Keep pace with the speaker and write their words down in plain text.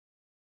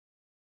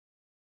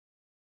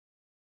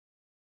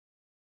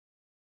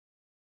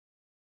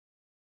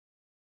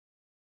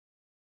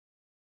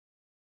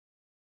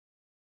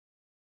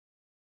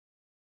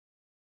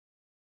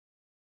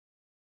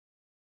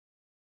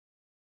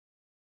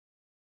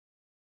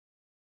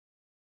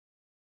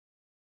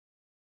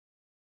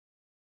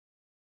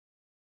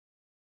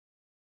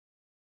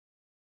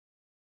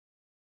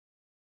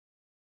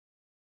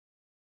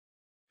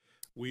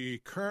We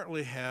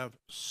currently have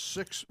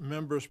 6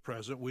 members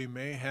present. We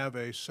may have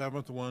a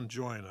 7th one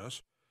join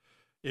us.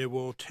 It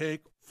will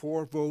take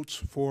 4 votes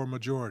for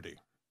majority.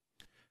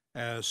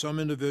 As some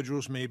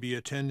individuals may be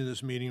attending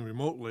this meeting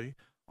remotely,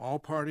 all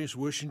parties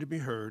wishing to be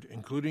heard,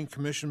 including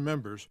commission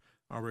members,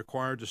 are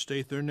required to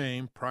state their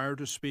name prior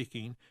to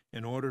speaking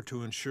in order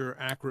to ensure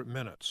accurate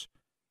minutes.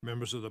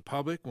 Members of the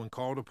public, when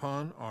called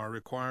upon, are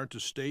required to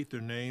state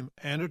their name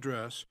and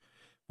address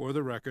for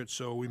the record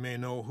so we may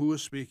know who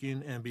is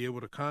speaking and be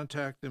able to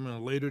contact them at a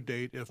later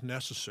date if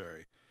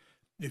necessary.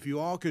 If you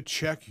all could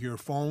check your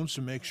phones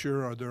to make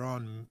sure they're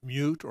on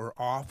mute or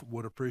off,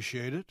 would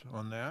appreciate it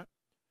on that.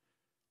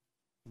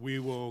 We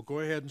will go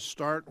ahead and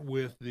start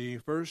with the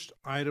first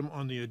item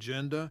on the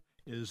agenda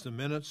is the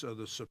minutes of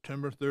the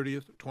September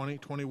 30th,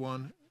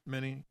 2021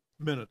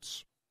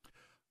 minutes.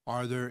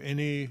 Are there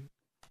any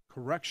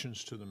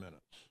corrections to the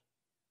minutes?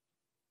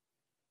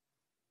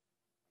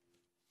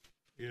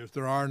 If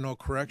there are no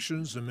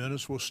corrections, the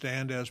minutes will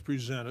stand as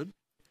presented.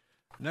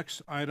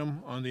 Next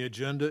item on the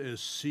agenda is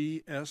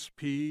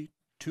CSP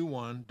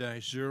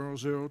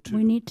 21-002.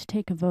 We need to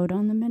take a vote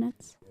on the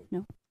minutes?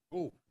 No.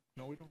 Oh,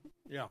 no, we don't.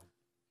 Yeah.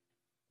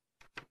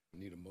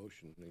 Need a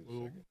motion. Need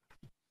a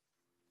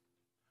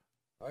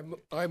second.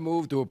 I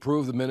move to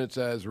approve the minutes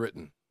as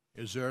written.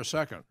 Is there a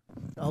second?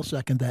 I'll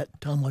second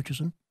that. Tom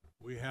Hutchison.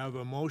 We have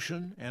a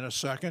motion and a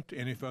second.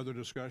 Any further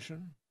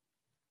discussion?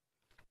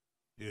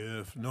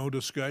 If no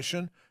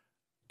discussion,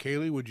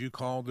 Kaylee, would you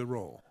call the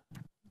roll?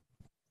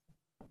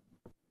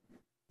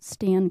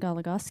 Stan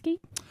Goligoski,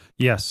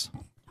 Yes.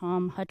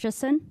 Tom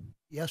Hutchison,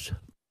 Yes.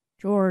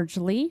 George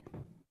Lee,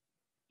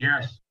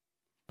 Yes.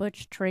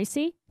 Butch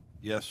Tracy,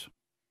 Yes.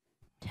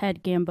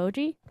 Ted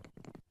Gambogi,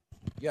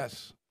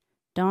 Yes.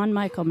 Don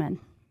Michaelman.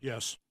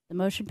 Yes. The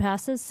motion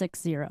passes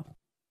 6-0.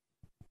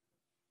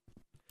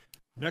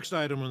 Next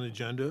item on the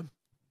agenda,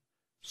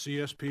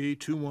 CSP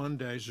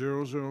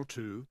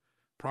 21-002,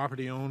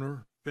 property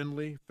owner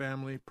Finley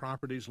Family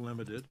Properties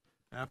Limited,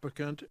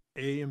 applicant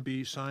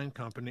A&B Sign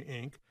Company,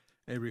 Inc.,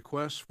 a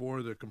request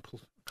for the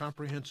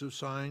comprehensive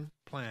sign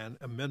plan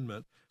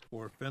amendment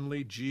for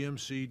Finley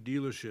GMC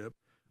dealership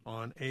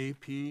on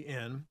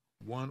APN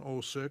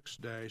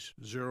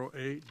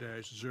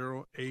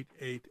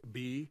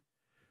 106-08-088B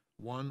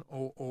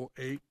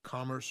 1008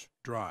 Commerce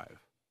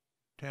Drive.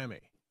 Tammy.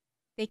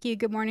 Thank you.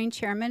 Good morning,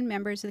 Chairman,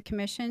 members of the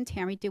Commission.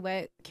 Tammy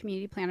DeWitt,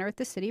 Community Planner with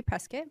the City of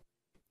Prescott.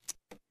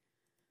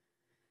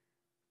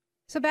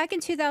 So back in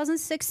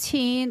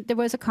 2016, there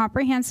was a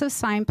comprehensive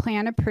sign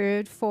plan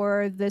approved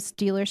for this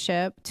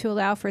dealership to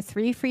allow for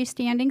 3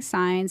 freestanding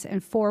signs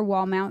and 4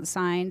 wall mount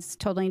signs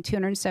totaling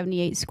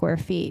 278 square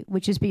feet,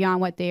 which is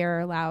beyond what they are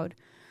allowed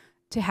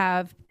to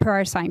have per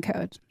our sign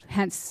code.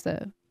 Hence,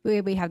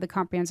 we have the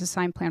comprehensive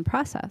sign plan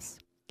process.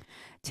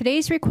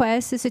 Today's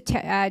request is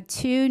to add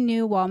 2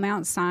 new wall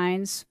mount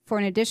signs for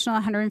an additional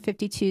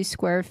 152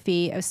 square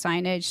feet of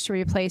signage to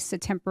replace the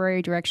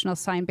temporary directional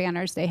sign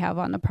banners they have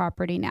on the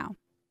property now.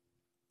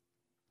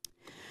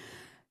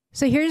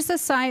 So here's the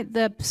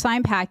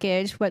sign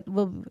package. What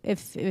will,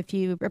 if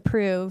you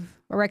approve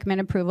or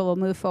recommend approval, will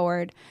move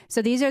forward.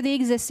 So these are the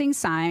existing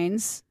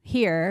signs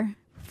here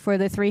for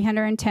the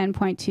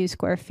 310.2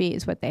 square feet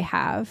is what they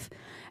have.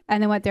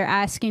 And then what they're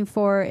asking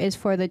for is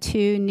for the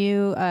 2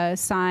 new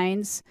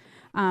signs.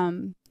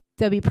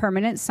 They'll be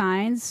permanent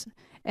signs,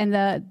 and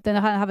then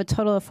they'll have a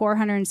total of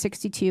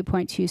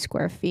 462.2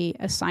 square feet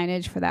of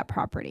signage for that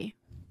property.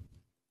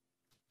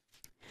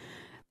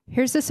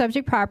 Here's the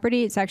subject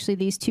property. It's actually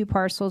these 2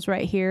 parcels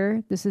right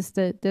here. This is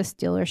this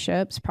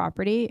dealership's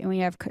property, and we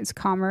have it's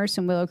Commerce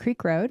and Willow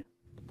Creek Road.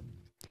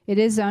 It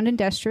is zoned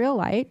industrial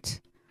light,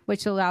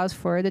 which allows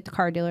for the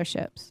car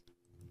dealerships.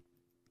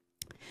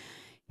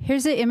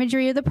 Here's the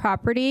imagery of the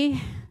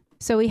property.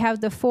 So we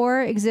have the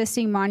 4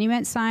 existing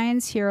monument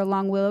signs here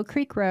along Willow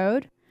Creek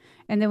Road,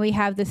 and then we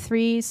have the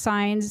 3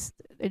 signs.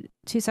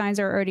 2 signs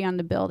are already on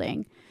the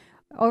building.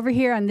 Over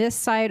here on this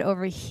side,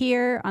 over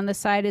here on the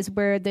side is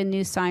where the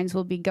new signs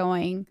will be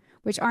going,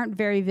 which aren't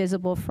very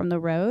visible from the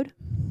road.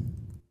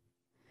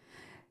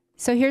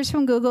 So here's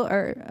from Google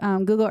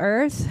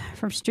Earth,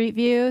 from Street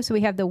View. So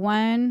we have the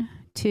 1,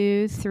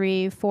 2,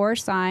 3, 4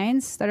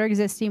 signs that are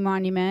existing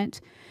monument.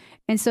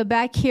 And so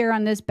back here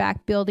on this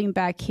back building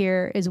back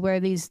here is where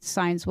these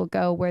signs will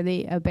go, where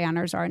the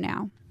banners are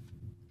now.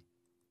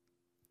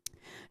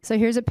 So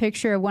here's a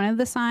picture of one of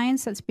the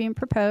signs that's being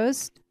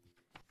proposed.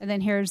 And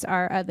then here's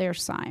our other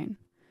sign.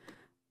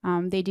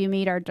 They do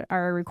meet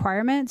our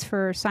requirements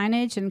for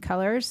signage and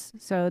colors.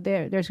 So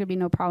there's going to be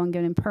no problem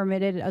getting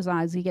permitted as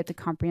long as we get the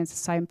comprehensive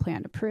sign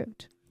plan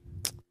approved.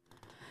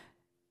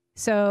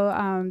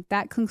 So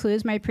that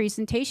concludes my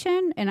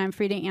presentation, and I'm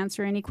free to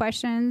answer any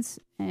questions.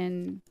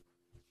 And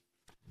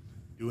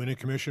do any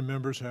commission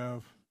members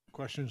have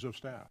questions of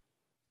staff?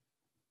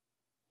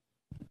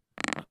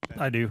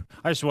 I do.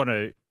 I just want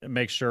to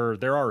make sure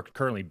there are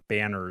currently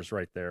banners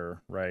right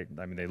there, right?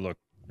 I mean, they look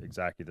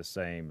exactly the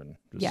same, and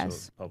just yes.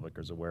 so the public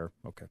is aware.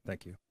 Okay,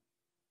 thank you.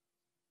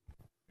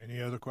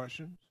 Any other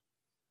questions?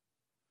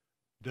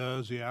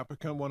 Does the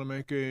applicant want to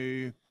make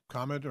a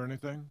comment or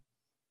anything?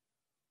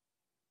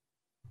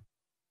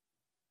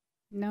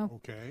 No.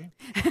 Okay.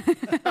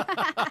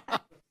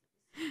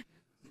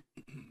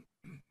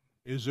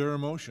 Is there a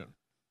motion?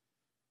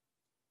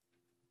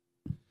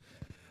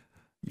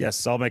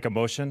 Yes, I'll make a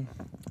motion.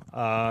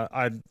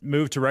 I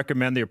move to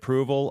recommend the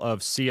approval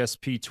of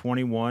CSP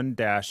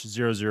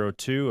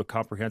 21-002, a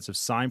comprehensive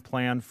sign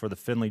plan for the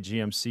Findlay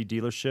GMC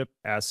dealership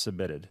as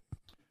submitted.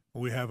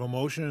 We have a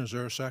motion. Is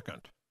there a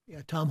second?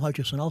 Yeah, Tom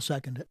Hutchison, I'll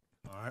second it.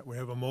 All right, we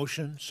have a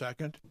motion,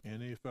 second.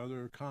 Any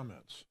further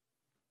comments?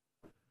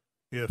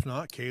 If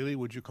not, Kaylee,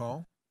 would you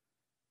call?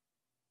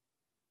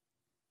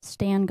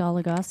 Stan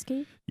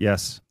Goligoski,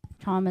 Yes.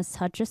 Thomas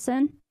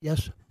Hutchison,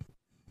 Yes,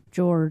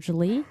 George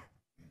Lee,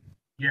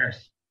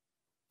 Yes.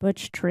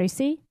 Butch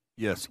Tracy,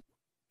 Yes.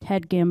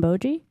 Ted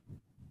Gambogi,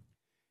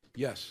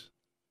 Yes.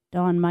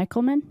 Don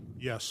Michaelman.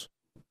 Yes.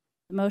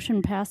 The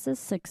motion passes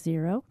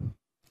 6-0.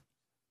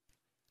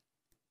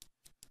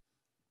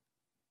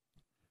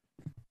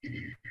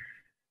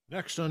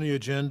 Next on the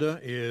agenda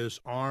is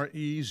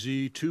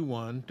REZ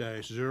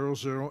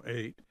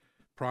 21-008,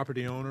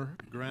 property owner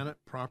Granite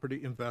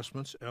Property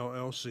Investments,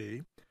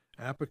 LLC,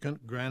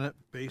 applicant Granite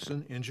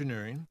Basin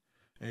Engineering,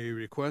 a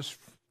request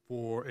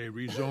for a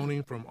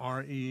rezoning from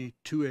RE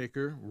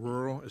 2-acre,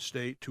 rural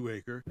estate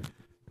 2-acre,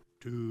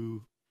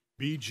 to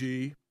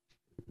BG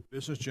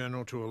Business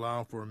General to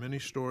allow for a mini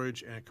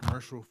storage and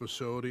commercial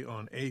facility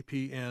on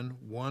APN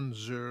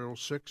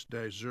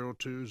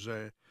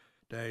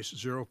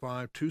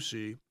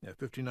 106-02-052C at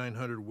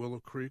 5900 Willow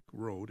Creek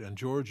Road. And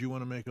George, you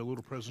want to make a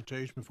little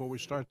presentation before we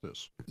start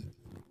this?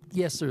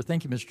 Yes, sir.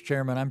 Thank you, Mr.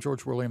 Chairman. I'm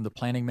George Worley. I'm the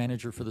planning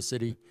manager for the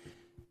city.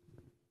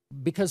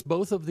 Because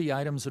both of the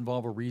items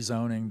involve a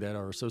rezoning that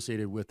are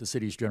associated with the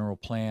city's general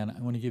plan,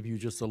 I want to give you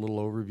just a little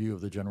overview of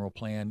the general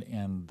plan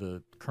and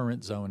the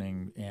current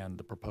zoning and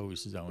the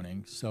proposed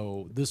zoning.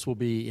 So this will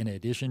be in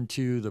addition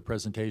to the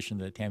presentation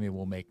that Tammy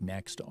will make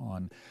next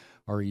on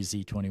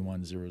REZ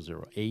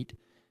 21008.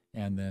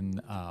 And then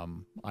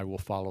I will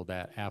follow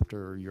that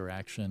after your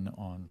action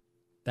on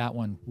that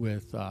one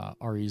with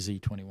REZ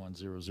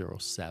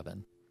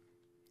 21007.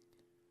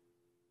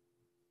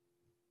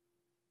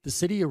 The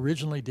city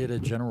originally did a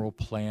general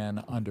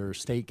plan under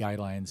state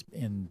guidelines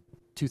in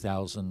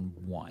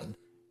 2001.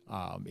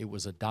 It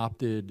was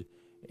adopted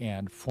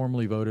and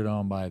formally voted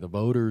on by the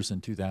voters in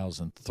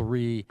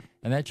 2003,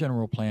 and that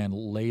general plan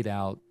laid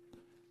out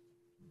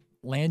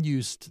land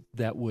use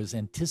that was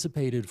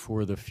anticipated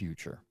for the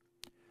future.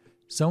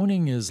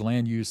 Zoning is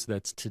land use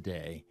that's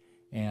today,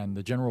 and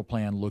the general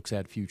plan looks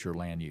at future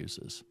land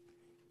uses.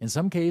 In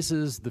some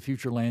cases, the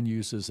future land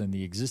uses and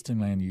the existing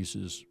land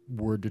uses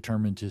were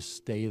determined to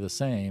stay the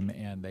same,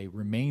 and they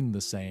remained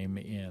the same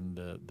in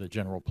the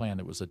general plan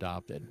that was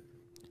adopted.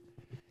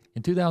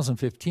 In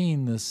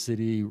 2015, the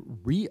city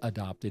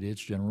re-adopted its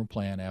general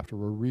plan after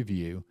a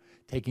review,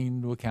 taking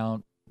into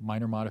account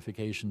minor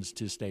modifications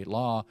to state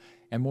law,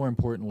 and more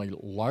importantly,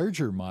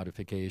 larger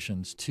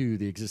modifications to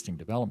the existing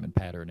development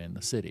pattern in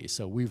the city.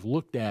 So we've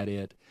looked at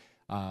it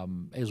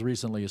as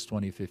recently as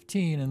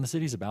 2015, and the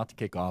city's about to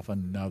kick off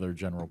another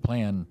general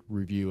plan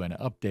review and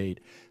update,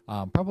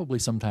 probably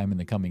sometime in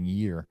the coming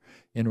year,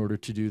 in order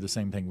to do the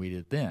same thing we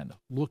did then.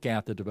 Look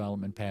at the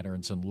development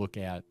patterns and look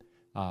at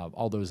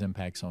all those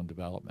impacts on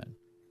development.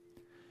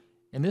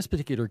 In this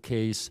particular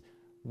case,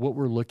 what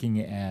we're looking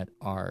at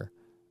are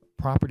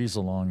properties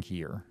along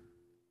here.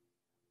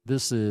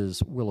 This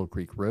is Willow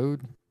Creek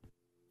Road,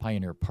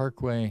 Pioneer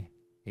Parkway,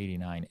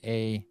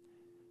 89A.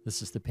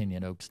 This is the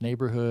Pinion Oaks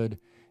neighborhood.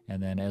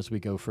 And then as we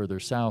go further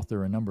south, there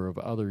are a number of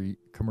other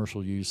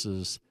commercial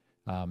uses,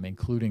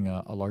 including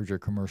a larger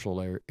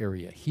commercial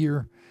area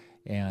here.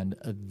 And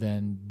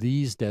then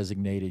these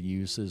designated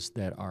uses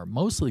that are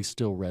mostly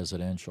still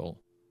residential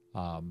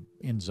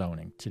in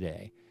zoning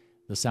today.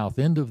 The south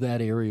end of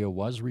that area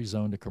was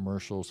rezoned to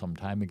commercial some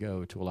time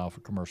ago to allow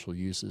for commercial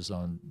uses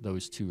on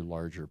those two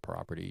larger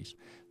properties.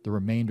 The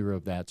remainder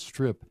of that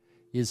strip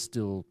is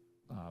still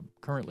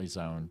currently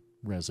zoned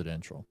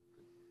residential.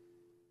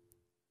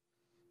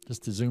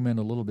 Just to zoom in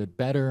a little bit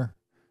better,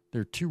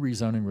 there are two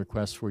rezoning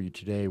requests for you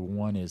today.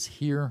 One is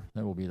here.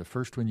 That will be the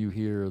first one you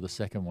hear. The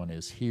second one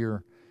is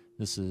here.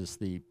 This is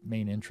the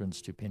main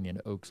entrance to Pinion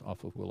Oaks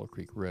off of Willow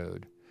Creek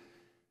Road.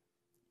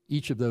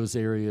 Each of those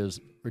areas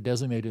are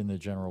designated in the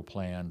general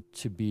plan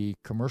to be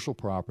commercial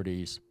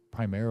properties,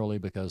 primarily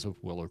because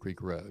of Willow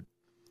Creek Road.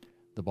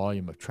 The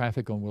volume of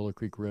traffic on Willow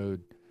Creek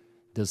Road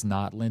does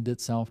not lend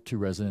itself to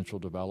residential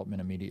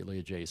development immediately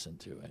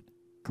adjacent to it.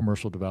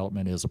 Commercial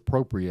development is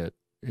appropriate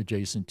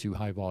adjacent to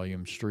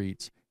high-volume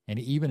streets, and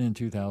even in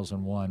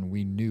 2001,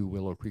 we knew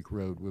Willow Creek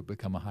Road would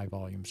become a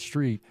high-volume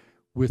street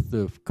with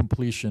the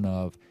completion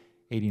of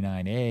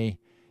 89A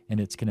and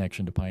its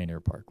connection to Pioneer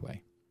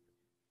Parkway.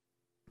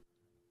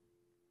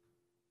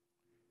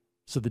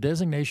 So the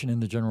designation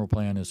in the general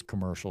plan is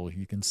commercial.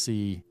 You can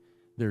see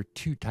there are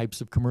two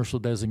types of commercial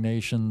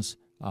designations.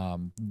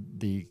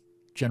 The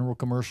general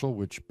commercial,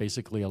 which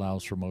basically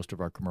allows for most of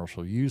our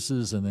commercial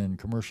uses, and then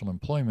commercial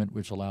employment,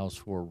 which allows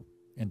for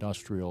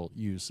industrial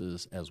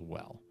uses as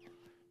well.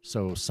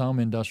 So some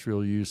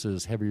industrial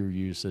uses, heavier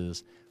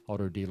uses,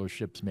 auto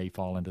dealerships may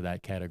fall into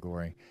that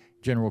category,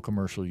 general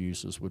commercial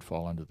uses would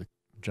fall under the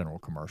general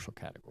commercial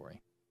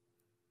category.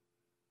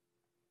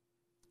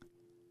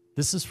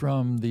 This is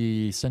from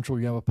the Central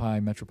Yavapai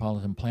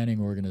Metropolitan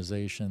Planning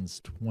Organization's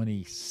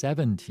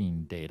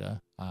 2017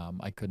 data.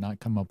 I could not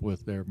come up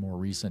with their more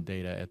recent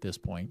data at this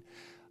point.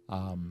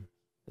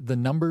 The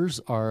numbers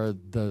are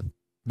the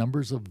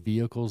numbers of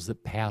vehicles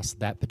that pass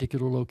that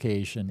particular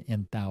location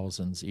in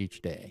thousands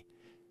each day.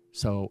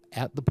 So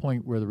at the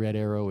point where the red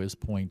arrow is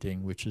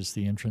pointing, which is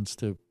the entrance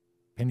to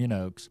Pinion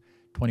Oaks,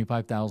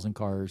 25,000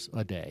 cars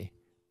a day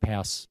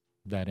pass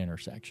that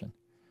intersection.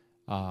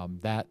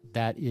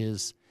 That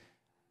is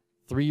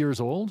 3 years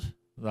old.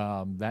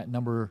 That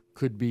number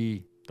could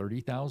be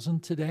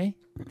 30,000 today.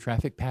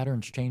 Traffic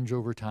patterns change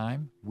over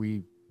time.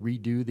 We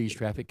redo these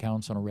traffic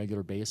counts on a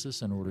regular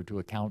basis in order to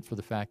account for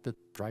the fact that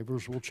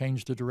drivers will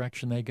change the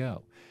direction they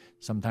go.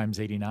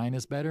 Sometimes 89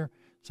 is better.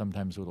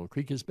 Sometimes Willow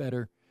Creek is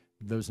better.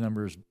 Those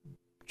numbers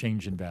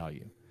change in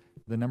value.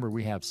 The number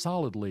we have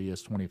solidly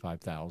is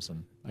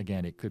 25,000.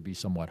 Again, it could be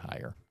somewhat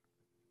higher.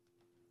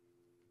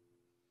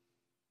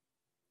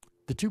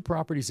 The two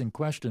properties in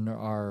question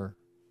are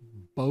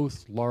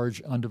both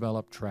large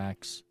undeveloped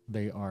tracts.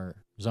 They are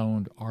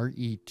zoned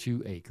RE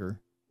 2 acre.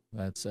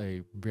 That's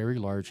a very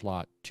large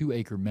lot, 2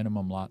 acre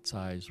minimum lot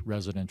size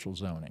residential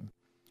zoning.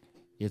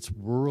 It's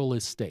rural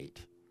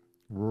estate.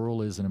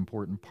 Rural is an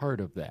important part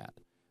of that.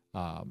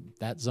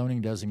 That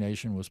zoning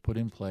designation was put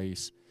in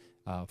place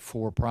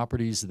for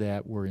properties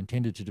that were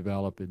intended to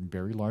develop in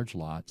very large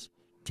lots,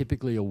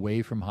 typically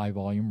away from high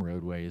volume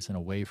roadways and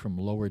away from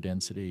lower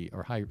density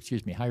or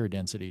higher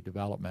density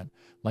development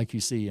like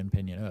you see in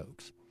Pinion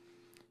Oaks.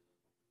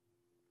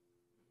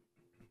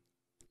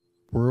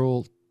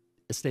 Rural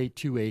estate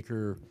 2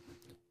 acre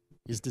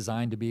is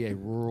designed to be a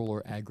rural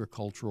or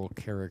agricultural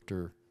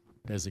character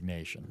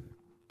designation.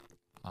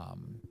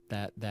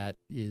 That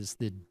is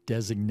the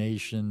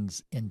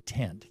designation's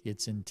intent.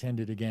 It's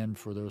intended, again,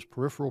 for those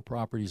peripheral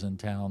properties in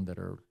town that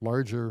are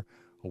larger,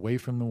 away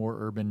from the more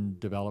urban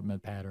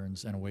development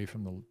patterns, and away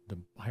from the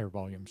higher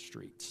volume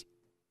streets.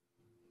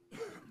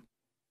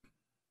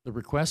 The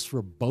requests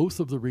for both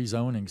of the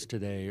rezonings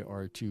today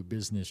are to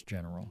Business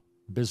General.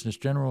 Business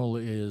General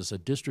is a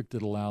district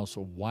that allows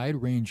a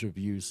wide range of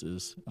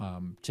uses.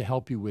 To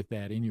help you with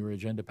that, in your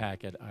agenda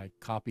packet, I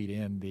copied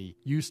in the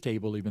use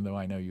table, even though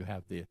I know you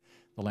have the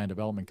Land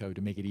Development Code,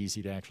 to make it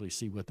easy to actually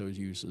see what those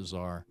uses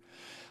are.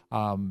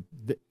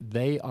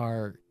 They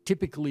are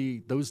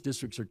typically, those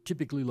districts are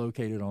typically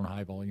located on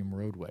high volume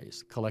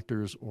roadways.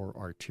 Collectors or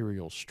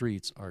arterial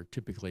streets are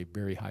typically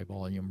very high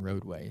volume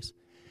roadways.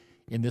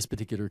 In this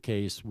particular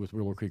case, with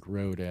Willow Creek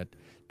Road at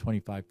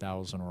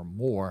 25,000 or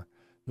more,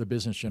 the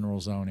Business General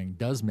zoning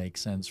does make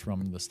sense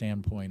from the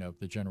standpoint of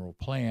the general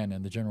plan,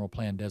 and the general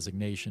plan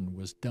designation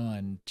was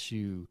done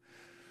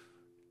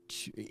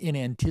in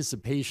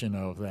anticipation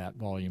of that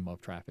volume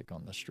of traffic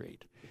on the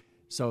street.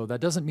 So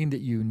that doesn't mean that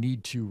you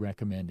need to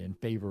recommend in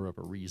favor of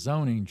a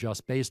rezoning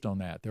just based on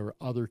that. There are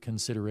other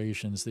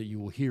considerations that you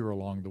will hear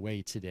along the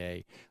way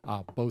today,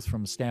 both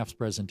from staff's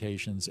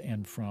presentations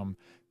and from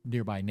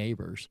nearby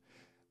neighbors.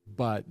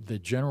 But the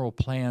general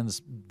plan's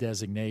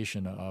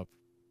designation of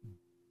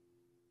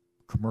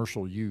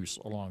commercial use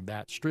along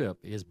that strip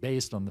is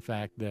based on the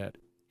fact that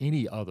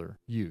any other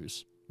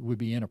use would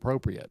be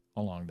inappropriate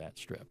along that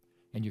strip.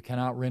 And you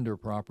cannot render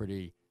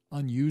property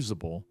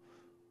unusable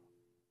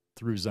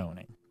through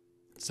zoning.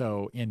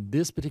 So in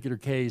this particular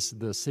case,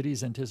 the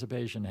city's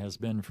anticipation has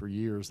been for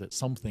years that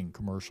something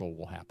commercial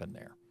will happen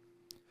there.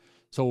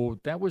 So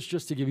that was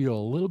just to give you a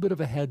little bit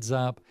of a heads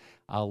up,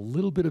 a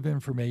little bit of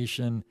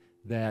information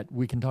that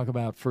we can talk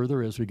about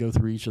further as we go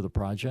through each of the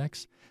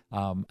projects.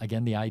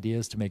 Again, the idea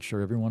is to make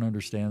sure everyone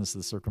understands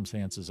the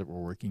circumstances that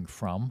we're working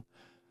from.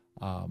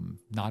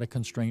 Not a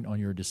constraint on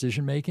your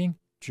decision-making,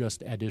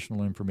 just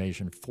additional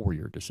information for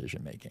your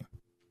decision-making.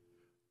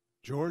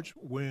 George,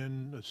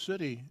 when the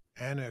city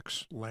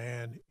annexed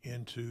land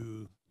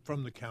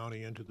from the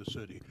county into the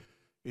city,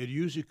 it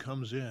usually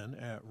comes in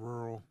at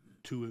rural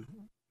to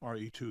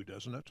RE2,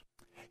 doesn't it?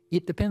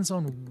 It depends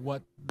on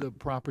what the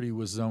property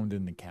was zoned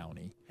in the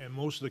county. And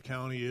most of the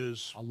county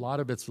is? A lot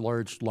of it's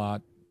large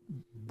lot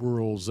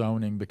rural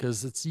zoning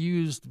because it's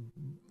used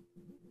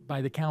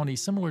by the county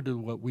similar to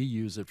what we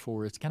use it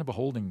for. It's kind of a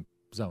holding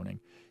zoning.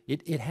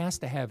 It has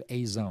to have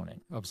a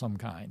zoning of some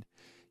kind.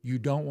 You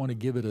don't want to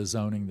give it a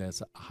zoning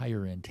that's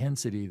higher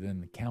intensity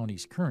than the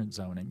county's current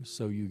zoning,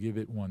 so you give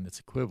it one that's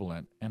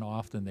equivalent, and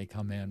often they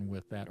come in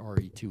with that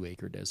RE 2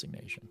 acre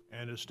designation.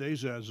 And it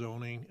stays that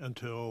zoning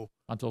until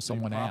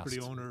someone asks. The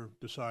property owner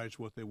decides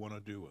what they want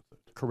to do with it.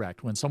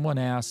 Correct. When someone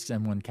asks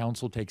and when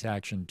council takes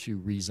action to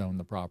rezone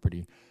the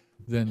property,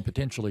 then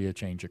potentially a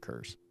change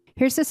occurs.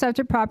 Here's the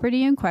subject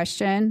property in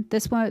question.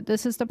 This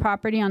is the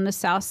property on the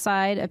south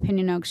side of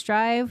Pinion Oaks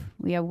Drive.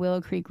 We have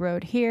Willow Creek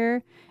Road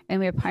here, and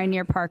we have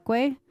Pioneer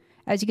Parkway.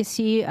 As you can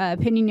see,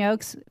 Pinion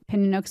Oaks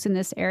in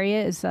this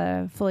area is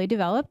fully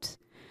developed.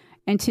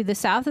 And to the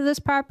south of this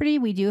property,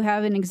 we do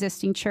have an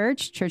existing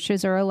church.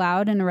 Churches are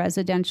allowed in a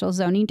residential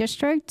zoning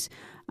district.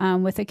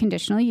 with a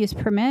conditional use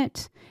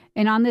permit.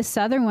 And on this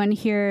southern one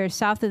here,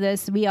 south of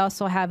this, we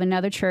also have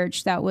another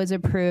church that was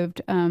approved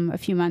a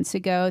few months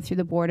ago through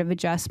the Board of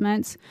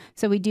Adjustments.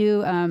 So we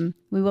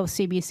will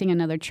be seeing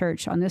another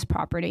church on this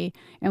property.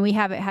 And we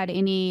haven't had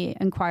any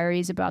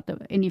inquiries about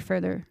any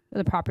further of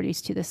the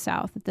properties to the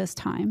south at this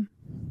time.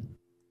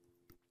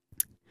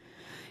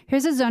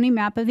 Here's a zoning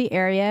map of the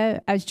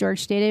area. As George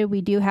stated, we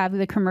do have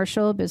the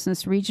commercial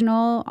business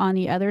regional on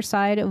the other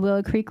side of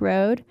Willow Creek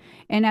Road.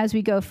 And as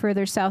we go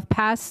further south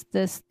past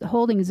this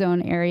holding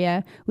zone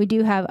area, we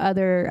do have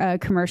other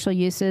commercial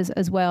uses,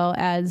 as well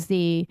as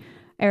the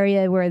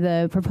area where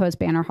the proposed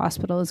Banner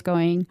Hospital is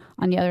going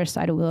on the other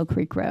side of Willow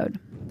Creek Road.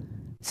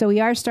 So we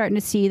are starting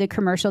to see the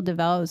commercial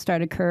development start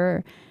to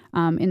occur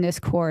in this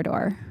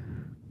corridor.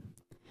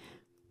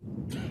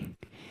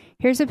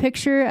 Here's a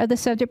picture of the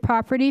subject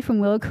property from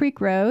Willow Creek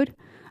Road.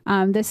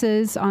 This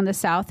is on the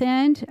south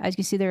end. As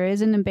you see, there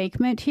is an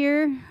embankment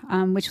here,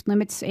 which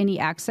limits any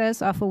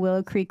access off of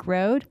Willow Creek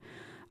Road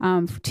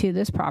to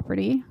this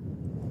property.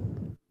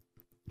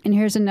 And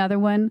here's another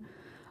one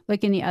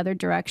looking the other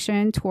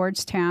direction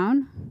towards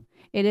town.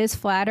 It is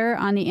flatter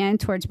on the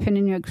end towards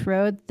Pinyon Oaks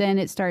Road. Then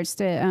it starts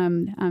to,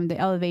 the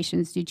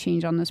elevations do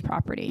change on this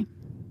property.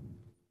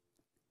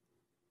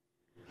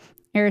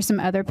 Here are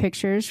some other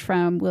pictures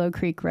from Willow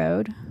Creek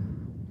Road.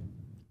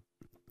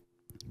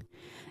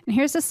 And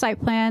here's the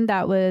site plan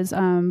that was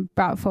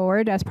brought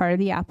forward as part of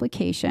the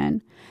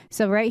application.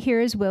 So right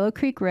here is Willow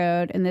Creek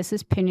Road, and this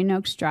is Pinyon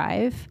Oaks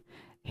Drive.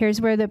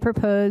 Here's where the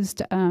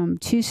proposed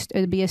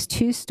it'd be a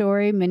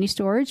two-story mini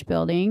storage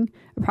building,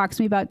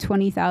 approximately about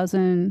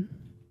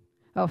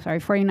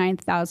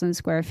 49,000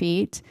 square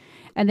feet.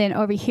 And then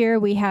over here,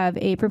 we have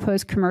a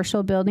proposed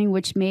commercial building,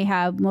 which may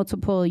have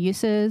multiple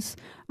uses.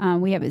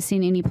 We haven't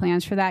seen any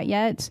plans for that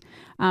yet,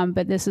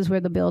 but this is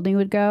where the building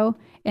would go.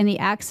 And the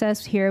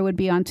access here would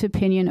be onto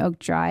Pinyon Oak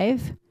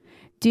Drive.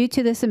 Due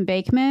to this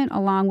embankment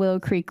along Willow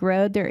Creek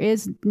Road, there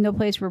is no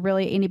place where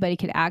really anybody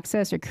could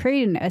access or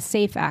create a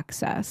safe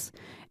access.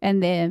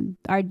 And then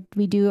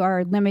we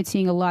are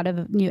limiting a lot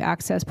of new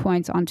access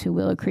points onto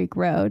Willow Creek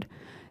Road.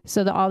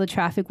 So all the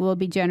traffic will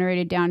be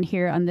generated down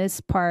here on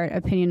this part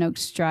of Pinyon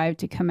Oaks Drive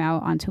to come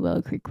out onto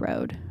Willow Creek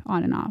Road,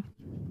 on and off.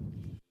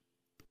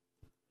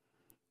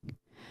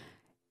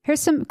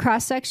 Here's some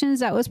cross sections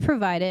that was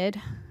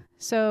provided.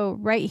 So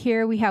right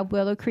here we have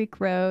Willow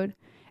Creek Road,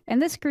 and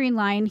this green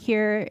line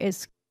here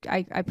is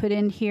I put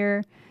in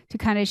here to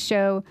kind of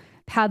show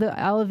how the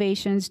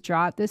elevations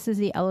drop. This is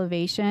the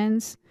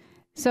elevations.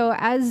 So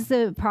as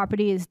the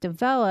property is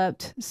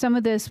developed, some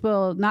of this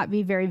will not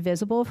be very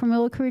visible from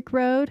Willow Creek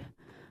Road.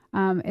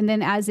 And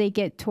then as they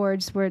get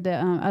towards where the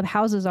other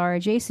houses are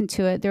adjacent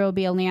to it, there will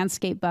be a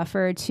landscape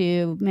buffer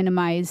to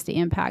minimize the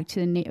impact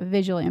to the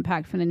visual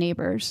impact from the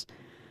neighbors,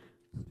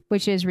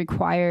 which is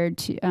required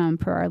to,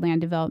 per our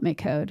land development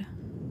code.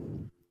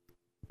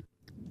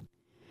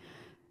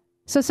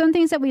 So some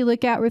things that we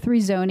look at with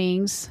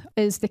rezonings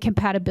is the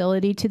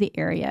compatibility to the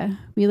area.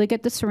 We look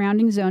at the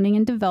surrounding zoning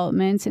and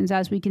developments, and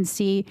as we can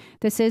see,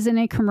 this is in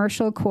a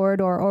commercial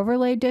corridor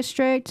overlay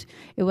district.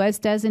 It was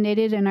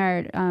designated in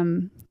our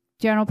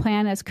general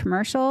plan as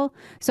commercial.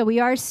 So we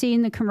are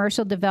seeing the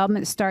commercial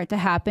development start to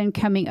happen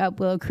coming up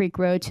Willow Creek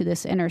Road to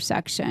this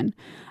intersection.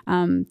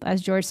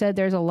 As George said,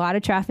 there's a lot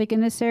of traffic in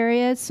this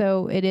area,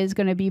 so it is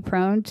going to be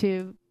prone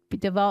to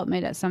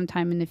development at some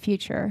time in the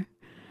future.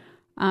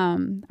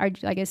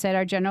 Like I said,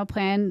 our general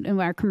plan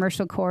and our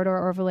commercial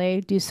corridor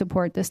overlay do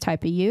support this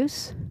type of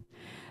use.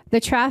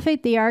 The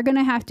traffic, they are going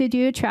to have to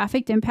do a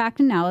traffic impact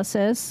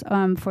analysis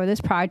for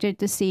this project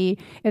to see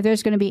if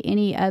there's going to be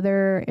any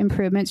other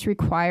improvements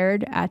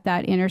required at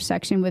that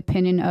intersection with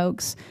Pinyon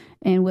Oaks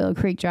and Willow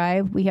Creek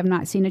Drive. We have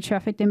not seen a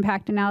traffic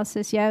impact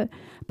analysis yet,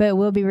 but it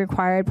will be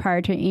required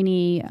prior to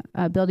any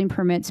building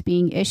permits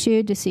being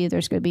issued to see if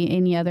there's going to be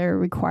any other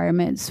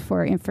requirements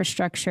for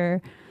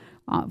infrastructure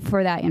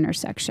for that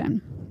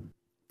intersection.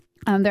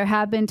 There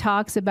have been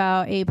talks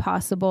about a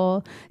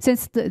possible,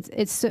 since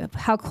it's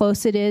how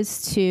close it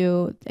is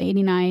to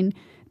 89,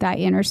 that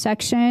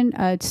intersection,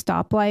 a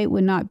stoplight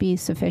would not be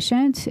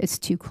sufficient. It's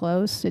too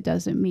close. It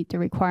doesn't meet the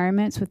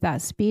requirements with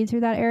that speed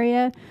through that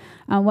area.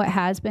 What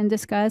has been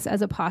discussed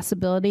as a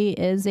possibility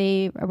is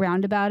a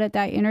roundabout at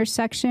that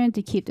intersection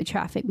to keep the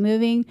traffic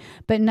moving,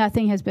 but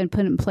nothing has been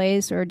put in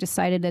place or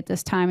decided at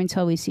this time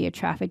until we see a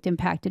traffic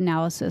impact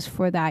analysis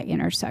for that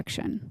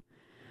intersection.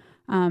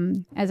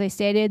 As I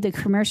stated, the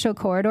commercial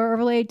corridor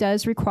overlay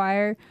does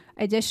require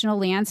additional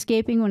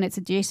landscaping when it's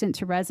adjacent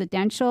to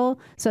residential.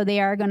 So they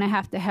are going to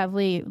have to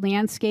heavily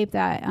landscape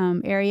that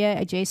area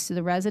adjacent to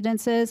the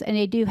residences. And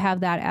they do have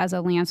that as a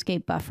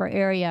landscape buffer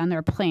area on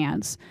their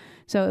plans.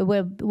 So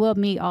it will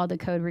meet all the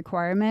code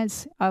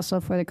requirements also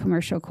for the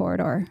commercial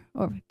corridor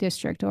or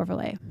district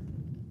overlay.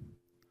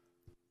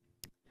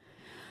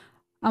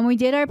 We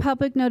did our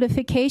public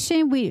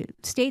notification.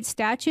 State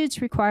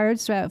statutes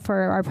requires for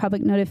our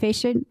public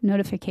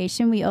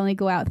notification, we only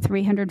go out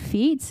 300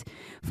 feet.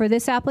 For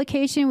this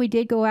application, we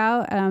did go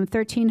out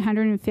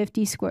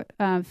 1,350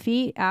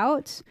 feet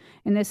out,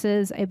 and this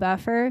is a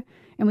buffer.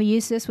 And we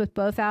use this with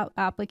both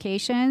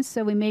applications.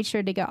 So we made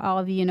sure to get all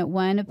of Unit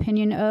 1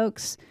 opinion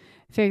oaks,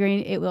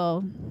 figuring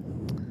they'll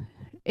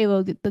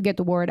get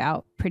the word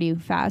out pretty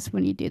fast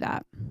when you do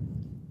that.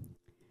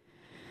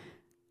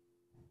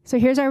 So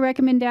here's our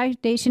recommended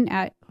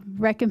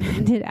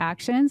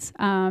actions,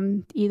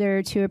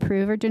 either to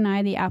approve or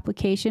deny the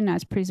application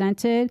as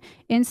presented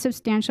in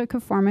substantial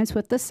conformance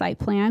with the site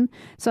plan.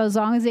 So as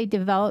long as they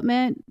develop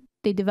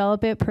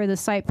it per the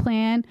site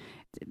plan,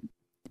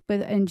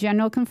 but in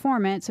general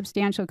conformance,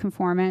 substantial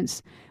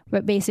conformance,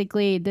 but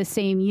basically the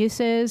same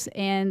uses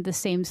and the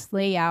same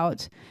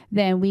layout,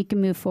 then we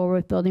can move forward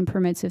with building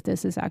permits if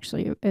this is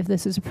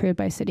approved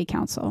by City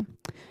Council.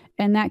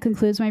 And that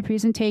concludes my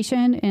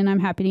presentation, and I'm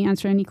happy to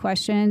answer any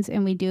questions.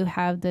 And we do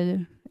have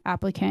the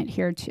applicant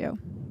here too.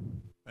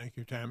 Thank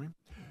you, Tammy.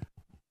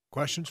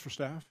 Questions for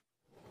staff?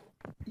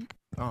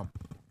 Tom?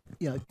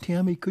 Yeah,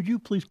 Tammy, could you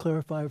please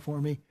clarify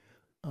for me,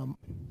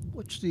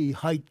 what's the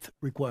height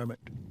requirement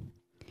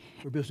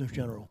for Business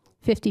General?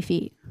 50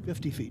 feet.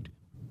 50 feet.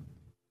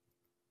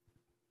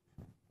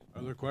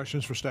 Other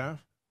questions for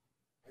staff?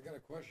 I got a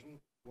question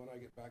when I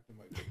get back to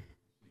my seat.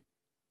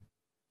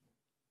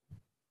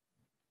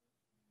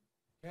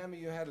 Tammy,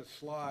 you had a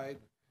slide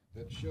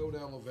that showed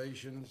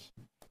elevations,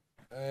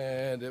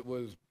 and it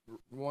was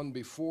one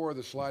before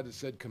the slide that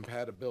said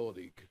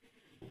compatibility.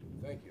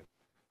 Thank you.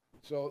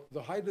 So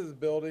the height of the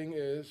building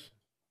is?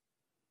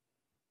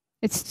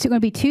 It's going to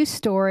be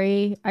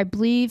 2-story. I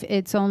believe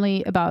it's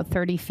only about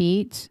 30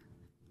 feet.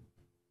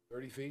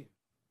 30 feet?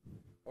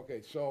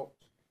 Okay, so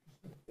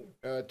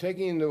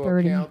taking into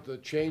 30. account the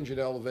change in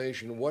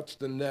elevation, what's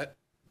the net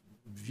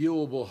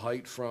viewable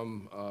height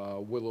from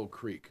Willow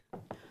Creek?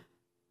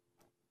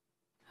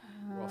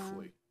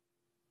 Roughly.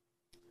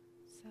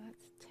 So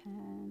that's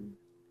 10.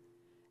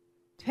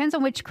 Depends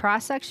on which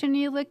cross section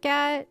you look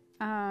at.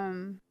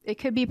 It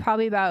could be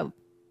probably about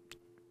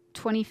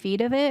 20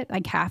 feet of it,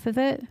 like half of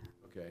it.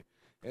 Okay.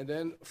 And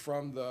then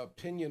from the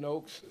Pinion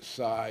Oaks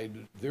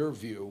side, their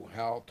view,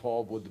 how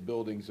tall would the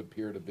buildings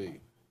appear to be?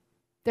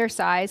 Their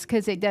size,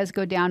 because it does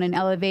go down in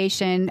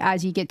elevation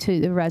as you get to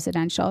the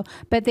residential.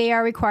 But they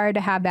are required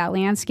to have that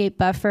landscape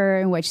buffer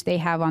in which they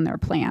have on their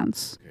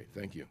plans. Okay,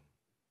 thank you.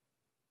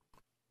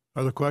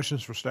 Other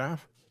questions for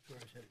staff?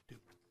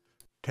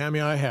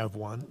 Tammy, I have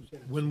one.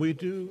 When we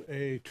do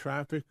a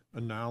traffic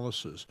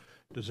analysis,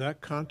 does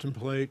that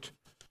contemplate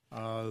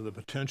the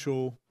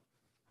potential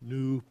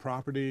new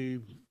property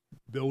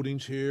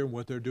buildings here,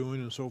 what they're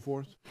doing and so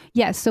forth?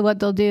 Yes, so what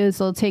they'll do is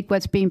they'll take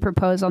what's being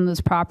proposed on this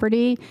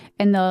property,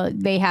 and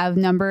they have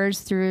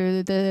numbers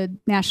through the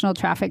national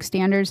traffic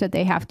standards that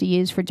they have to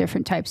use for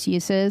different types of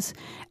uses,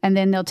 and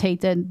then they'll take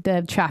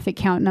the traffic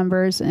count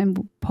numbers,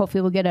 and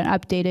hopefully we'll get an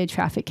updated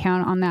traffic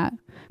count on that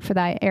for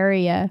that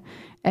area,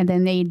 and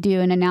then they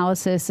do an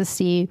analysis to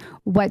see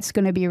what's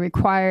going to be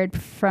required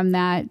from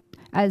that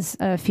as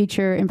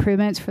future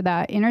improvements for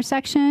that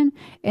intersection,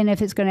 and if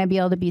it's going to be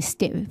able to be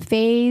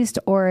phased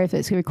or if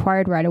it's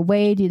required right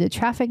away due to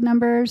traffic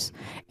numbers,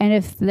 and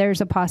if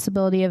there's a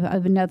possibility of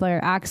another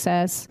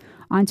access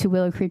onto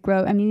Willow Creek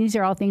Road. I mean, these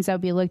are all things that will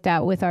be looked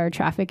at with our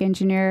traffic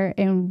engineer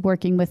and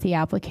working with the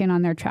applicant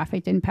on their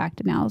traffic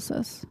impact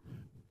analysis.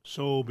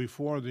 So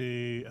before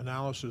the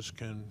analysis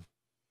can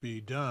be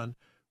done,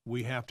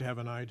 we have to have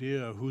an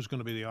idea of who's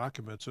going to be the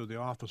occupants of the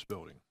office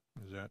building.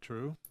 Is that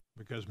true?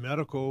 Because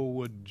medical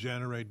would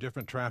generate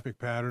different traffic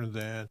patterns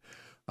than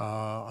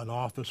an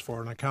office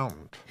for an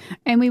accountant.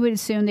 And we would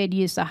assume they'd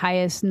use the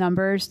highest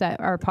numbers that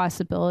are a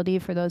possibility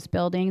for those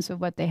buildings of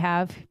what they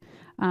have.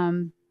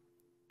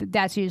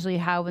 That's usually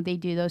how when they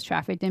do those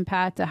traffic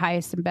impact, the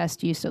highest and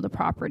best use of the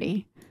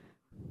property.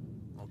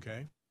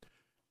 Okay.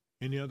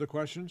 Any other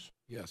questions?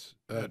 Yes.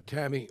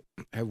 Tammy,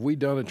 have we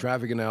done a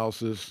traffic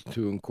analysis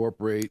to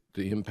incorporate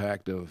the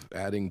impact of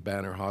adding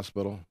Banner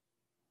Hospital?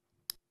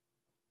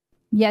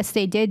 Yes,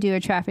 they did do a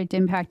traffic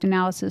impact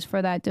analysis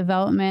for that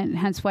development,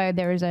 hence why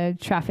there is a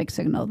traffic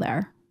signal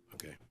there.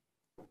 Okay.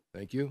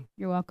 Thank you.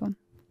 You're welcome.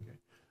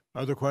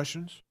 Other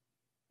questions?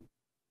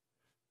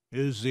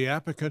 Is the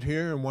applicant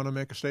here and want to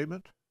make a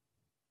statement?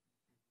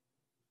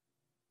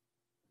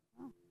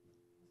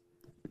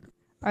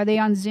 Are they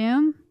on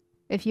Zoom?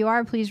 If you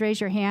are, please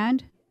raise your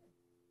hand.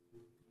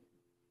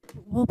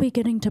 We'll be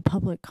getting to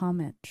public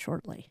comment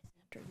shortly.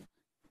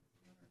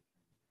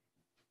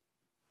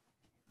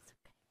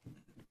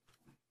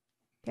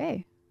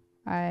 Okay.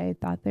 I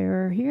thought they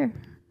were here.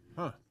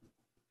 Huh.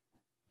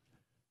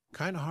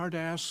 Kind of hard to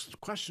ask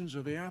questions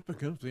of the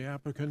applicant if the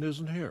applicant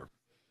isn't here.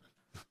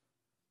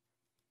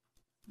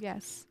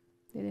 Yes,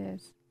 it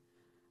is.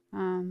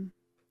 And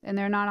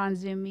they're not on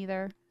Zoom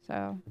either,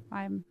 so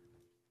I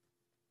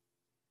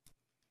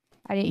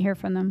didn't hear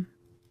from them.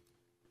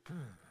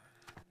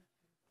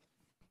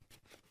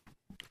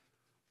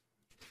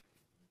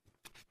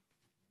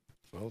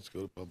 Well, let's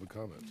go to public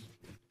comments.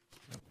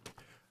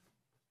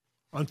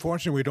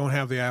 Unfortunately, we don't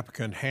have the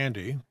applicant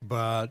handy,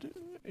 but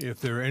if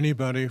there are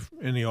anybody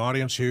in the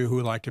audience here who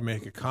would like to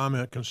make a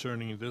comment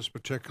concerning this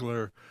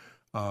particular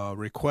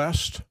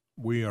request,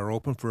 we are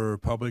open for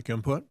public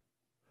input.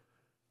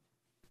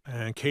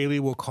 And Kaylee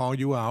will call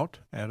you out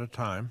at a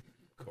time.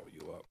 Call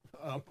you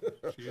up.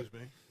 Excuse me.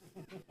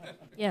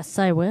 Yes,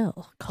 I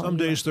will. Call Some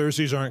you days up.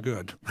 Thursdays aren't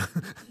good.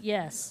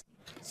 Yes.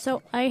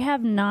 So I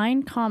have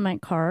 9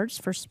 comment cards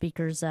for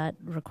speakers that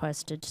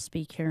requested to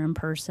speak here in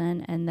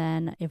person. And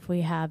then if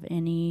we have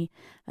any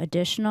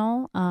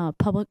additional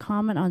public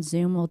comment on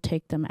Zoom, we'll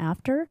take them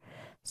after.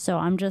 So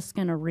I'm just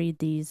going to read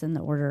these in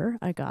the order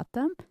I got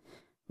them.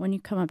 When you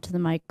come up to the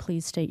mic,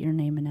 please state your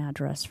name and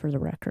address for the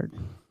record.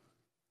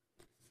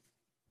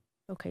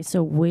 Okay,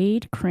 so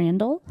Wade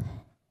Crandall.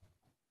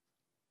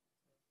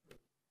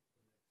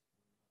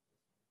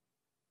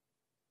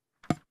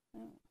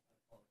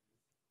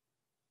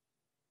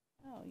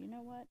 Oh, you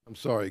know what? I'm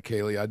sorry,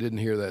 Kaylee. I didn't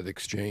hear that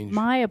exchange.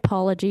 My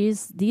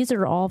apologies. These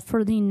are all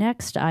for the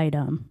next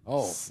item.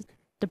 Oh.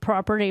 The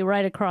property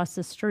right across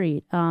the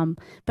street.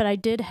 But I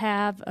did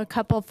have a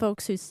couple of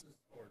folks who.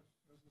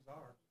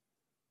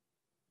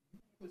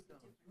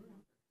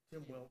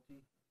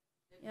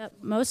 Yep,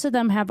 most of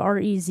them have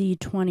REZ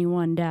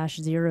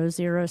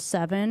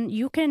 21-007.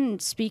 You can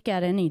speak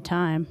at any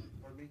time.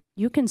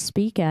 You can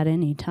speak at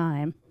any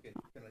time.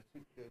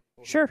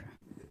 Sure.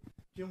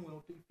 Jim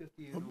Welty,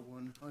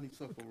 5801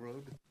 Honeysuckle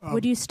Road.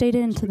 Would you state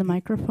it into the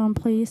microphone,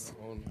 please?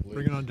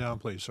 Bring it on down,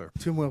 please, sir.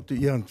 Tim Welty,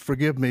 yeah, and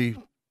forgive me,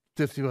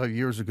 55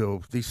 years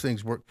ago, these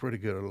things worked pretty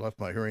good. I left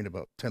my hearing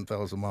about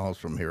 10,000 miles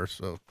from here,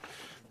 so.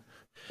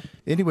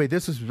 Anyway,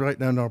 this is right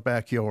down in our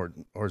backyard,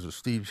 ours is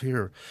Steve's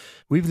here.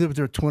 We've lived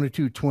there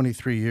 22,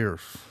 23 years.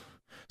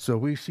 So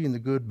we've seen the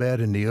good, bad,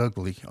 and the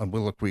ugly on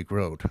Willow Creek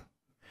Road.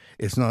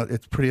 It's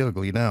pretty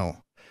ugly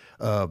now.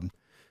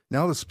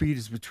 Now the speed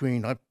is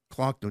between, I've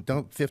clocked them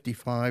down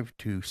 55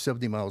 to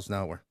 70 miles an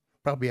hour.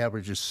 Probably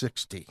averages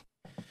 60.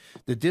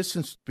 The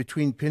distance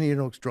between Pinyon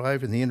Oaks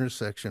Drive and the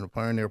intersection of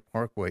Pioneer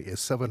Parkway is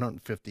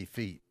 750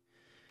 feet,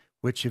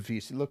 which if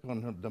you look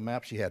on the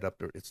map she had up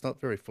there, it's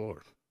not very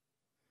far.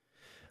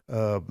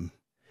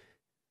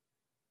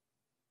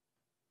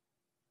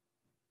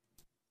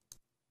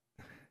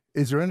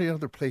 Is there any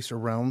other place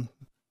around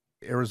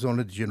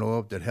Arizona that you know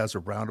of that has a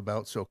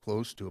roundabout so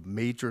close to a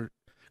major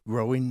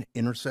growing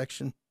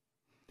intersection?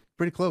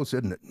 Pretty close,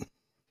 isn't it?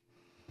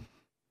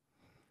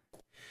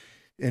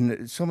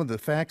 And some of the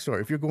facts are,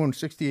 if you're going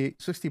 60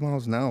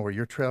 miles an hour,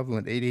 you're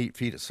traveling 88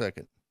 feet a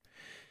second.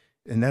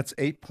 And that's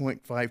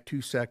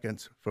 8.52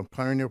 seconds from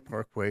Pioneer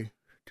Parkway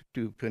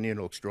to Pinyon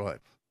Oaks Drive.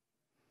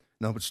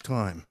 Now it's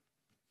time.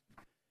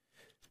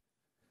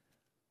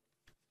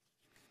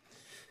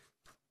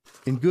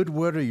 In good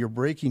weather, your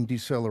braking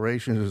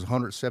deceleration is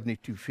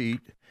 172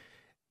 feet,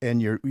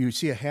 and you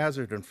see a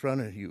hazard in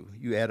front of you,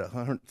 you add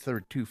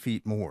 132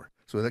 feet more.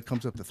 So that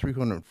comes up to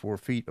 304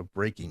 feet of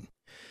braking.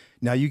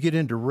 Now you get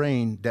into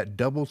rain, that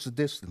doubles the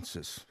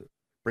distances,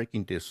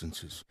 braking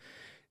distances.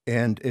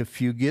 And if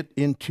you get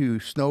into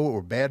snow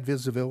or bad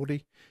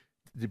visibility,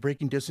 the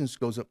braking distance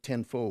goes up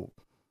tenfold.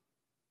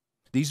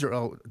 These are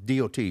all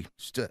DOT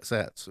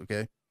stats,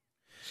 okay?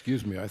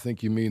 Excuse me, I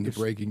think you mean the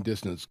braking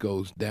distance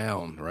goes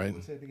down, right?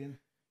 Say it again?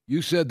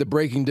 You said the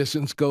braking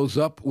distance goes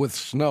up with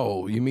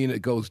snow. You mean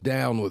it goes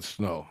down with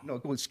snow?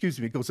 No, excuse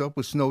me, it goes up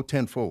with snow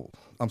tenfold.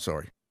 I'm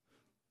sorry.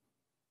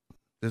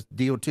 That's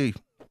DOT.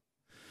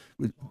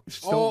 With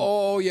snow,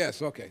 Oh,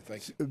 yes, okay,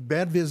 thank you.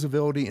 bad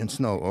visibility and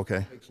snow,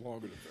 okay? Takes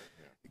longer to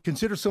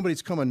Consider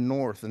somebody's coming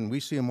north, and we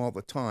see them all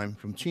the time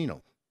from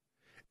Chino.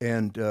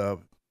 And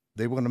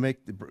they want to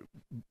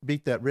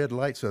beat that red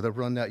light, so they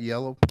run that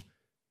yellow,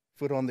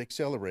 foot on the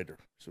accelerator.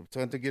 So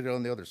trying to get it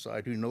on the other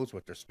side, who knows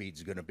what their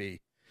speed's going to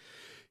be.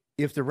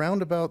 If the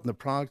roundabout and the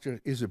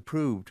project is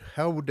approved,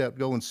 how would that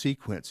go in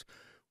sequence?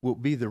 Will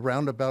it be the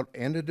roundabout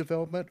and the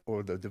development,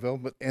 or the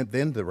development and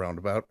then the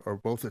roundabout, or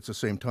both at the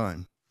same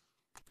time?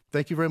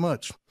 Thank you very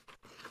much.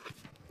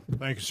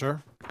 Thank you,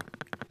 sir.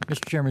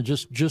 Mr. Chairman,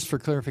 just for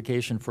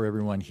clarification for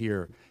everyone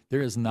here,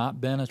 there has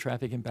not been a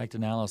traffic impact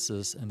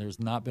analysis and there's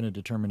not been a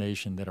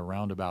determination that a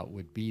roundabout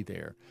would be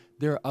there.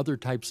 There are other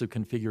types of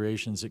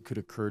configurations that could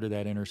occur to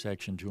that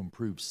intersection to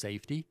improve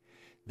safety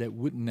that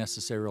wouldn't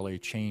necessarily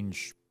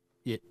change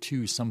it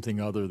to something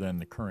other than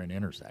the current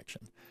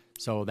intersection.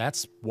 So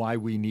that's why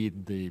we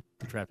need the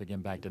traffic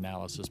impact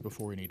analysis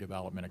before any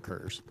development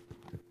occurs.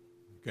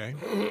 Okay.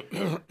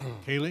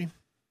 Kaylee,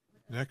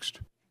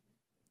 next.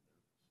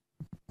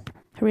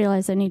 I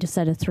realize I need to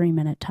set a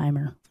 3-minute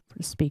timer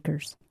for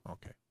speakers.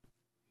 Okay.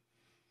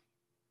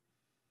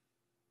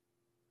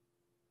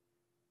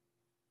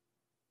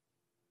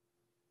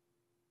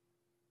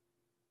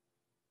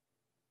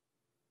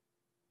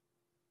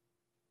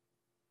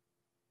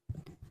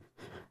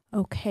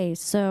 Okay,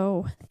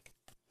 so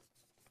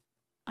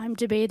I'm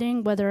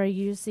debating whether I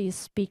use these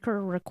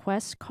speaker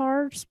request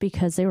cards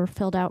because they were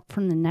filled out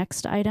from the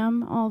next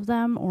item, all of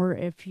them, or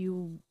if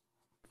you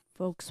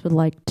folks would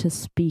like to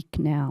speak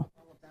now.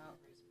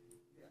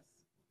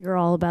 You're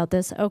all about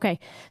this? Okay,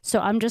 so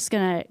I'm just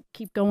going to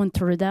keep going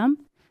through them.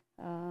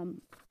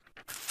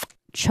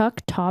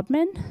 Chuck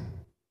Taubman.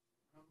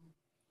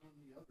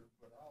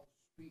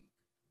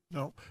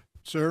 No,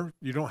 sir,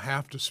 you don't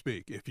have to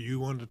speak. If you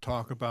want to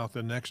talk about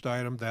the next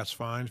item, that's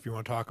fine. If you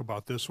want to talk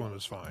about this one,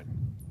 it's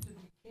fine.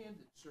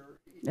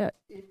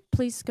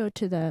 please go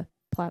to the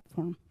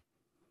platform.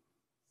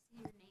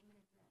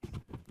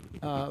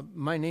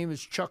 My name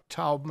is Chuck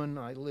Taubman.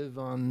 I live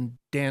on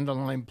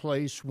Dandelion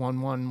Place,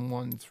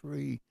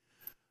 1113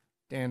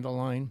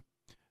 Dandelion.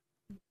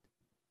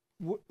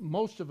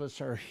 Most of us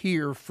are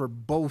here for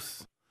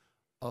both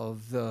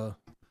of the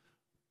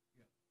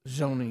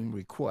zoning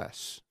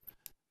requests.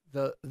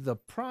 The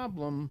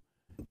problem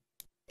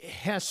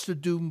has to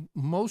do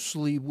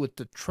mostly with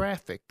the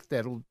traffic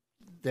that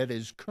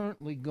is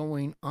currently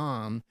going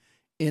on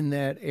in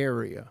that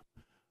area.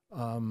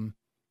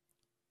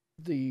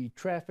 The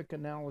traffic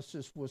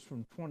analysis was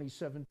from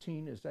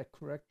 2017. Is that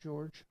correct,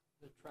 George?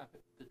 The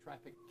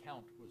traffic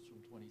count was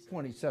from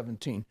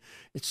 2017.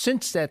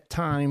 Since that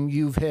time,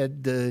 you've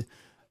had the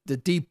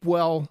deep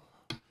well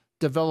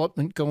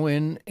development go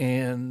in,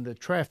 and the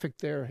traffic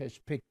there has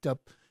picked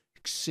up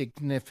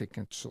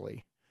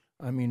significantly.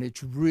 I mean,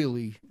 it's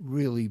really,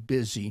 really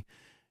busy.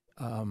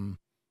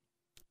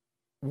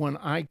 When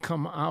I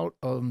come out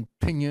of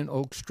Pinion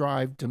Oaks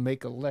Drive to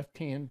make a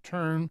left-hand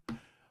turn,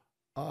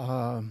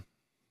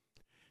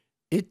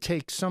 it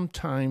takes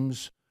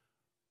sometimes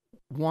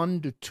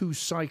 1 to 2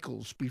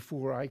 cycles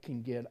before I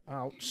can get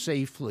out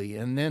safely.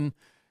 And then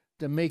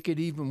to make it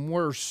even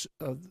worse,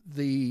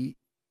 the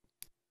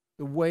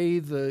way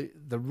the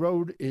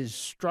road is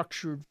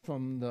structured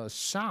from the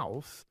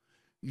south,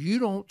 you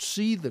don't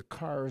see the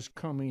cars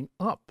coming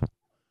up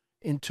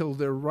until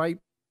they're right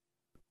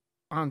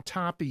on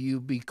top of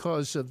you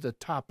because of the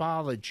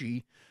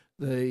topology.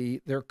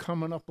 They're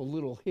coming up a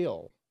little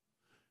hill,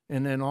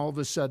 and then all of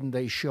a sudden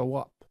they show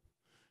up.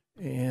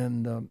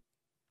 And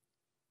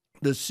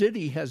the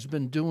city has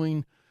been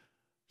doing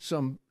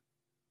some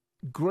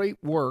great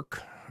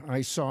work.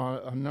 I saw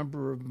a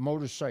number of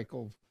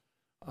motorcycle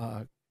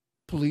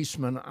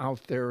policemen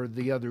out there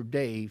the other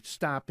day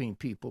stopping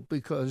people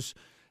because,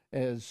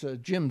 as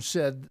Jim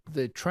said,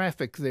 the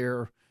traffic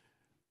there,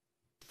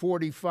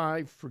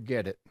 45,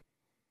 forget it.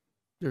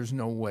 There's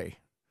no way.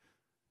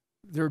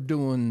 They're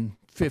doing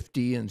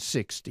 50 and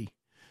 60.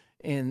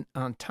 And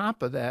on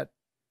top of that,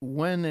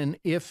 when and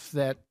if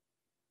that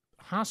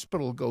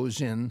hospital goes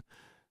in,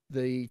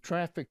 the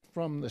traffic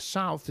from the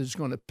south is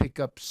going to pick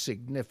up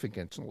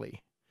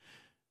significantly.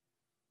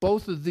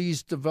 Both of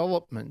these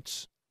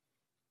developments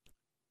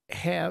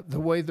have, the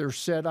way they're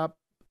set up,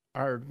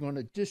 are going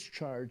to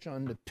discharge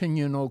on the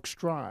Pinion Oaks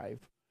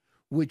Drive,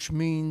 which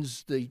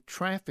means the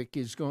traffic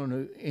is going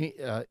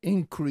to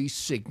increase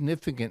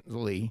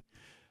significantly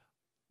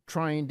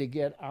trying to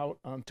get out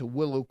onto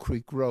Willow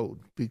Creek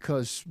Road,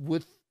 because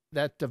with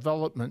that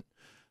development,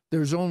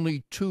 there's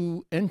only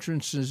 2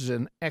 entrances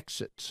and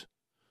exits.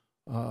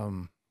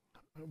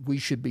 We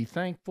should be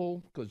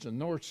thankful because the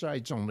north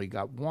side's only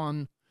got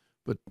 1,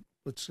 but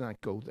let's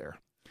not go there.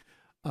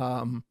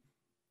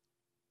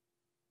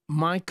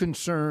 My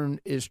concern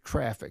is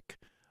traffic.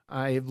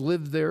 I have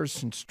lived there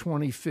since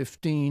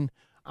 2015.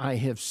 I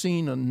have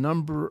seen a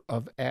number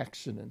of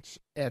accidents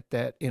at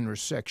that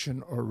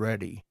intersection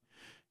already,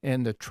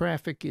 and the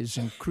traffic is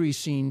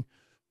increasing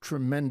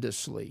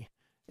tremendously.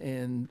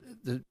 And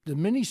the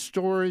mini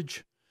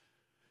storage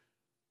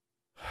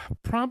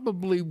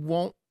probably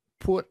won't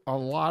put a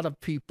lot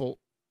of people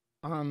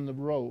on the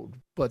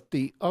road, but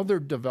the other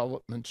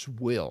developments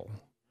will.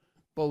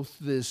 Both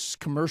this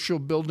commercial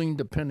building,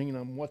 depending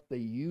on what they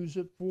use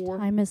it for.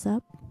 Time is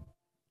up.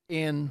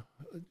 And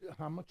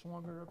how much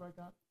longer have I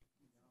got?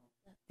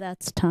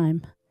 That's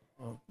time.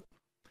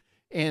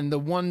 And the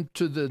one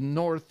to the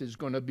north is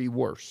going to be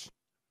worse.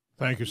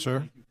 Thank you, sir.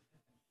 Can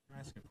I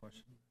ask a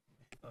question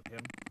of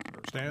him?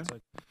 Stan?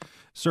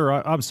 Sir,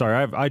 I'm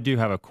sorry. I do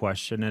have a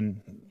question,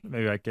 and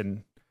maybe I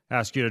can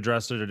ask you to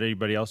address it or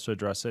anybody else to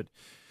address it.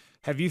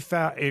 Have you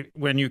found,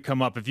 when you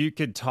come up, if you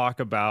could talk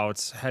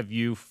about, have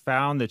you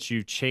found that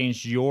you've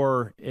changed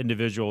your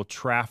individual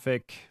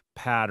traffic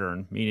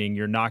pattern, meaning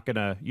you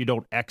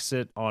don't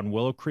exit on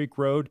Willow Creek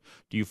Road?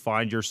 Do you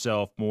find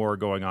yourself more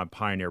going on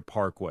Pioneer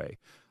Parkway?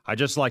 I'd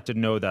just like to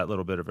know that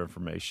little bit of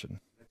information.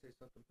 Can I say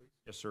something, please?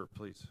 Yes, sir,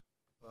 please.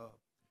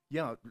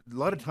 Yeah, a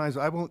lot of times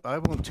I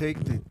won't take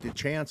the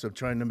chance of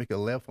trying to make a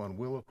left on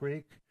Willow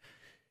Creek.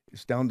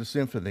 It's down to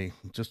Symphony,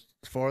 just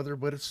farther,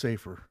 but it's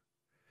safer.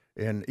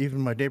 And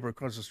even my neighbor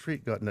across the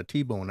street got in a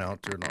T-bone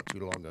out there not too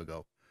long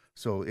ago.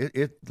 So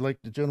it like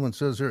the gentleman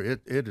says here,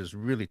 it is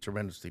really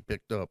tremendously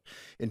picked up.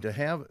 And to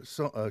have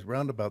a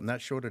roundabout in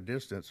that short a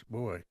distance,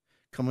 boy,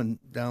 coming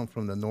down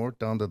from the north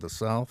down to the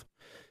south,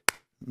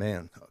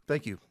 man,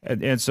 thank you.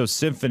 And so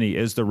Symphony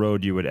is the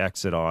road you would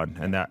exit on,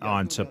 and that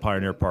onto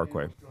Pioneer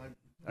Parkway.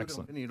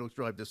 Excellent. And you don't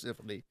drive to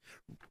Symphony,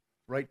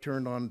 right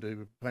turn on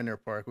to Pioneer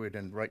Parkway,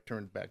 then right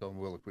turn back on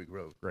Willow Creek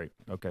Road. Great.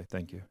 Okay,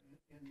 thank you.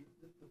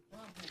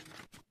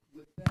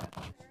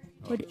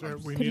 Sir,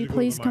 we Could need you to go to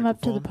please the come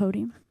up to the microphone.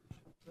 podium?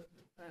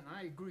 And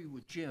I agree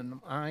with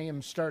Jim. I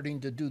am starting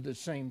to do the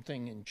same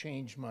thing and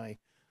change my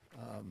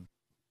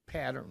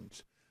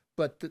patterns.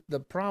 But the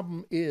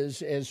problem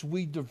is, as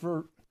we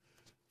divert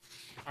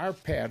our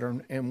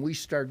pattern and we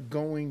start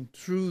going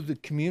through the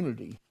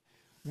community,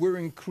 we're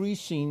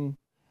increasing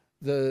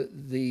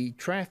the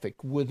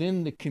traffic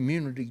within the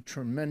community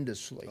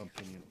tremendously.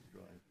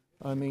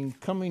 I mean,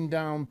 coming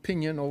down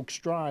Pinion Oaks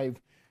Drive,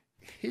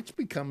 it's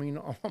becoming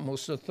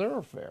almost a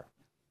thoroughfare.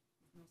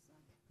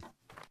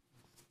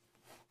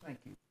 Thank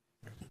you.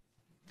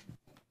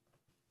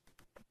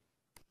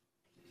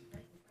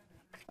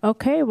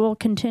 Okay, we'll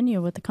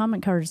continue with the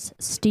comment cards.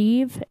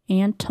 Steve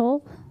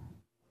Antle.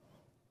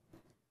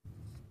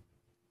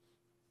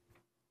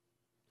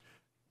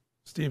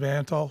 Steve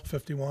Antal,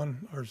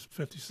 51 or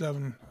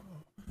 57,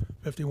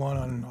 51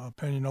 on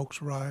Pinion Oaks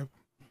Drive.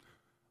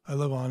 I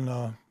live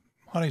on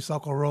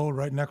Honeysuckle Road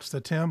right next to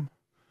Tim.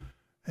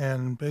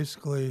 And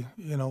basically,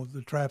 you know,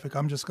 the traffic,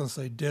 I'm just going to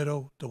say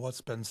ditto to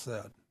what's been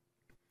said.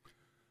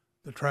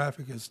 The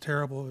traffic is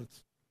terrible.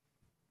 It's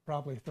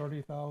probably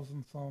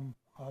 30,000 some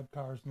odd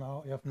cars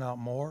now, if not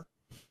more.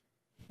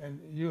 And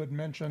you had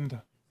mentioned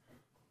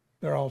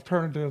there are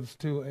alternatives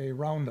to a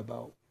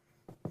roundabout.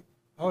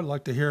 I would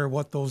like to hear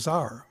what those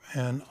are.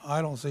 And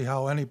I don't see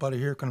how anybody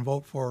here can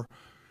vote for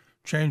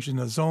changing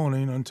the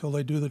zoning until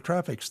they do the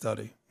traffic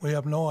study. We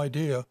have no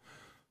idea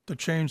to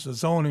change the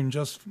zoning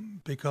just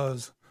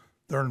because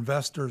their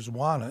investors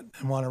want it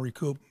and want to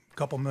recoup a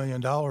couple $1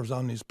 million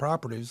on these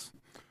properties.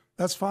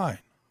 That's fine.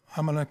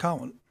 I'm an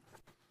accountant.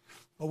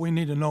 But we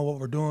need to know what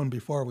we're doing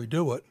before we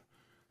do it.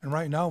 And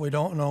right now we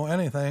don't know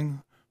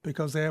anything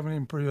because they haven't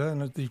even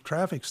presented the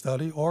traffic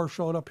study or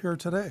showed up here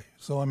today.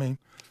 So, I mean,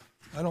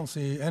 I don't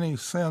see any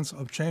sense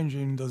of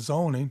changing the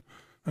zoning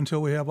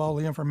until we have all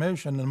the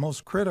information. And the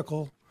most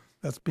critical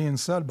that's being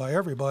said by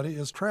everybody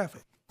is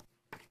traffic.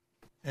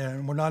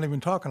 And we're not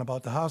even talking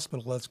about the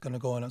hospital that's going to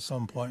go in at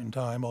some point in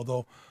time,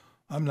 although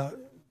I'm not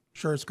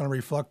sure it's going to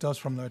reflect us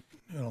from the,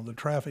 you know, the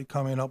traffic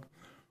coming up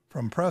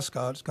from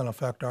Prescott. It's going to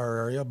affect our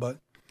area, but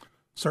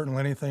certainly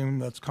anything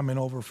that's coming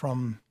over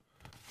from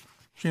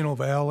Chino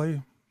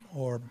Valley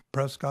or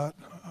Prescott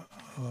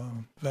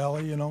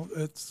Valley, you know,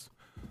 it's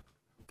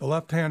the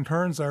left-hand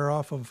turns there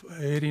off of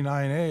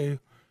 89A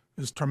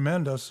is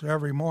tremendous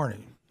every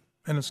morning,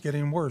 and it's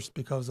getting worse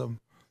because of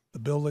the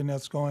building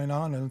that's going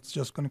on, and it's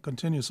just going to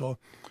continue. So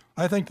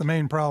I think the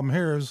main problem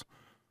here is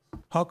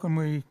how can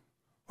we,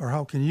 or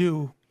how can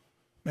you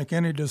make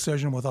any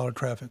decision without a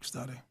traffic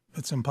study?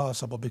 It's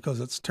impossible because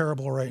it's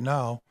terrible right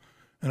now,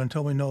 and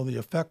until we know the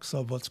effects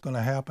of what's going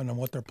to happen and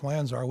what their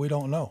plans are, we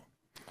don't know.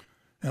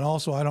 And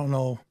also, I don't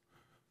know,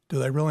 do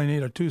they really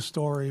need a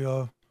two-story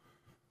a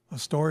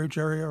storage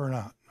area or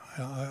not?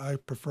 I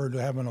prefer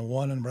to having a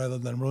one and rather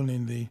than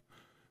ruining the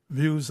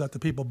views that the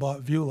people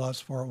bought view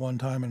lots for at one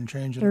time and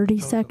changing 30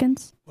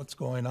 seconds. What's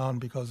going on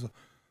because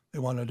they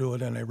want to do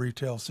it in a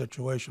retail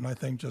situation. I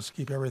think just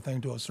keep everything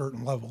to a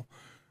certain level,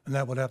 and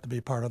that would have to be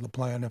part of the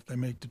plan if they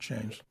make the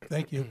change.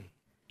 Thank you.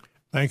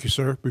 Thank you,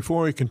 sir.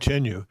 Before we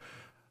continue,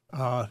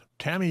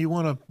 Tammy, you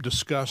want to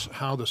discuss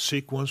how the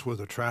sequence with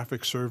the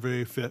traffic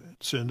survey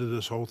fits into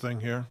this whole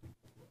thing here?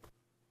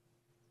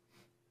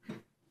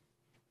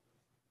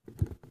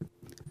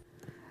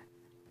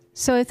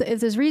 So if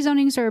those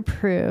rezonings are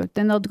approved,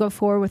 then they'll go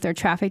forward with their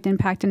traffic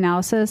impact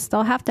analysis.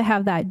 They'll have to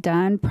have that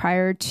done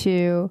prior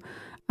to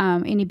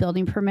any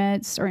building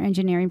permits or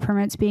engineering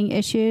permits being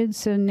issued.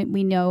 So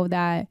we know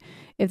that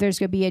if there's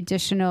going to be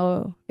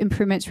additional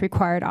improvements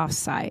required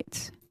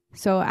off-site.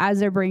 So as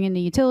they're bringing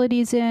the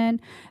utilities in,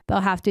 they'll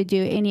have to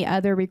do any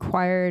other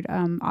required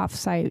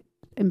off-site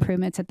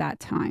improvements at that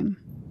time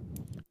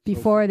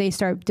before they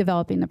start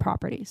developing the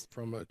properties.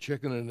 From a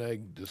chicken and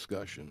egg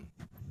discussion,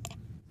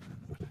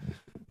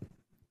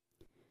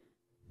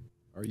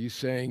 are you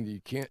saying you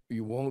can't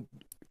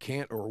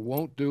or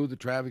won't do the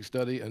traffic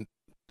study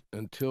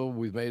until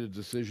we've made a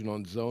decision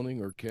on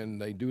zoning, or can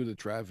they do the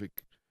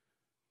traffic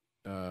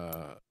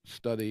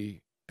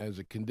study as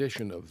a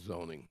condition of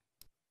zoning?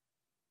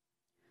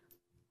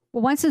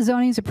 Well, once the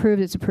zoning is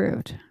approved, it's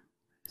approved.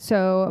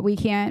 So we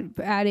can't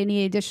add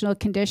any additional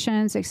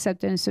conditions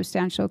except in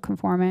substantial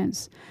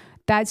conformance.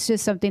 That's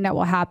just something that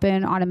will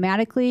happen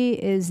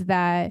automatically, is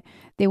that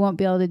they won't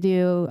be able to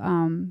do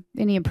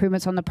any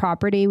improvements on the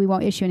property. We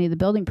won't issue any of the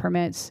building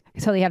permits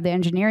until they have the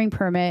engineering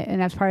permit.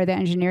 And as part of the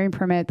engineering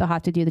permit, they'll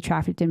have to do the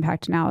traffic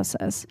impact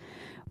analysis.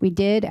 We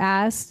did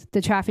ask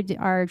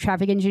our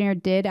traffic engineer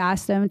did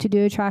ask them to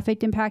do a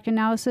traffic impact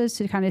analysis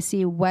to kind of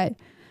see what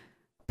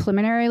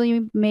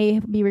preliminarily may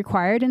be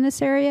required in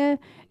this area.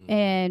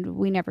 And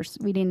we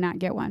did not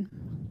get one.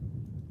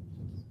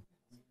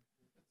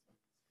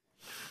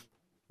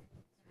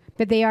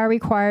 But they are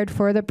required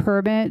for the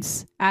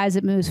permits as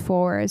it moves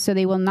forward. So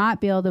they will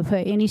not be able to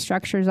put any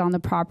structures on the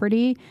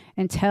property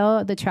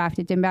until the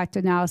traffic impact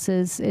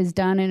analysis is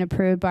done and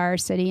approved by our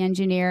city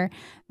engineer.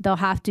 They'll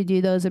have to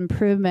do those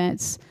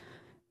improvements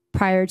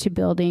prior to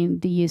building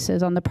the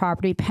uses on the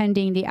property,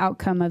 pending the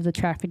outcome of the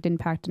traffic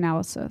impact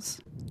analysis.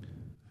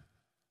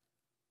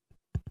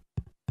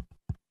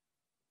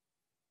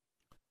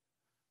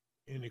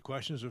 Any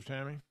questions of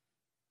Tammy?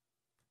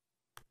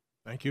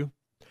 Thank you.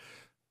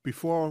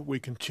 Before we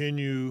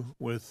continue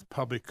with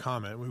public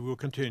comment, we will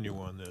continue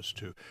on this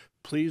too.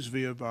 Please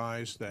be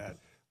advised that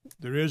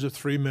there is a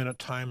 3-minute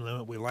time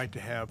limit. We like to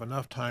have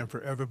enough time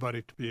for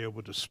everybody to be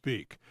able to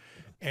speak.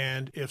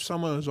 And if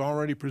someone has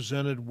already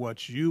presented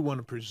what you want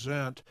to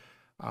present,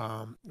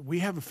 we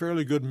have a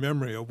fairly good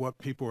memory of what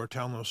people are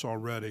telling us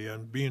already,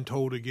 and being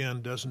told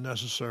again doesn't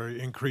necessarily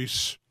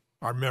increase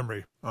our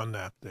memory on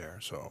that there.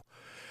 So,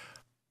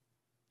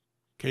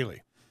 Kaylee.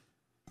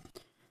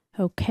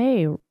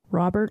 Okay,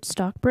 Robert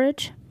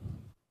Stockbridge.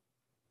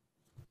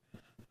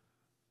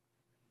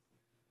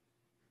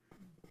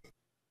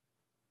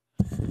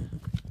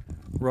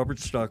 Robert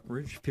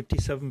Stockbridge,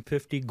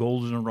 5750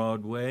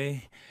 Goldenrod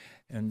Way.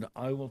 And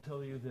I will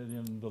tell you that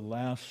in the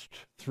last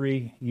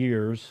 3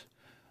 years,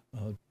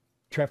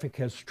 traffic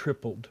has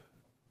tripled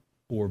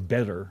or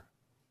better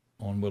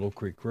on Willow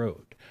Creek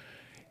Road.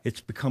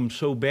 It's become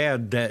so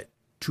bad that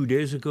 2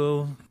 days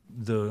ago,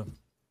 the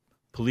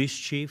police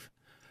chief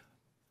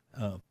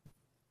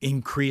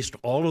increased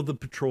all of the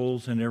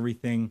patrols and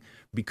everything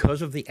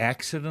because of the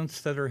accidents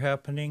that are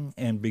happening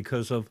and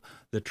because of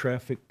the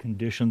traffic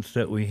conditions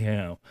that we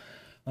have.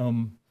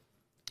 You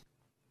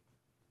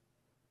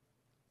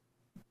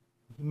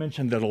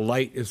mentioned that a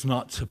light is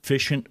not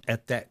sufficient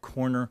at that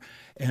corner,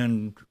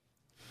 and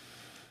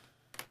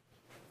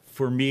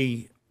for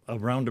me, a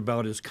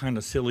roundabout is kind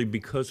of silly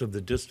because of the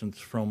distance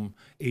from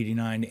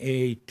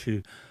 89A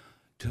to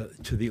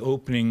the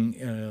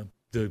opening.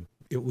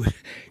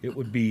 It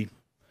would be,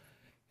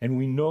 and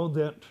we know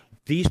that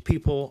these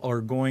people are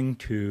going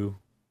to,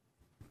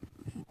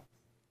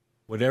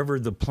 whatever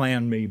the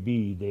plan may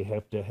be, they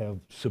have to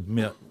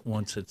submit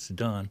once it's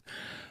done.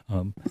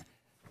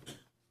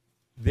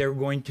 They're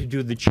going to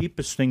do the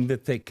cheapest thing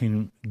that they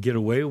can get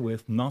away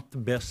with, not the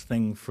best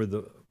thing for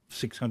the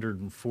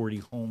 640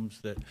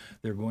 homes that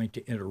they're going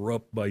to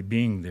interrupt by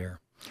being there.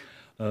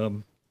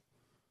 The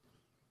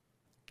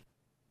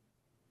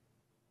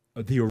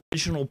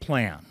original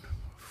plan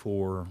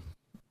for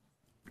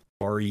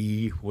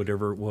RE,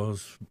 whatever it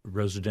was,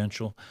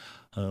 residential,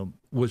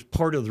 was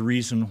part of the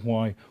reason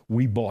why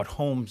we bought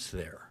homes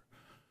there.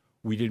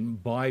 We didn't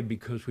buy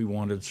because we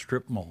wanted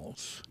strip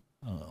malls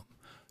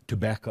to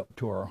back up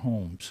to our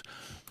homes.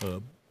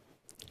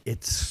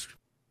 It's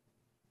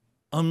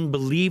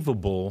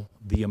unbelievable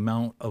the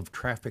amount of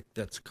traffic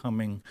that's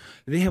coming.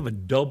 They have a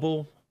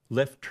double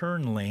left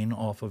turn lane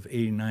off of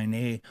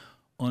 89A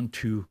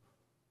onto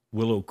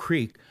Willow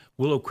Creek.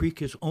 Willow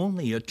Creek is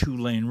only a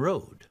 2-lane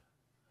road.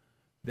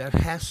 That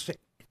has to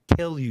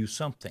tell you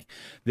something.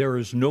 There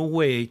is no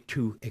way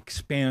to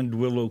expand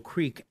Willow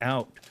Creek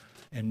out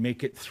and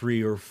make it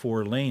 3 or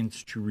 4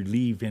 lanes to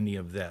relieve any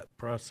of that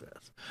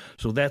process.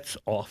 So that's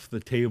off the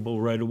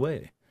table right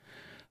away.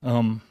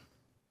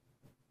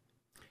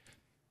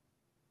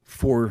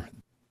 For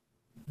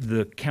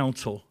the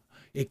council,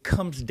 it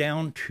comes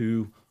down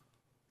to,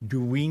 do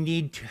we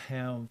need to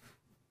have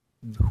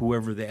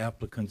whoever the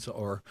applicants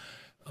are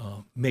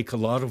make a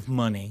lot of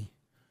money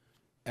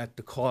at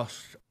the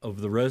cost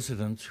of the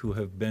residents who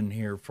have been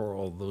here for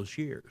all those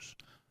years?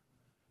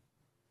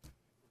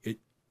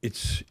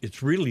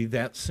 It's really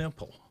that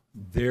simple.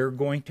 They're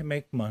going to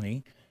make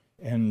money,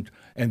 and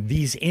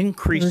these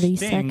increased 30 things.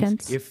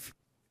 seconds. If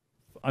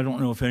I don't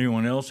know if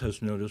anyone else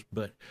has noticed,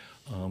 but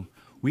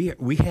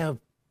we have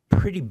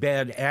pretty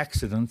bad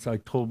accidents. I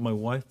told my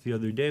wife the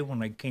other day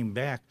when I came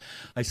back,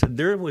 I said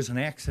there was an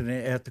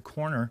accident at the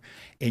corner,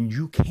 and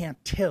you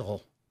can't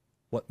tell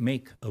what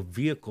make of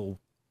vehicle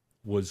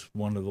was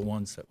one of the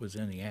ones that was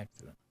in the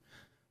accident.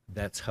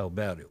 That's how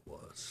bad it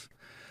was.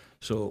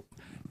 So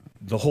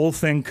the whole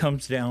thing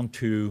comes down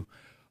to,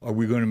 are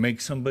we going to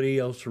make somebody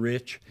else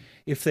rich?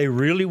 If they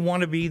really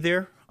want to be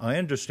there, I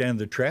understand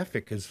the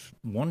traffic is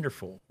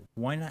wonderful.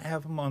 Why not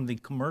have them on the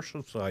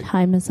commercial side?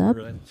 Time is up.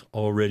 Where that's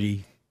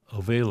already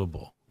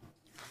available.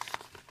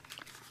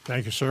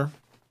 Thank you, sir.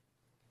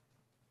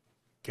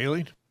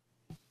 Kaylee?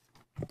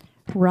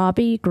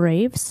 Robbie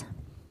Graves.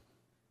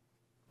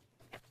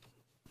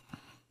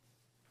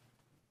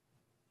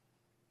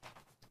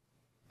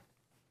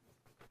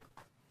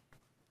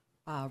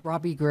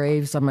 Robbie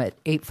Graves. I'm at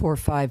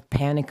 845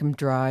 Panicum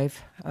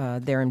Drive,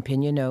 there in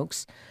Pinion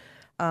Oaks.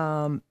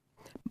 I'm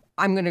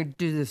going to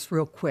do this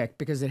real quick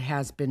because it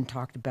has been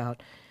talked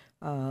about.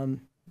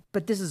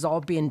 But this is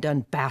all being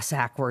done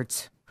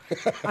bass-ackwards.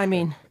 I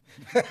mean,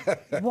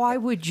 why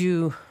would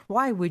you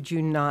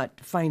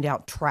not find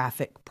out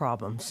traffic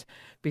problems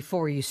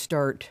before you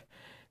start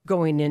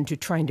going into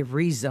trying to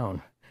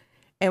rezone?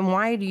 And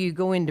why do you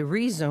go into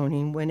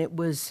rezoning when it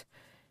was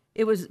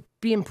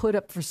being put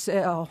up for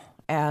sale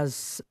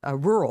as a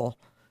rural?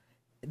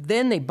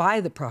 Then they buy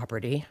the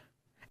property,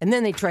 and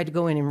then they try to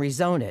go in and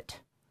rezone it.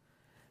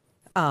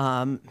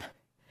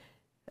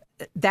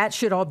 That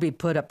should all be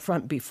put up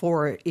front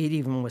before it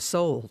even was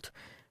sold.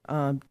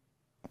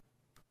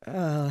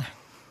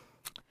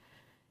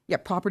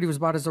 Property was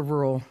bought as a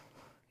rural,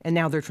 and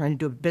now they're trying to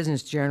do a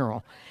business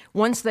general.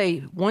 Once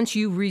you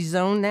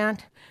rezone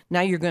that,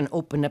 now you're going to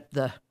open up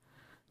the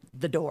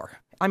door.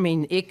 I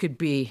mean, it could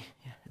be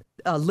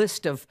a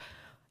list of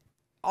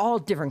all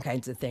different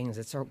kinds of things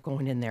that's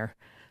going in there.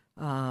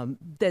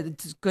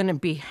 That's going to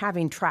be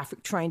having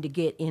traffic trying to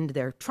get into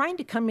there, trying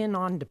to come in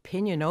onto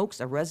Pinion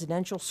Oaks, a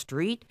residential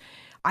street.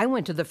 I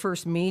went to the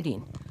first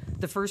meeting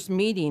the first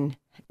meeting,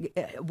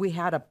 we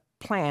had a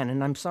plan,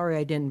 and I'm sorry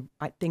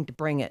I think to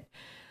bring it.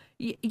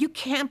 You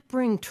can't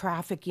bring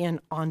traffic in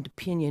onto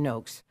Pinion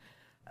Oaks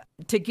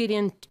to get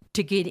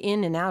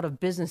in and out of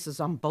businesses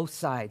on both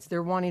sides.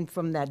 They're wanting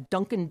from that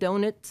Dunkin'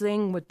 Donuts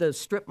thing with the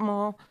strip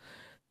mall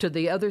to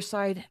the other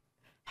side,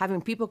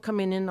 having people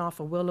coming in off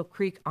of Willow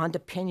Creek onto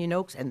Pinion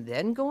Oaks and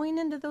then going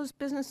into those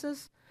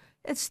businesses.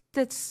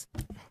 That's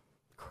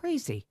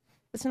crazy.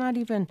 It's not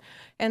even,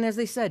 and as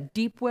they said,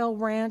 Deepwell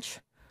Ranch,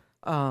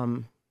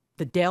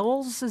 the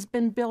Dells has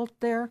been built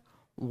there.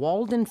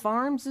 Walden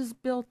Farms is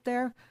built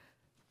there.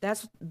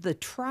 The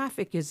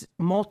traffic is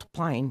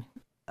multiplying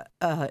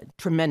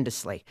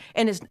tremendously.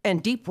 And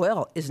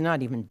Deepwell is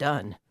not even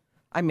done.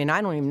 I mean,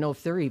 I don't even know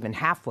if they're even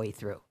halfway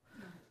through.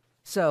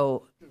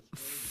 So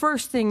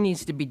first thing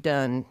needs to be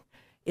done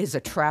is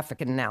a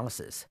traffic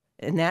analysis,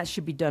 and that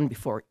should be done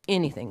before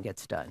anything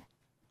gets done.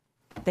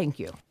 Thank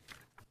you.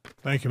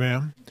 Thank you,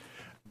 ma'am.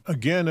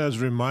 Again,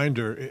 as a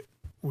reminder,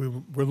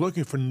 we're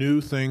looking for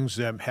new things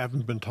that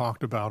haven't been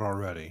talked about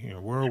already. You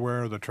know, we're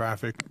aware of the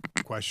traffic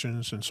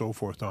questions and so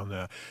forth on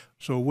that.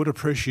 So would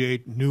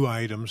appreciate new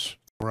items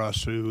for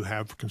us to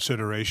have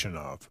consideration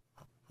of.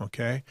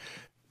 Okay?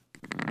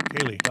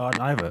 Kaylee. Don,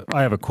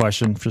 I have a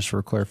question just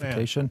for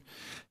clarification.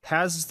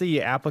 Has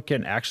the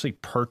applicant actually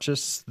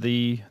purchased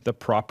the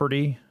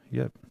property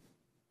yet?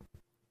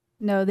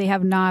 No, they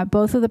have not.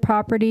 Both of the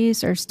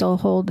properties are still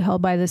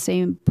held by the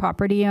same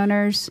property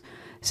owners.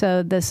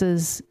 So this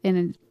is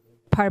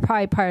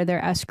probably part of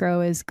their escrow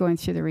is going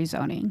through the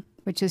rezoning,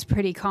 which is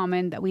pretty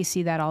common that we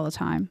see that all the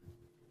time.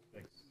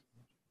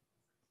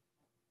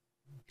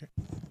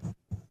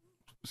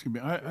 Excuse me,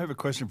 I have a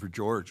question for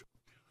George.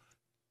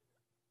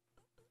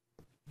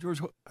 George,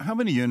 how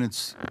many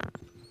units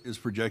is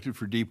projected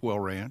for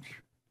Deepwell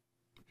Ranch?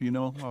 Do you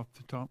know off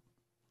the top?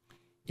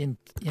 In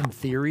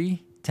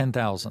theory,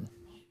 10,000.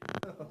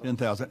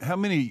 10,000. How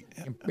many?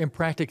 In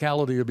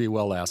practicality, it'll be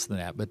well less than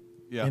that, but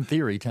Yeah. in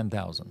theory,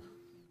 10,000.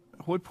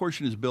 What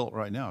portion is built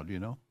right now? Do you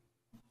know?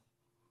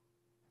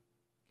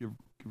 Give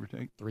or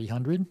take?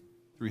 300?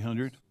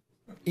 300?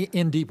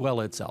 In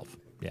Deepwell itself,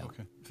 yeah.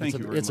 Okay. Thank you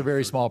very It's a much,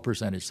 very sir. small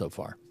percentage so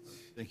far.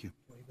 Thank you.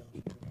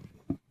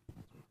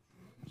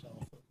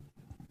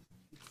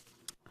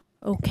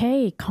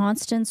 Okay,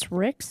 Constance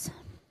Ricks.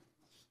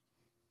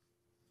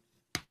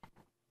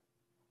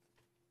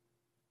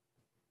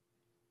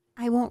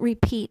 I won't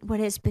repeat what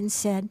has been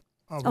said.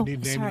 Oh, we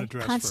need name and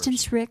address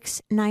Constance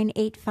Ricks,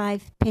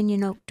 985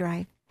 Pinion Oak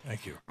Drive.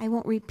 Thank you. I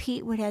won't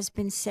repeat what has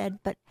been said,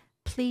 but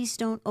please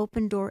don't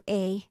open door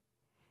A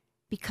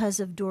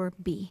because of door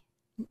B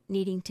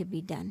needing to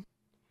be done.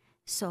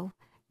 So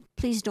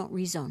please don't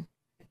rezone.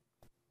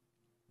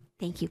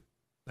 Thank you.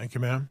 Thank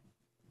you, ma'am.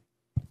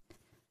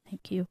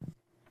 Thank you.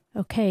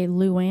 Okay,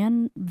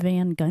 Luann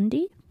Van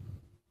Gundy.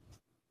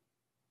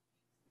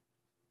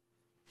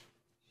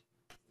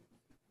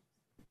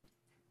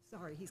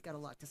 Sorry, he's got a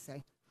lot to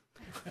say.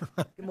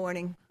 Good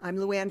morning. I'm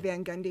Luann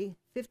Van Gundy,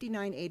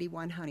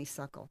 5981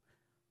 Honeysuckle.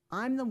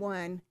 I'm the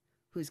one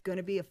who's going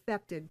to be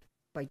affected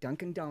by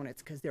Dunkin'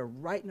 Donuts because they're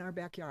right in our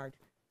backyard.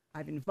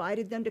 I've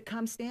invited them to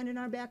come stand in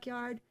our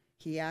backyard.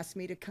 He asked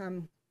me to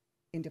come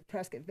into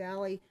Prescott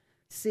Valley,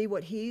 see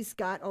what he's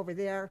got over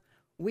there.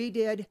 We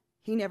did.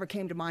 He never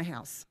came to my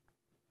house.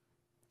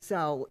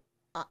 So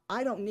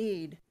I don't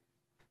need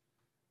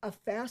a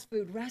fast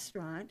food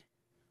restaurant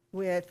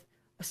with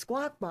a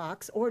squawk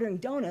box ordering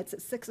donuts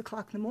at 6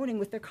 o'clock in the morning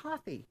with their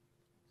coffee.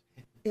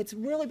 It's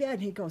really bad.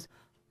 And he goes,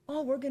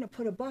 oh, we're going to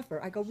put a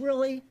buffer. I go,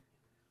 really?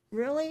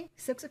 Really?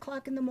 6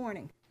 o'clock in the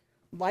morning.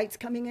 Lights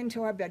coming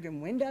into our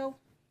bedroom window.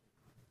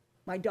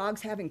 My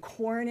dog's having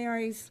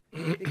coronaries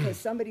because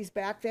somebody's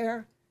back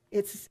there.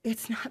 It's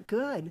not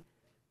good.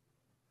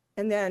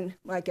 And then,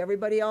 like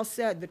everybody else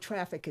said, the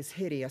traffic is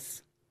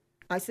hideous.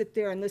 I sit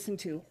there and listen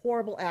to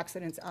horrible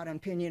accidents out on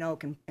Pinion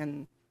Oak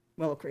and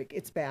Willow Creek.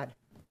 It's bad.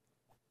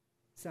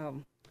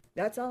 So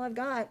that's all I've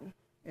got.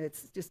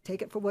 It's just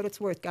take it for what it's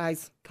worth,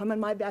 guys. Come in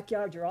my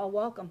backyard. You're all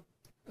welcome.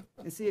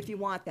 And see if you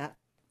want that.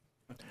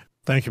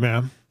 Thank you,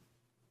 ma'am.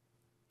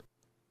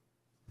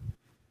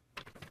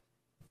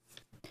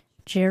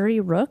 Jerry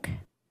Rook.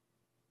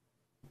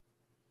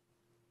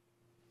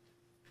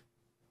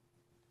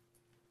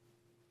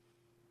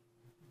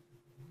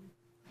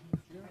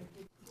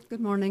 Good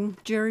morning.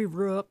 Jerry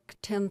Rook,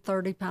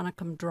 1030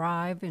 Panicum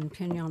Drive in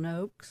Pinion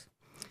Oaks.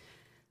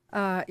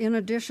 In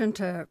addition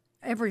to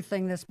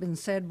everything that's been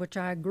said, which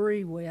I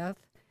agree with,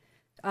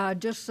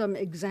 just some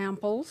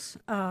examples.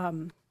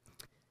 On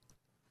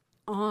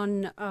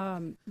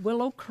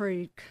Willow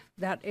Creek,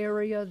 that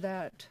area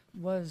that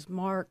was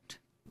marked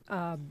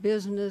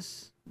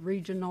business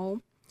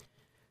regional,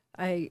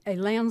 a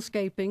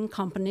landscaping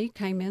company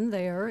came in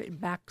there.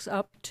 It backs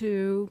up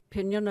to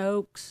Pinion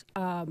Oaks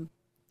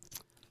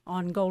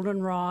on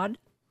Goldenrod.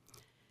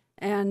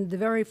 And the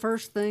very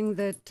first thing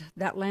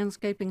that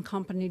landscaping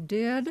company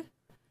did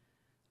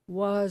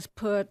was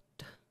put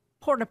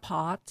porta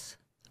pots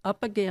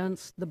up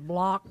against the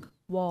block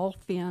wall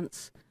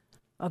fence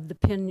of the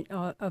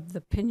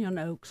Pinion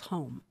Oaks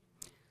home.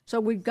 So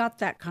we've got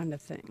that kind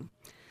of thing.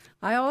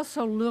 I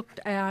also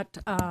looked at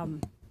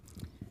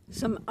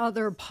some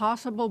other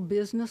possible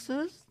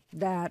businesses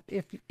that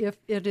if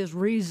it is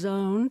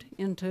rezoned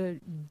into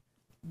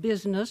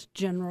business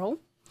general,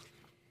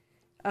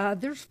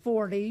 there's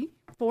 40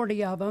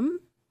 of them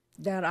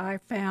that I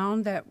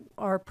found that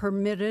are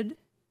permitted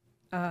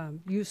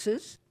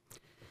uses,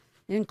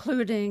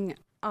 including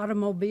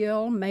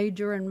automobile,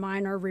 major and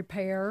minor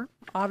repair,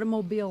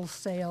 automobile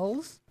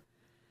sales,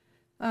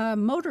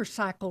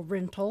 motorcycle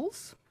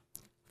rentals,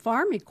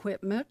 farm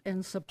equipment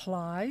and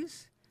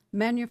supplies,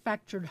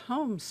 manufactured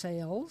home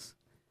sales,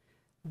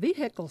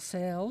 vehicle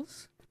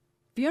sales,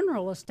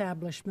 funeral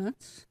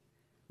establishments,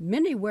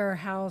 mini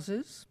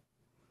warehouses,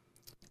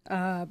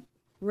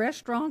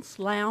 restaurants,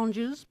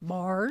 lounges,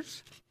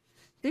 bars.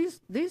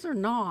 These are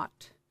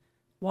not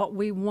what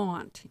we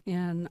want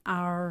in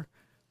our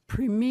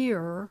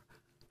premier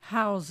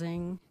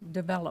housing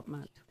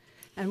development.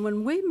 And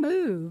when we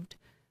moved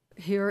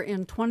here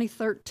in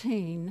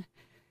 2013,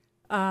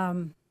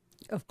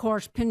 of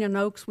course, Pinion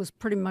Oaks was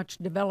pretty much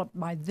developed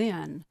by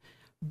then,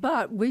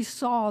 but we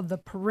saw the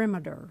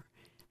perimeter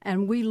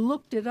and we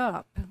looked it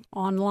up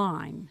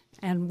online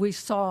and we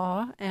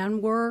saw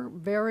and were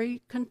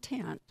very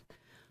content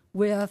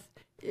with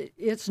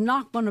it's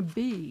not going to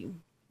be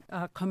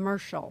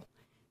commercial.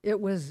 It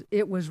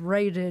was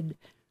rated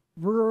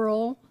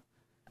rural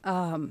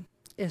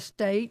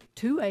estate,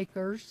 2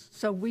 acres,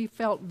 so we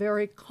felt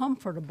very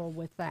comfortable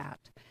with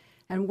that.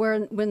 And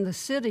when the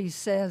city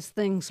says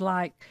things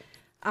like,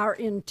 our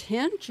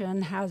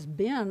intention has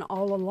been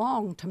all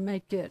along to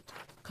make it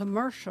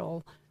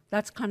commercial,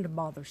 that's kind of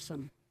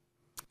bothersome.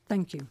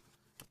 Thank you.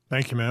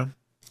 Thank you, ma'am.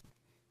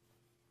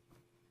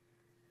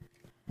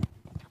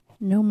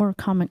 No more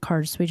comment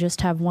cards. We just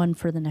have one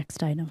for the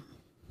next item.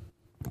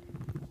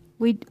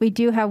 We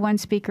do have one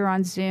speaker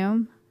on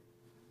Zoom.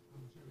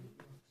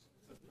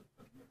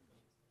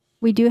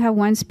 We do have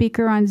one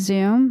speaker on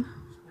Zoom.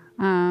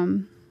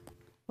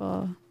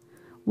 Well,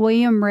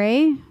 William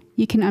Ray,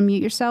 you can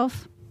unmute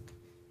yourself.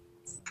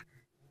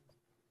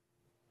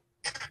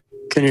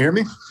 Can you hear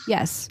me?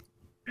 Yes.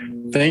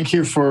 Thank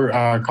you for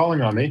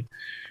calling on me.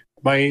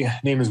 My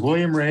name is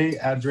William Ray.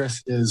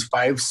 Address is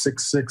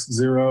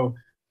 5660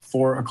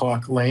 4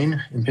 O'Clock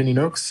Lane in Pinion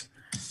Oaks.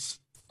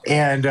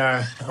 And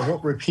I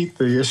won't repeat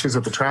the issues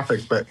of the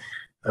traffic, but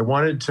I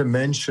wanted to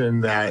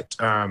mention that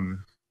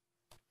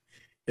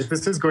if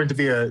this is going to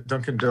be a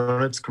Dunkin'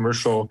 Donuts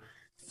commercial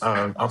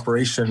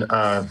operation,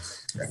 I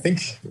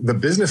think the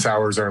business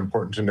hours are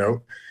important to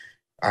note.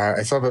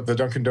 I saw that the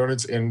Dunkin'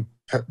 Donuts in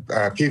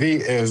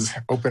PV is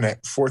open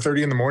at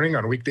 4:30 in the morning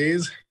on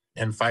weekdays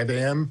and 5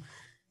 a.m.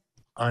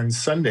 on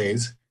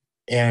Sundays.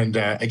 And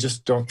I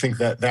just don't think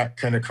that that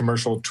kind of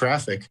commercial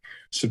traffic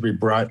should be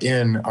brought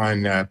in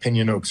on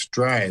Pinion Oaks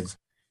Drive.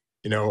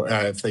 You know,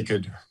 if they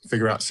could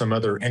figure out some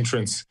other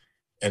entrance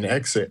and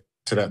exit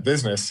to that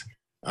business,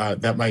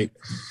 that might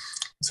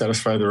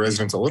satisfy the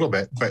residents a little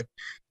bit. But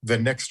the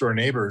next door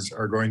neighbors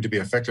are going to be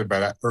affected by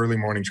that early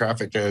morning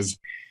traffic, as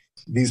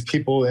these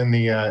people in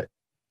the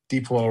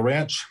Deepwell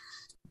Ranch,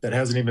 that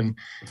hasn't even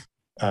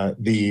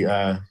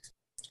the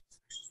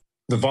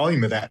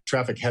volume of that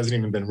traffic hasn't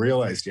even been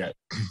realized yet,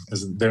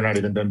 as they're not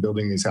even done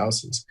building these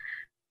houses.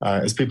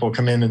 As people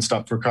come in and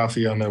stop for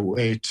coffee on their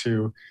way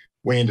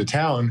into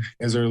town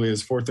as early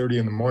as 4:30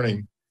 in the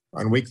morning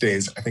on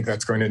weekdays, I think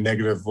that's going to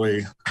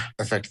negatively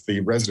affect the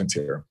residents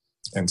here.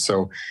 And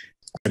so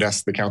I'd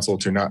ask the council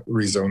to not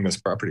rezone this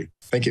property.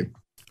 Thank you.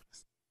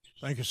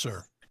 Thank you,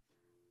 sir.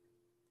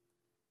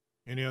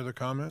 Any other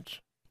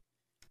comments?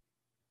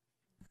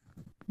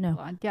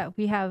 No. Yeah,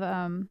 we have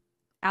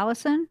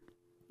Allison.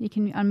 You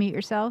can unmute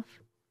yourself.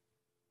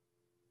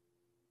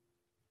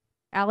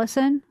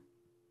 Allison?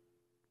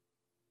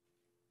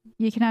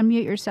 You can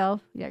unmute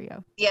yourself. There you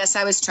go. Yes,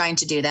 I was trying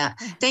to do that.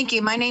 Thank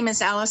you. My name is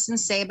Allison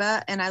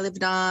Saba, and I live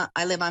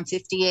on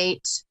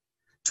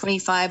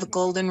 5825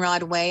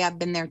 Goldenrod Way. I've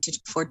been there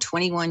for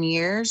 21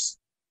 years.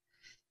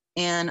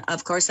 And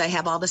of course, I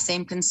have all the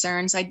same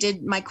concerns.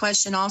 My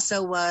question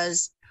also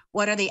was,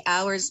 what are the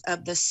hours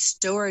of the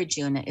storage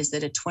unit? Is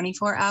it a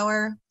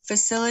 24-hour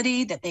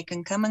facility that they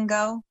can come and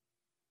go?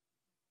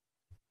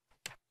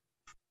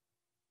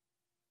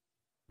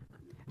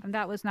 And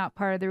that was not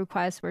part of the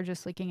request. We're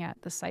just looking at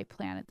the site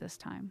plan at this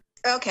time.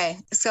 Okay.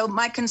 So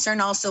my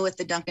concern also with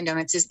the Dunkin'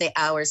 Donuts is the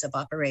hours of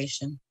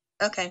operation.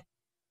 Okay.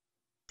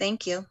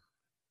 Thank you.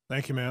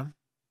 Thank you, ma'am.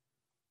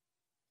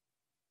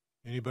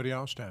 Anybody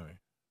else, Tammy?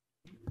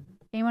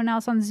 Anyone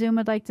else on Zoom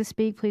would like to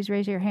speak? Please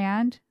raise your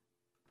hand.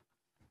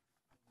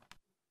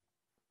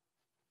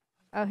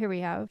 Oh, here we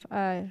have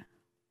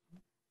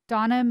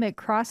Donna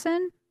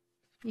McCrossan.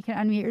 You can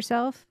unmute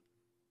yourself.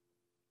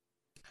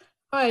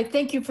 Hi,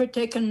 thank you for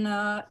taking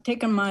my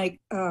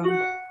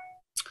let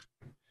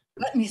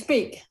me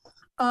speak.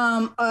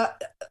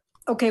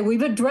 Okay,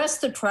 we've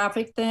addressed the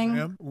traffic thing.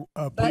 Ma'am,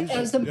 but please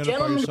as the identify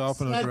gentleman yourself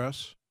and said-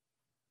 address.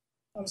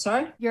 I'm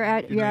sorry? Your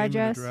name and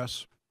address.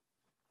 address.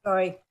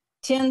 Sorry,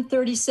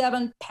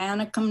 1037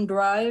 Panicum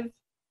Drive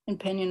in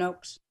Pinion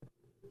Oaks.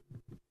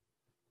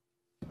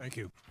 Thank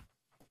you.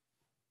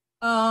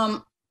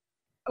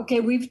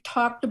 Okay, we've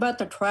talked about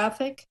the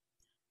traffic,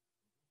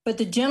 but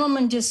the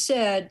gentleman just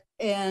said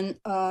in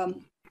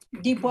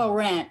Deepwell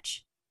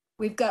Ranch,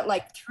 we've got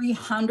like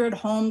 300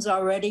 homes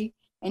already,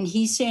 and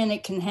he's saying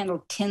it can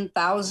handle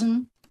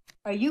 10,000.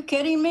 Are you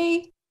kidding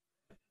me?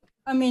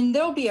 I mean,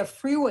 there'll be a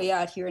freeway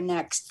out here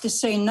next, to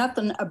say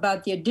nothing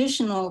about the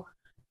additional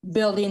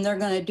building they're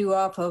going to do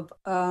off of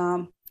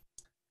on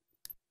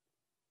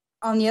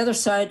the other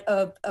side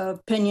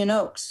of Pinion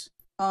Oaks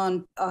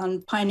on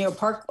Pioneer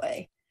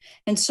Parkway.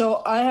 And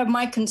so I have,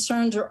 my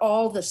concerns are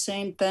all the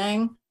same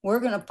thing. We're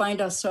going to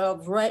find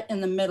ourselves right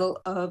in the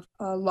middle of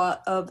a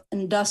lot of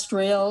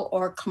industrial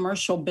or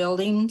commercial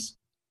buildings.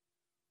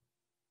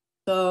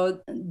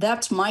 So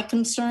that's my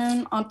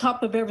concern, on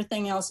top of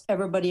everything else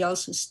everybody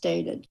else has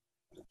stated.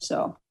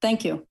 So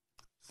thank you.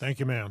 Thank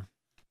you, ma'am.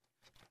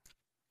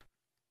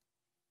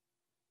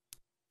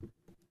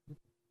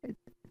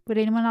 Would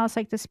anyone else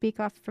like to speak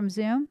off from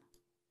Zoom?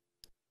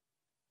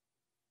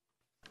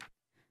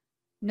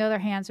 No, their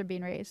hands are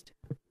being raised.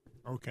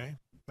 Okay,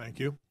 thank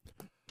you.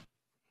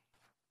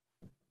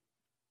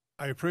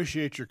 I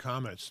appreciate your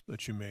comments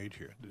that you made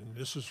here. And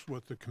this is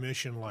what the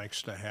commission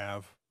likes to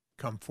have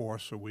come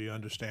forth, so we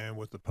understand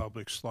what the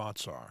public's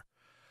thoughts are.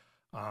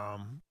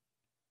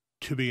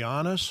 To be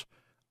honest,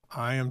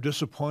 I am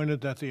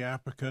disappointed that the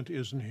applicant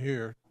isn't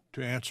here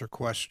to answer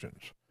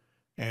questions.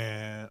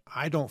 And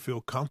I don't feel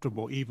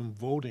comfortable even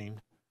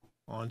voting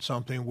on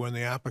something when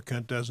the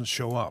applicant doesn't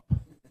show up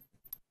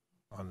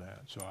on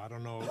that. So I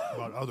don't know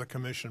about other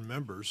commission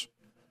members.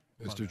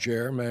 Mr.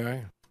 Chair, may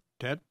I?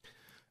 Ted?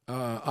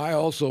 I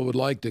also would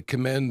like to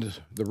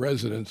commend the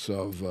residents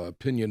of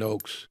Pinion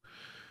Oaks.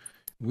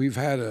 We've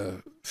had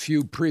a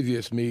few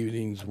previous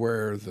meetings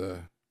where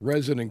the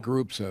resident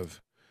groups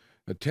have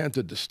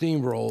attempted to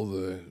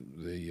steamroll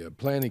the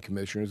planning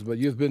commissioners, but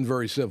you've been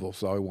very civil,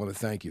 so I want to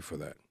thank you for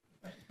that.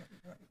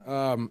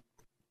 A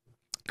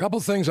couple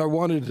things I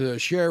wanted to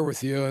share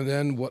with you, and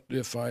then, what,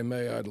 if I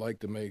may, I'd like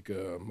to make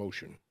a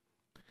motion.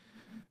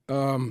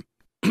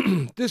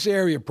 This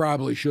area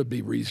probably should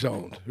be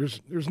rezoned.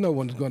 There's no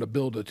one's going to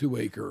build a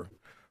 2-acre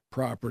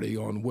property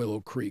on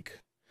Willow Creek.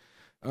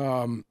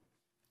 I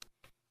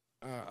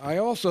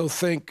also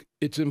think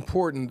it's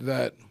important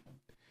that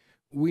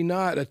we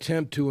not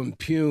attempt to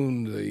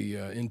impugn the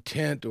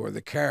intent or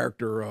the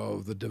character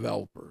of the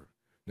developer.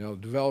 Now, the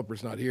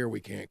developer's not here; we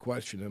can't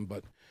question him,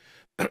 but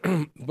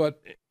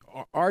but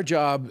our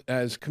job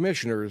as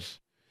commissioners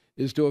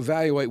is to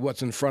evaluate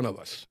what's in front of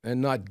us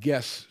and not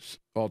guess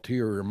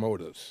ulterior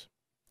motives.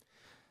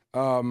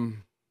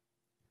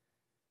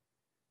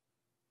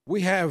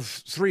 We have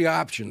 3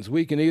 options.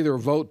 We can either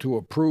vote to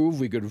approve,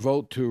 we could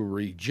vote to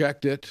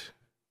reject it.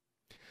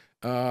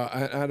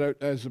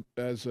 As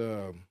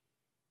a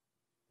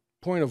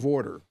point of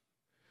order,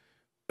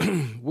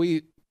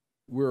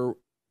 we're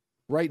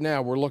right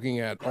now we're looking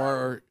at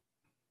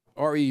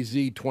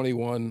REZ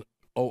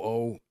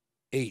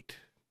 21008,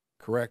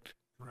 correct?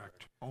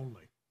 Correct.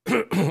 Only.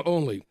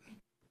 Only.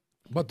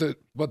 But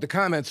the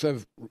comments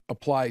have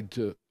applied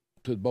to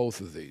both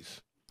of these.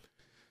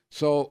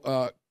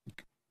 So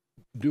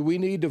do we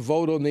need to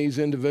vote on these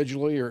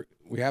individually, or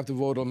we have to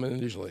vote on them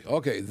individually?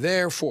 Okay,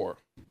 therefore.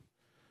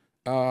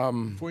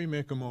 Before you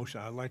make a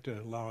motion, I'd like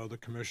to allow other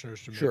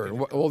commissioners to make Sure.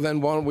 Well,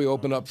 then why don't we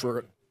open up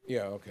for,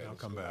 yeah, okay. I'll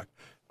come back.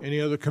 Any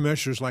other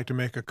commissioners like to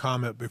make a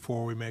comment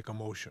before we make a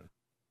motion?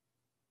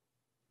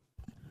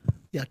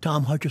 Yeah,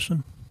 Tom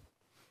Hutchison.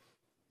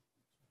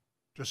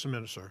 Just a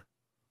minute, sir.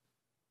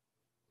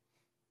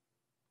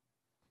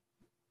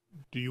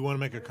 Do you want to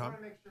make a comment?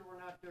 I want to make sure we're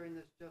not doing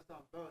this just on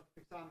both,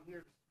 because I'm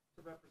here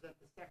to represent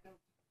the second.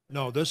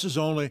 No, this is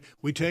only,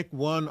 we take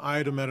one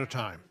item at a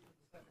time.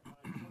 I just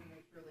want to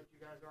make sure that you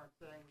guys aren't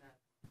saying that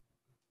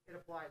it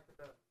applies to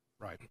both.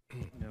 Right.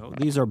 No,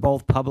 these are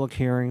both public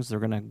hearings. They're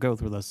going to go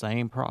through the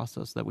same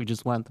process that we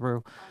just went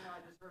through. I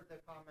just heard the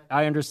comment.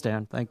 I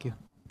understand. Thank you.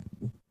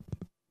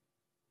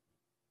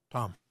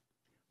 Tom.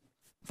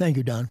 Thank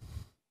you, Don.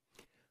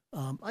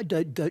 I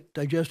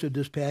digested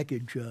this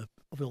package over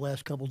the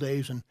last couple of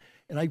days, and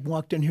I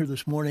walked in here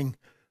this morning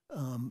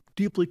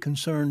deeply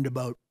concerned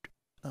about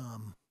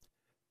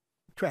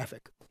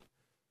traffic.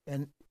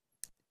 And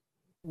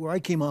where I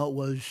came out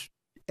was,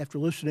 after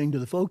listening to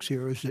the folks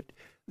here, is that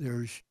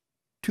there's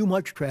too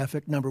much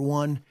traffic, number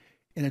one,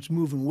 and it's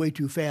moving way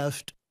too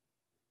fast,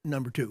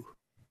 number two.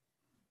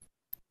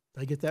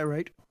 Did I get that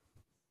right?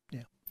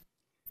 Yeah.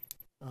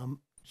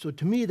 So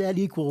to me, that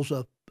equals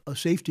a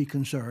safety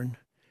concern.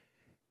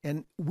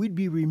 And we'd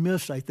be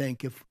remiss, I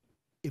think, if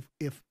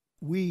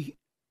we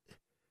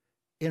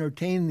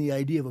entertain the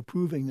idea of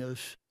approving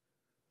this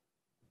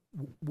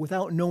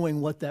without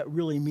knowing what that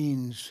really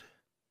means.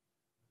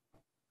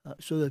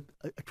 So that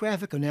a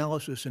traffic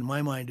analysis, in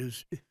my mind,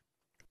 is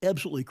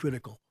absolutely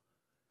critical.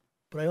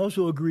 But I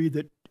also agree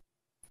that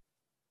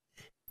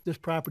this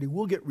property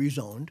will get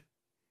rezoned,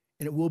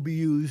 and it will be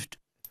used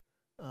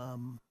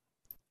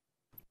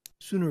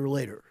sooner or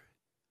later.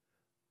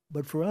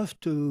 But for us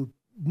to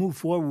move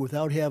forward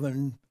without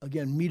having,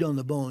 again, meat on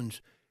the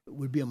bones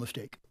would be a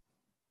mistake.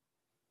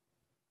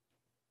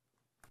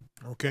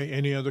 Okay,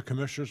 any other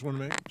commissioners want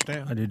to make?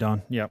 Stan? I do,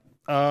 Don. Yep.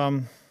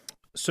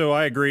 So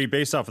I agree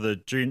based off of the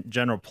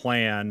general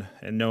plan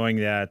and knowing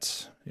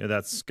that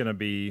that's going to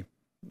be,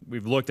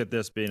 we've looked at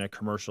this being a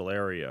commercial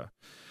area.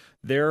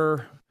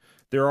 There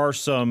are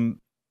some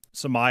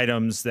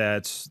items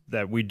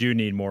that we do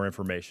need more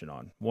information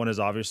on. One is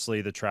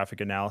obviously the traffic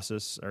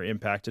analysis or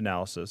impact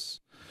analysis.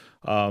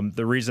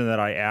 The reason that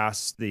I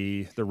asked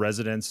the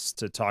residents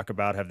to talk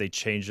about have they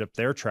changed up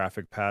their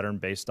traffic pattern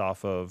based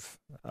off of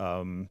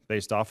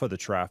the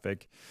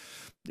traffic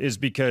is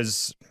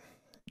because,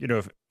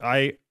 if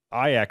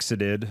I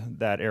exited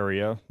that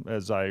area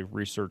as I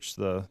researched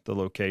the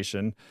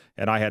location,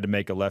 and I had to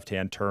make a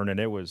left-hand turn, and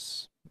it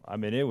was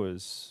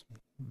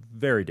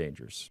very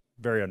dangerous,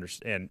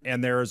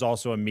 and there is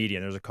also a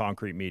median. There's a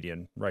concrete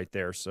median right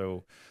there,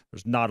 so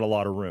there's not a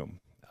lot of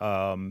room.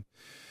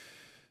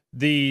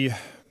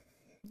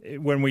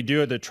 When we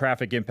do the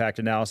traffic impact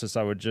analysis,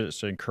 I would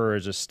just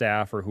encourage the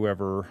staff or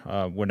whoever,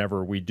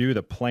 whenever we do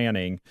the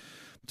planning,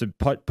 to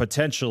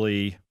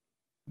potentially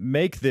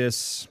make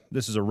this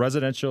is a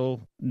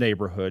residential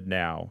neighborhood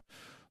now,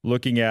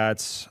 looking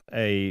at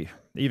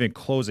even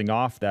closing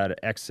off that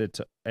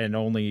exit and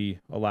only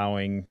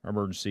allowing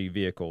emergency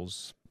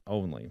vehicles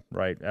only,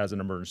 right, as an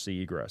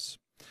emergency egress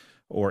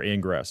or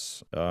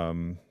ingress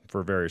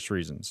for various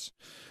reasons.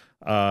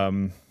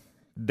 And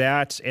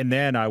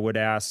then I would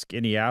ask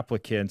any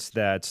applicants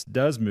that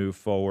does move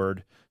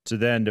forward to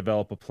then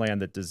develop a plan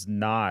that does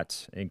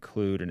not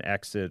include an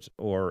exit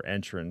or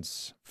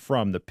entrance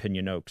from the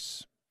Pinion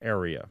Oaks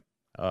area,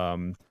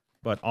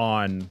 but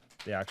on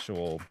the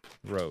actual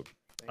road,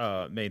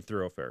 main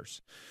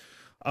thoroughfares.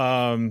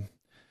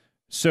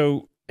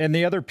 So, and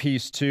the other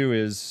piece too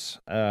is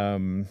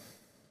I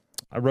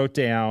wrote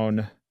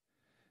down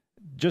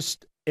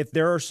just if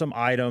there are some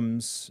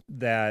items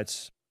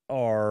that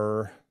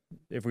are,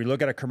 if we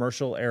look at a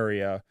commercial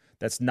area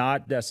that's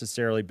not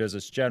necessarily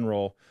business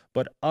general,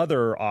 but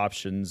other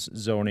options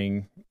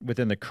zoning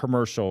within the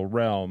commercial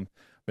realm,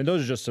 I mean,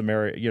 those are just some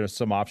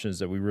some options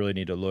that we really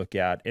need to look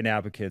at, and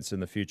applicants in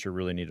the future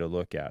really need to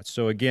look at.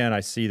 So again, I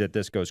see that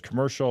this goes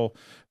commercial,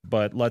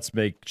 but let's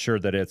make sure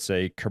that it's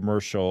a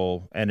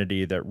commercial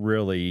entity that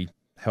really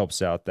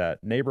helps out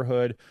that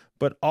neighborhood,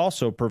 but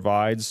also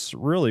provides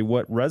really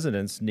what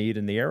residents need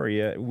in the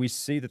area. We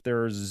see that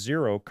there is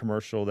zero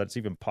commercial that's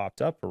even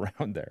popped up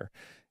around there,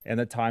 and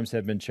the times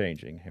have been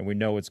changing, and we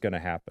know it's going to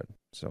happen.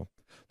 So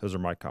those are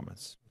my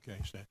comments.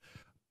 Okay, Stan.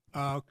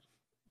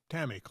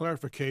 Tammy,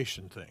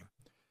 clarification thing.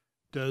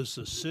 Does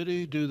the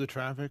city do the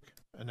traffic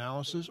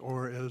analysis,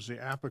 or is the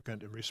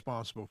applicant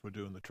responsible for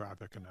doing the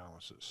traffic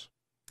analysis?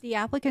 The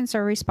applicants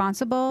are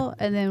responsible,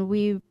 and then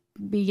we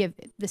give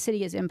the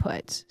city as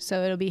input.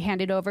 So it'll be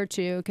handed over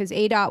to, because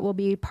ADOT will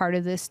be part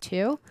of this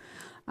too,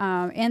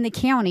 and the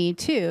county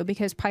too,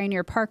 because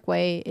Pioneer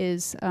Parkway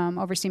is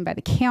overseen by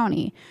the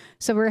county.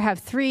 So we have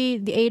three: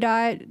 the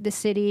ADOT, the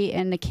city,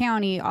 and the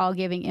county, all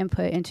giving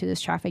input into this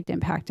traffic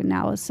impact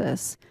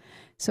analysis.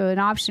 So an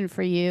option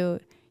for you.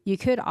 You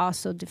could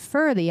also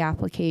defer the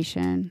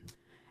application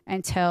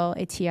until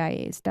a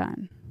TIA is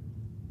done.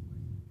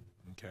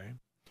 Okay.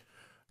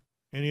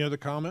 Any other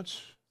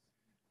comments?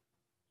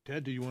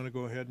 Ted, do you want to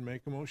go ahead and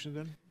make a motion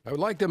then? I would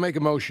like to make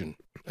a motion.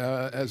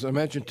 As I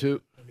mentioned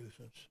to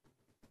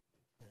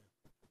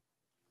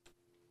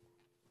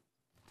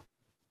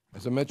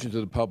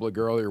the public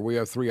earlier, we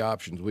have three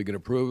options. We can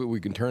approve it,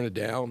 we can turn it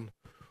down,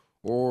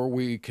 or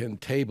we can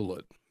table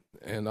it.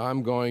 And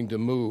I'm going to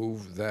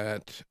move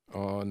that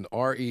on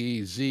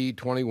REZ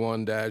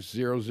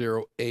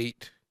 21-008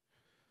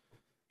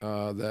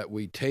 that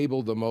we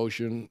table the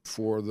motion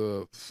for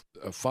the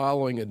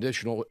following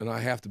additional, and I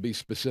have to be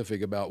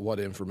specific about what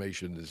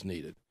information is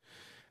needed.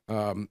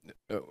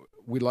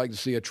 We'd like to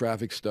see a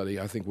traffic study.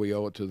 I think we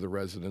owe it to the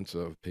residents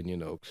of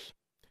Pinion Oaks.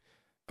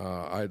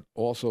 I'd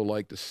also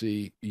like to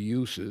see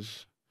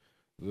uses.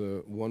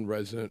 The one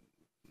resident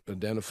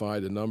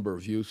identified a number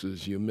of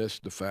uses. You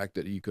missed the fact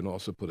that you can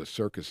also put a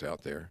circus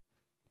out there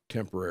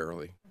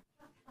temporarily.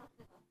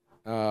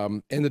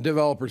 And the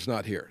developer's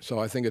not here. So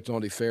I think it's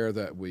only fair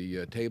that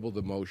we table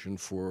the motion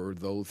for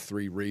those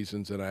three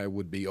reasons, and I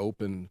would be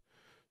open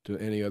to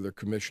any other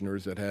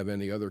commissioners that have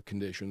any other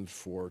conditions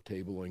for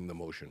tabling the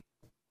motion.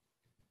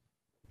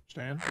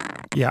 Stan?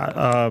 Yeah,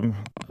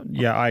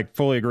 I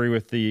fully agree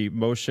with the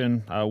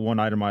motion. One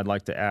item I'd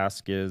like to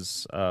ask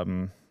is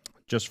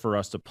just for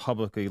us to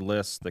publicly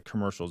list the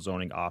commercial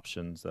zoning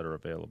options that are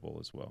available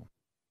as well.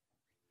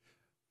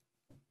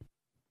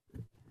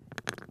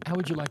 How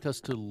would you like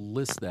us to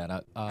list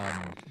that?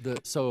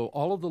 So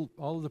all of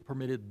the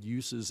permitted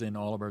uses in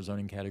all of our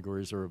zoning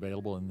categories are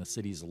available in the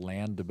city's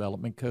land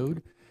development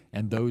code,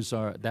 and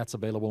that's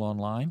available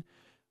online.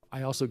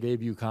 I also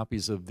gave you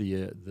copies of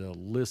the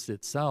list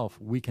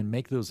itself. We can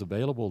make those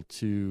available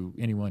to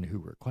anyone who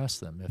requests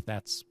them, if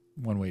that's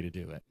one way to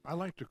do it. I'd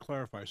like to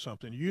clarify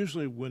something.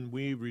 Usually when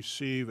we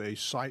receive a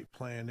site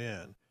plan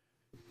in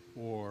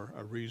or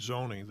a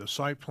rezoning, the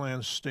site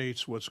plan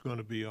states what's going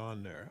to be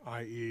on there,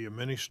 i.e. a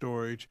mini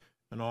storage,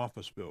 an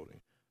office building.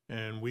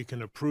 and we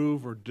can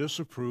approve or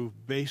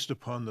disapprove based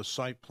upon the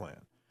site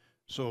plan.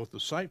 So if the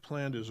site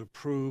plan is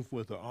approved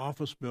with the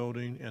office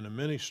building and a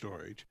mini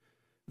storage,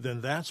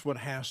 then that's what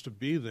has to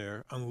be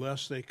there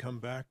unless they come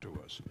back to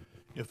us.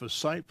 If a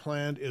site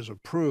plan is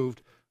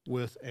approved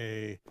with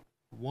a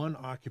one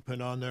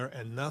occupant on there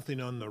and nothing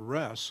on the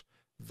rest,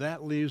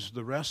 that leaves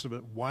the rest of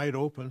it wide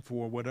open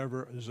for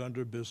whatever is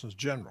under business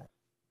general.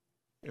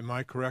 Am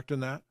I correct in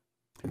that?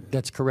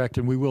 That's correct,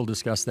 and we will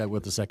discuss that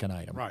with the second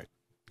item. Right.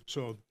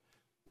 So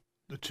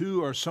the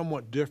two are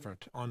somewhat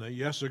different. On the,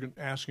 yes, they're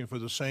asking for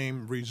the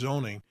same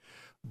rezoning,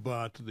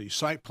 but the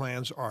site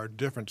plans are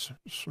different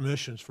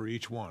submissions for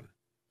each one.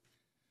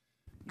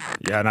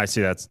 Yeah, and I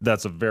see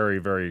that's a very,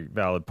 very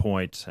valid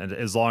point. And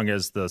as long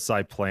as the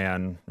site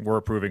plan, we're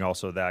approving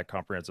also that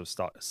comprehensive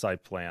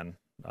site plan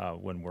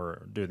when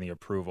we're doing the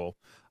approval.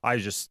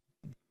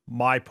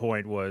 My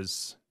point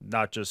was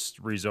not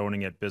just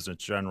rezoning it business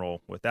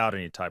general without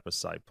any type of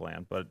site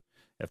plan, but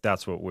if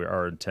that's what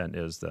our intent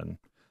is, then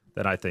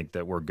I think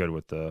that we're good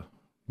with the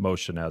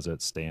motion as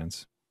it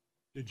stands.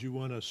 Did you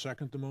want to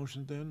second the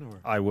motion then, or?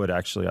 I would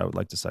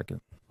like to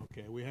second.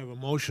 Okay, we have a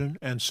motion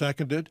and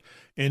seconded.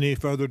 Any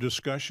further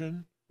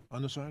discussion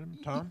on this item?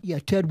 Tom? Yeah,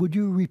 Ted, would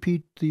you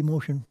repeat the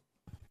motion?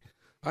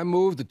 I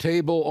move the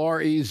table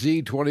REZ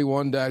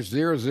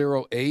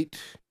 21-008,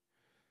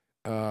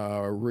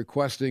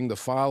 requesting the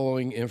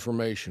following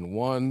information.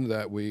 1,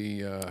 that we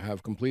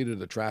have completed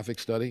a traffic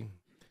study.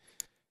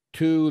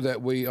 2,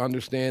 that we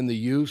understand the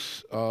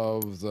use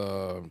of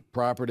the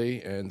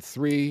property. And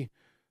 3,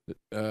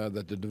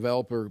 that the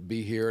developer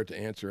be here to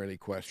answer any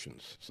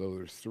questions. So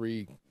there's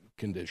 3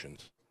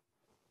 conditions.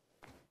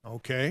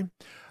 Okay.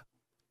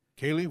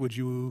 Kaylee, would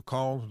you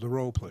call the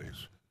roll,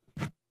 please?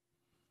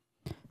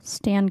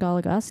 Stan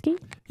Goligoski,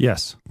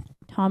 Yes.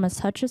 Thomas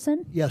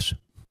Hutchison, Yes.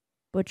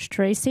 Butch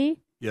Tracy,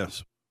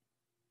 Yes.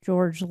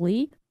 George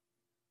Lee,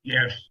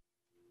 Yes.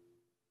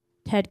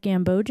 Ted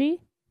Gambogi,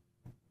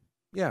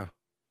 Yeah.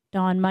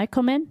 Don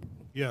Michaelman.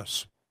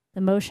 Yes.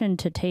 The motion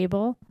to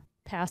table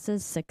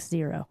passes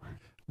 6-0.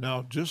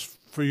 Now, just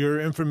for your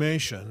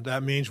information,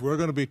 that means we're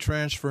going to be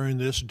transferring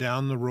this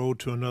down the road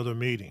to another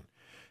meeting.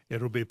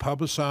 It'll be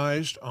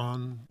publicized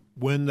on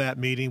when that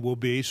meeting will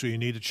be, so you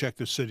need to check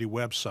the city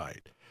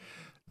website.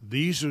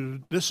 This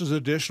is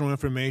additional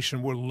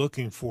information we're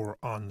looking for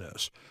on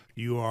this.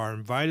 You are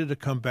invited to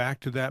come back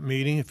to that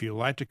meeting if you'd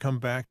like to come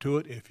back to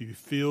it. If you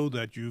feel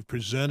that you've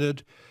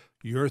presented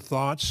your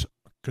thoughts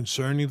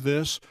concerning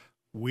this,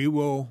 we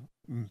will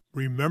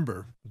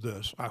remember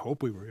this. I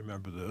hope we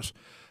remember this.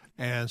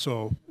 And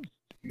so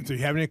if you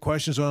have any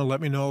questions on it, let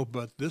me know.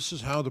 But this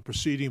is how the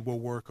proceeding will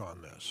work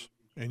on this.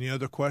 Any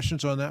other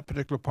questions on that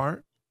particular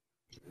part?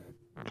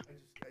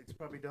 It's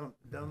probably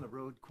down the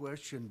road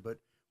question, but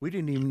we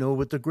didn't even know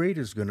what the grade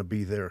is going to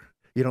be there.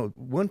 You know,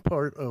 one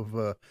part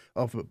of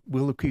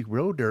Willow Creek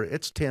Road there,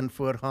 it's 10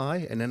 foot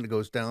high, and then it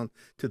goes down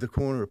to the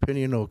corner of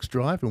Pinion Oaks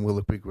Drive and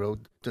Willow Creek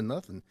Road to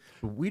nothing.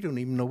 But we don't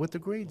even know what the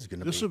grade's going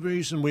to be. This is the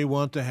reason we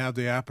want to have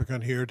the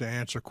applicant here to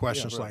answer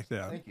questions right. like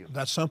that. Thank you.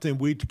 That's something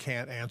we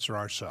can't answer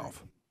ourselves.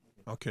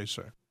 Okay,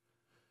 sir.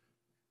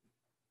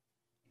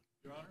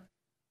 Your Honor?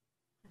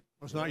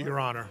 It's not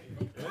Your Honor.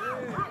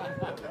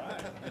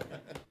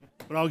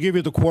 But I'll give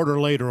you the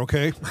quarter later,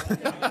 okay?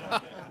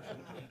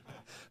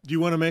 Do you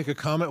want to make a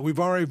comment? We've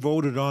already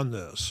voted on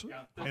this,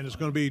 and it's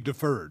going to be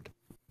deferred.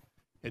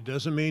 It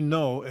doesn't mean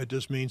no. It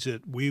just means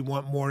that we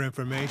want more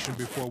information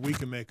before we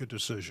can make a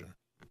decision.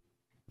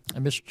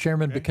 And Mr.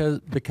 Chairman,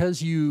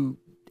 because you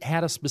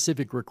had a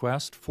specific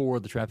request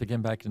for the traffic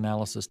impact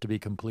analysis to be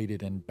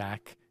completed and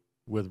back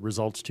with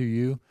results to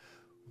you,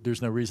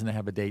 there's no reason to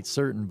have a date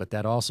certain, but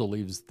that also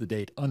leaves the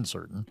date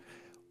uncertain.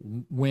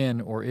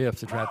 When or if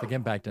the traffic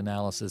impact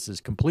analysis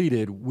is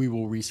completed, we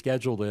will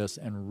reschedule this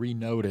and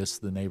renotice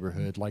the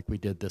neighborhood like we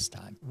did this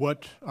time.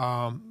 What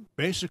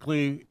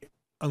basically,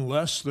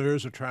 unless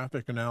there's a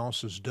traffic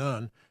analysis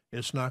done,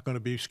 it's not going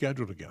to be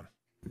scheduled again.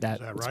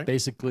 That's right?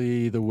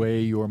 basically the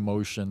way your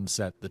motion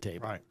set the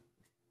table. Right.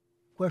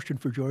 Question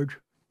for George.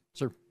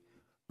 Sir.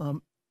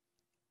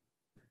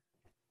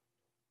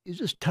 Is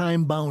this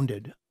time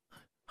bounded?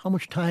 How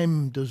much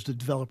time does the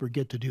developer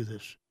get to do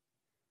this?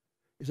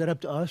 Is that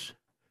up to us?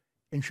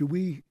 And should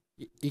we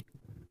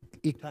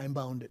time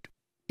bound it?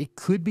 It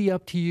could be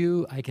up to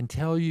you. I can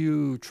tell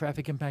you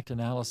traffic impact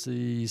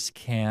analyses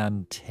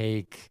can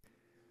take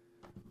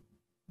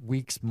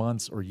weeks,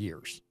 months, or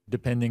years,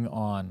 depending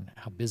on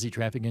how busy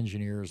traffic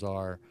engineers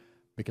are,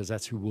 because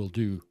that's who will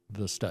do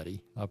the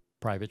study, a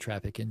private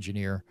traffic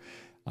engineer.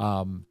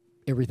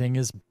 Everything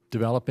is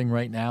developing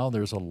right now.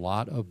 There's a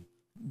lot of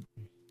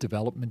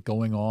development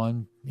going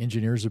on.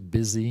 Engineers are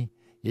busy.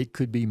 It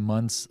could be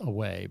months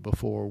away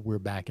before we're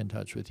back in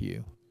touch with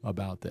you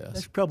about this.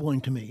 That's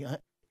troubling to me.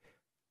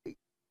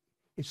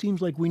 It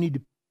seems like we need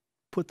to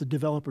put the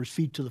developer's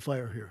feet to the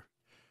fire here.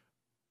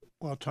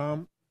 Well,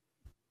 Tom,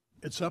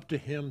 it's up to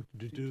him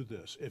to do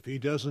this. If he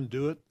doesn't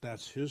do it,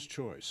 that's his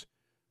choice.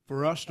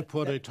 For us to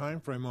put a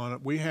time frame on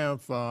it, we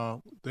have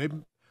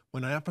when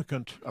an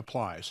applicant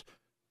applies,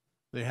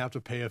 they have to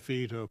pay a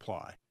fee to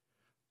apply.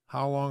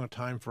 how long a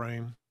time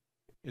frame?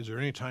 Is there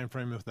any time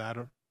frame with that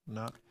or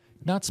not?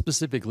 Not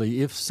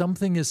specifically. If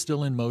something is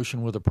still in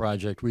motion with a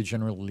project, we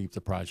generally leave the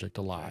project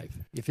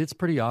alive. If it's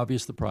pretty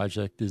obvious the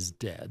project is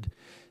dead,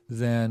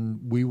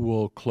 then we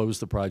will close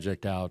the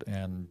project out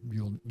and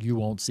you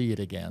won't see it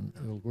again.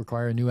 It'll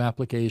require a new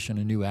application,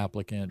 a new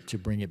applicant to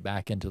bring it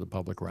back into the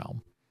public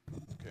realm.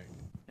 Okay.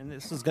 And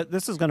this is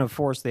going to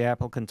force the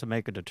applicant to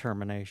make a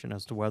determination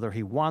as to whether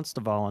he wants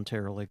to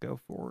voluntarily go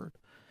forward.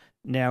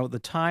 Now, the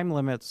time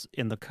limits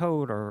in the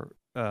code are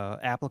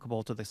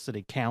applicable to the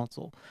city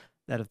council,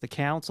 that if the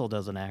council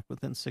doesn't act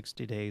within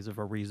 60 days of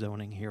a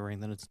rezoning hearing,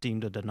 then it's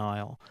deemed a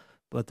denial.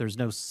 But there's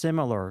no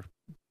similar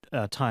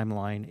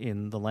timeline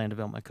in the Land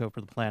Development Code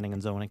for the Planning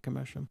and Zoning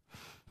Commission.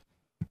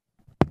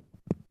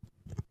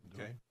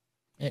 Okay.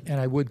 And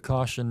I would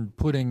caution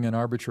putting an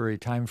arbitrary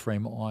time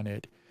frame on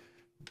it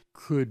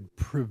could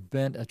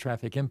prevent a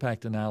traffic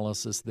impact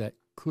analysis that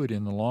could,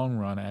 in the long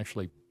run,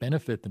 actually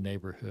benefit the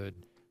neighborhood,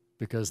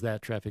 because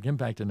that traffic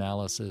impact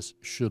analysis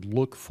should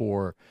look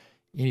for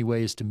any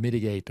ways to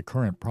mitigate the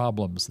current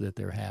problems that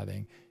they're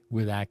having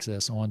with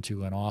access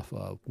onto and off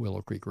of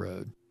Willow Creek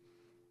Road.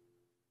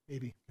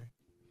 Maybe.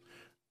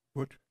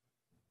 What?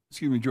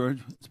 Excuse me,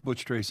 George. It's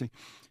Butch Tracy.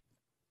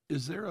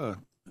 Is there a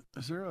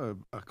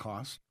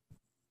cost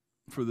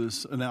for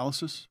this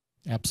analysis?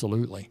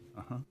 Absolutely.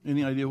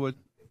 Any idea what?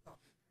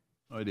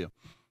 No idea.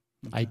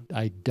 Okay.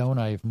 I don't.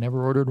 I've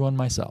never ordered one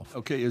myself.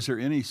 Okay. Is there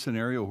any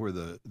scenario where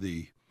the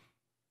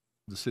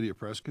city of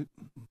Prescott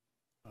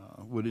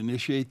would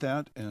initiate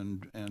that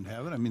and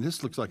have it? I mean,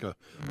 this looks like a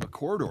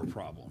corridor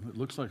problem. It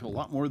looks like a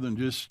lot more than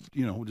just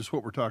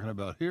what we're talking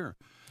about here.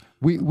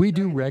 We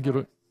do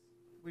regular.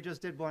 We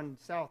just did one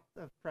south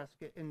of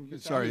Prescott.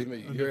 Sorry,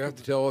 you have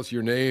to tell us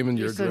your name and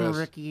your Jason address.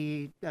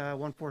 Ricky,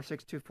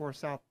 14624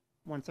 South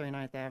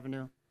 179th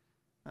Avenue,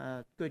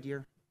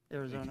 Goodyear,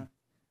 Arizona.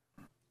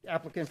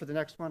 Applicant for the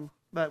next one,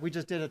 but we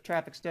just did a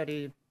traffic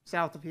study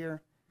south of here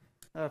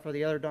for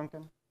the other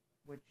Duncan,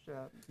 which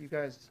you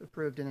guys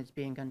approved, and it's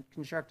being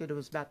constructed. It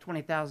was about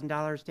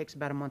 $20,000. Takes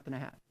about a month and a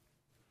half.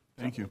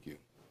 Thank you.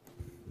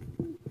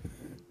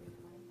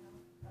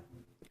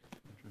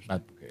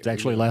 It's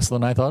actually less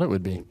than I thought it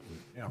would be.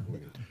 Yeah.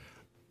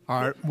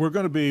 All right, we're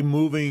going to be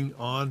moving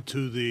on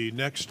to the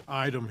next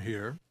item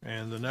here,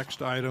 and the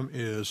next item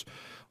is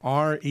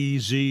REZ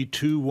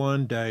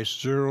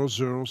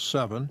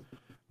 21-007.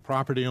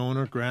 Property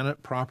owner,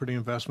 Granite Property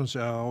Investments,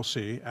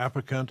 LLC.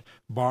 Applicant,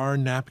 Bar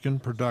Napkin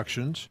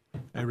Productions.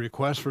 A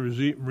request for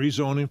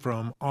rezoning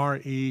from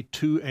RE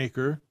 2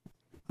 acre,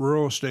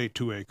 Rural Estate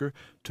 2 acre,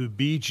 to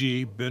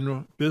BG,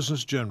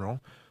 Business General,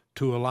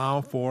 to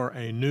allow for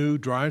a new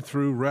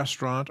drive-through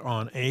restaurant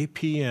on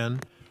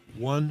APN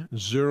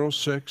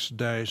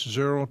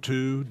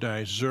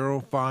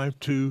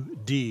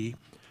 106-02-052D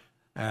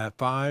at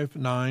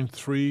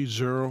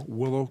 5930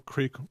 Willow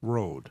Creek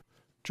Road.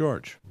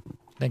 George.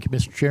 Thank you,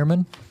 Mr.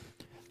 Chairman.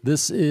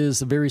 This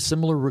is a very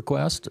similar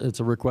request. It's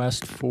a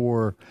request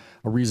for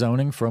a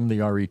rezoning from the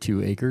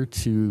RE2 acre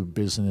to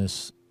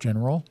Business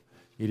General.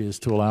 It is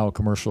to allow a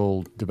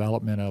commercial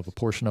development of a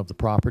portion of the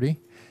property.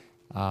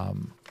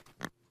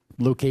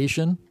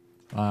 Location,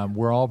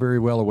 we're all very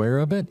well aware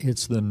of it.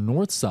 It's the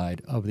north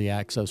side of the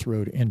access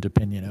road into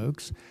Pinion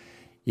Oaks.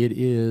 It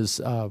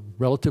is a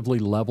relatively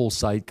level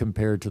site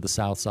compared to the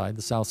south side.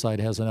 The south side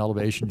has an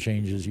elevation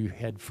change as you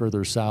head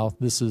further south.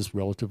 This is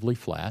relatively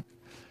flat.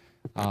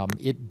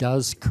 It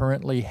does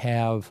currently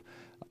have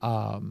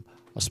a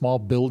small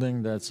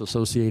building that's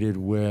associated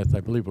with, I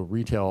believe, a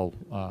retail,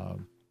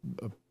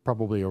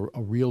 probably a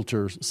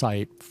realtor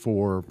site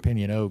for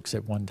Pinion Oaks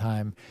at one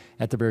time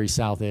at the very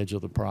south edge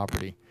of the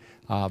property.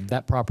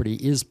 That property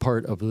is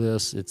part of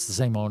this. It's the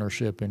same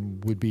ownership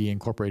and would be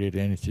incorporated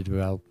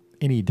into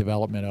any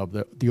development of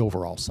the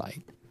overall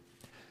site.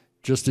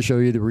 Just to show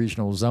you the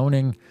regional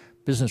zoning,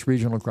 Business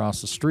Regional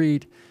across the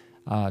street.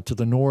 To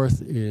the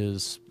north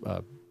is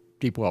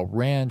Deepwell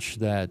Ranch.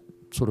 That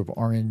sort of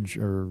orange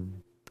or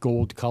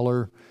gold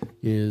color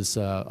is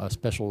a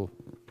special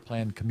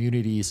planned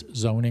communities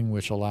zoning,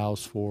 which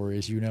allows for,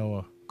 as you know,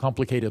 a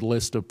complicated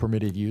list of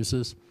permitted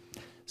uses.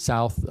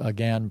 South,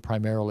 again,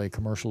 primarily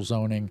commercial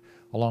zoning.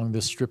 Along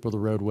this strip of the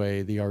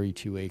roadway, the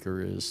RE2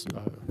 acre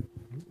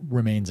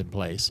remains in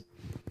place.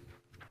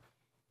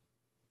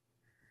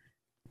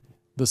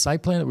 The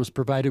site plan that was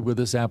provided with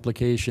this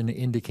application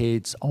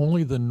indicates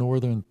only the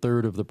northern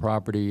third of the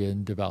property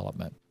in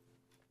development.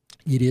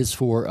 It is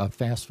for a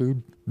fast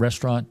food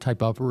restaurant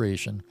type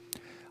operation.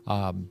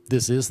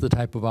 This is the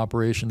type of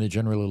operation that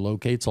generally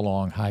locates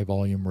along high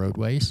volume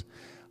roadways.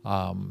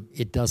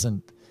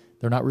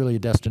 They're not really a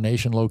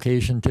destination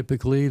location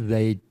typically.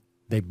 They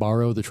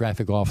borrow the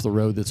traffic off the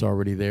road that's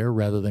already there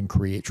rather than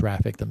create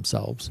traffic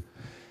themselves.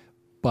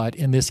 But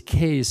in this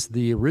case,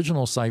 the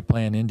original site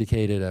plan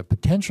indicated a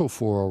potential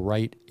for a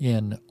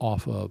right-in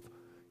off of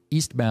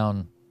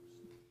eastbound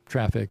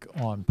traffic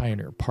on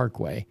Pioneer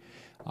Parkway.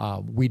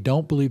 We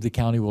don't believe the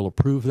county will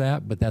approve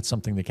that, but that's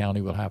something the county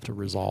will have to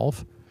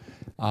resolve.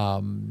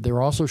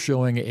 They're also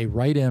showing a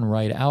right-in,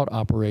 right-out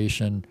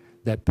operation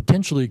that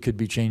potentially could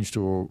be changed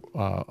to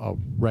a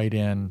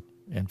right-in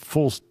and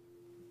full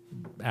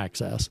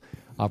access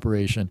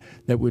operation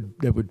that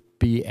would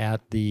be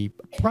at the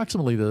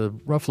approximately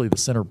roughly the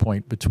center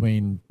point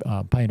between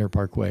Pioneer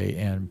Parkway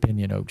and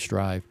Pinion Oaks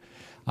Drive.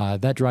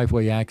 That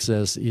driveway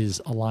access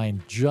is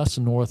aligned just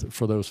north,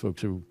 for those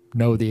folks who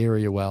know the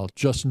area well,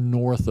 just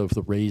north of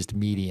the raised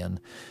median.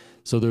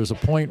 So there's a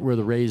point where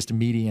the raised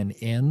median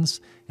ends,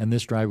 and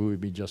this driveway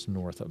would be just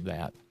north of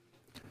that.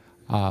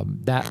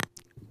 That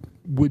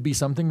would be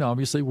something that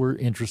obviously we're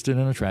interested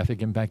in a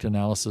traffic impact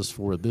analysis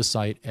for this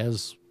site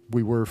as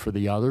we were for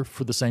the other,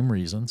 for the same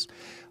reasons.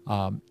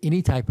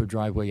 Any type of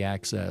driveway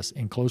access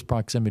in close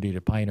proximity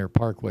to Pioneer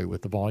Parkway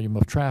with the volume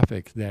of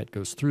traffic that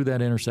goes through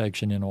that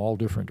intersection in all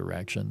different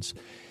directions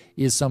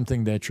is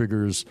something that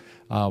triggers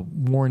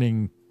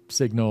warning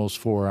signals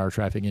for our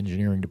traffic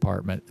engineering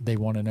department. They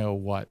want to know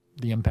what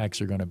the impacts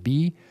are going to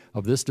be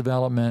of this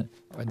development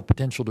and the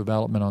potential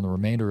development on the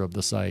remainder of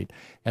the site,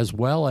 as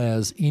well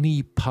as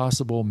any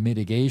possible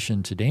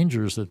mitigation to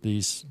dangers that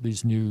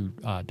these new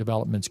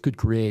developments could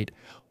create,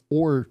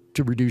 or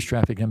to reduce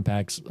traffic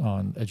impacts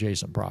on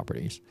adjacent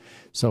properties.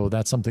 So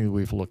that's something that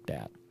we've looked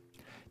at.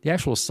 The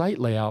actual site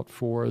layout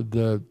for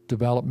the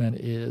development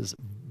is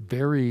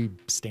very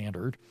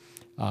standard.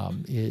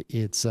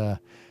 It's a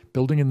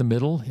building in the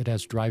middle. It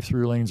has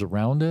drive-through lanes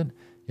around it.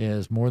 It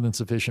has more than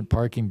sufficient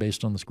parking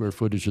based on the square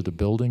footage of the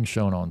building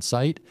shown on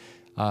site.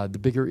 The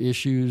bigger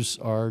issues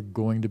are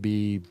going to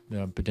be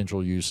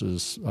potential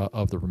uses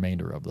of the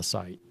remainder of the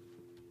site.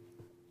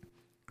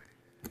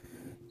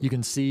 You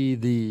can see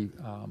the,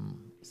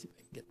 see if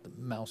I can get the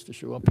mouse to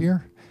show up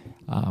here.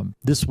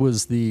 This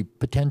was the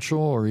potential,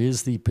 or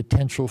is the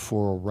potential,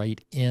 for a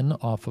right-in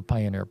off of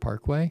Pioneer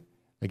Parkway.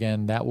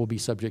 Again, that will be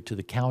subject to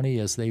the county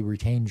as they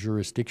retain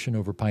jurisdiction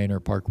over Pioneer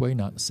Parkway,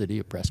 not the city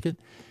of Prescott.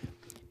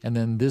 And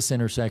then this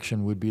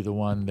intersection would be the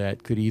one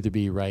that could either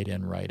be right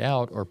in, right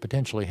out, or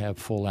potentially have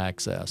full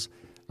access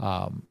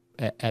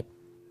at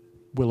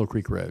Willow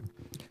Creek Road.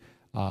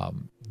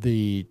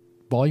 The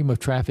volume of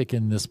traffic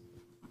in this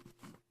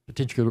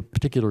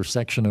particular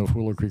section of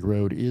Willow Creek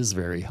Road is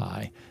very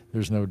high.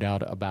 There's no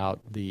doubt about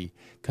the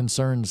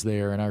concerns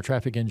there, and our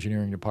traffic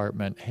engineering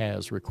department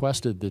has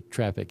requested the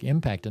traffic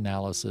impact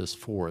analysis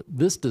for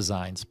this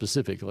design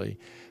specifically,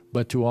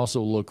 but to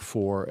also look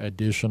for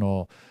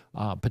additional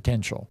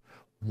potential.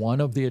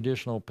 One of the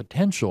additional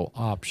potential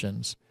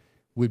options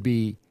would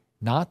be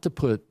not to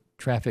put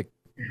traffic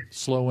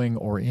slowing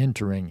or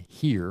entering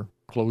here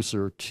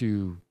closer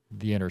to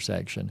the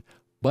intersection,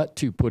 but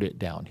to put it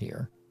down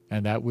here.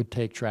 And that would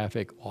take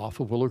traffic off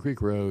of Willow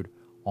Creek Road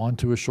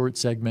onto a short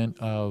segment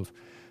of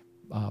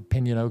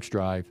Pinion Oaks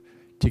Drive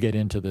to get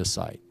into this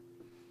site.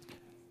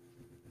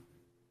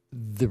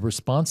 The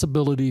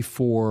responsibility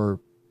for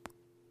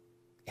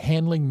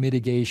handling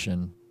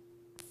mitigation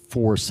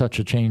for such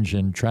a change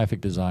in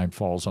traffic design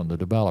falls on the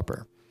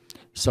developer.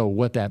 So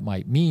what that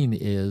might mean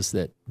is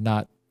that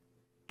not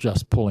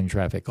just pulling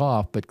traffic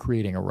off, but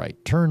creating a right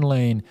turn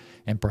lane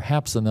and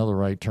perhaps another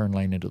right turn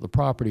lane into the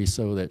property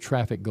so that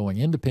traffic going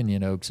into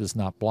Pinion Oaks is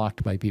not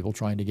blocked by people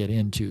trying to get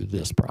into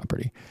this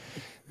property.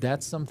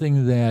 That's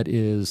something that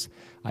is,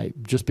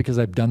 just because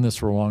I've done this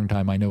for a long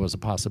time, I know is a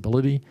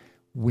possibility.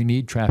 We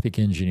need traffic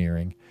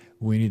engineering.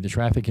 We need the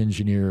traffic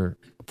engineer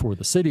for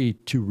the city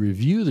to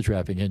review the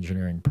traffic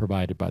engineering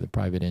provided by the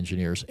private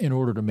engineers in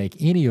order to make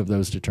any of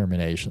those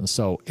determinations.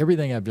 So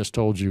everything I've just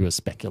told you is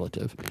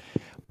speculative,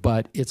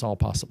 but it's all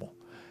possible.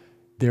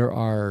 There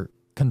are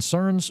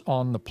concerns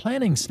on the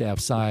planning staff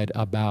side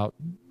about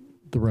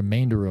the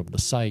remainder of the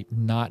site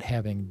not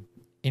having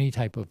any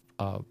type of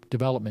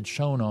development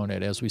shown on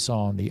it as we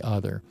saw on the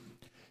other.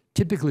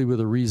 Typically with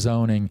a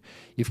rezoning,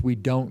 if we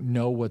don't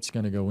know what's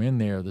going to go in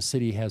there, the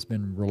city has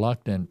been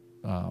reluctant,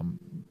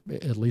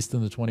 at least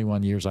in the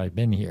 21 years I've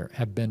been here,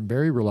 have been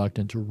very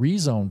reluctant to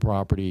rezone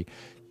property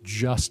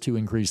just to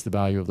increase the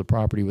value of the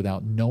property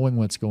without knowing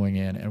what's going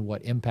in and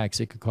what impacts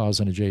it could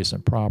cause on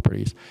adjacent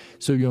properties.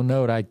 So you'll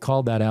note I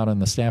called that out in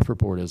the staff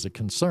report as a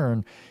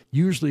concern.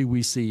 Usually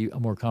we see a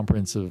more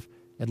comprehensive,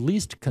 at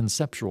least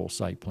conceptual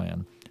site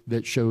plan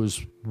that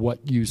shows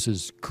what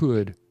uses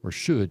could or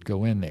should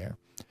go in there.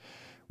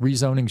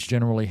 Rezonings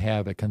generally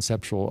have a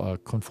conceptual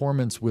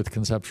conformance with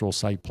conceptual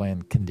site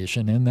plan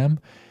condition in them.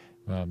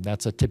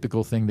 That's a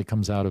typical thing that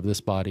comes out of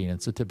this body, and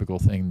it's a typical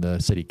thing the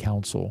city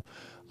council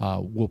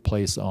will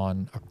place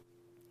on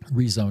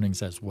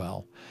rezonings as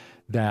well.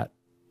 That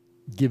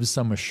gives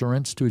some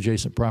assurance to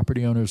adjacent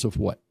property owners of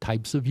what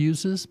types of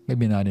uses,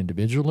 maybe not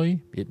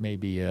individually. It may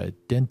be a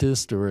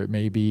dentist, or it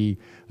may be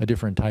a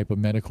different type of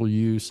medical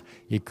use.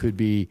 It could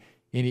be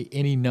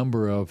any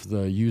number of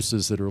the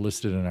uses that are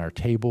listed in our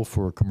table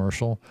for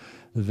commercial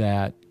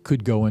that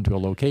could go into a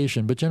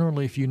location. But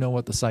generally, if you know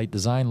what the site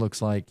design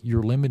looks like,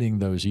 you're limiting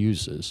those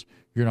uses.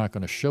 You're not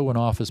going to show an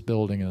office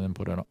building and then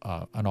put an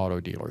auto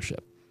dealership.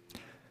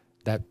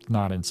 That's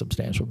not in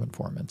substantial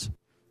conformance.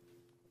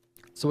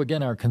 So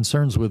again, our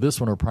concerns with this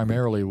one are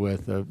primarily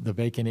with the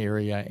vacant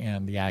area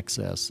and the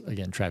access,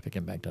 again, traffic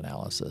impact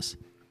analysis.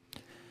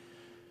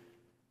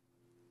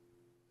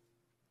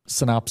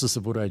 synopsis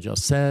of what I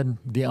just said,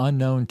 the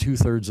unknown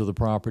 2/3 of the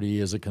property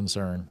is a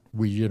concern.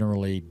 We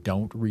generally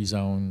don't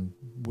rezone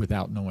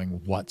without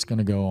knowing what's going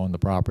to go on the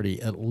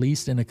property, at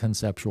least in a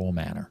conceptual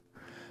manner.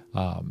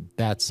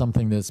 That's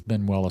something that's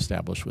been well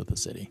established with the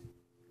city.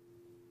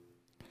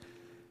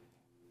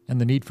 And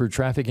the need for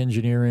traffic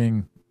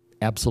engineering,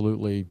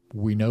 absolutely.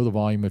 We know the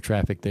volume of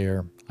traffic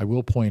there. I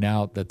will point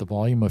out that the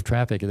volume of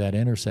traffic at that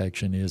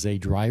intersection is a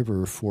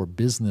driver for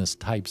business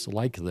types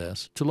like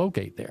this to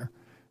locate there.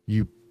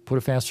 You put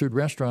a fast food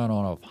restaurant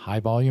on a high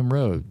volume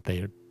road,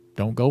 they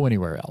don't go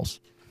anywhere else.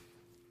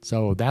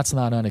 So that's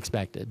not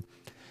unexpected.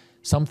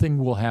 Something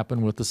will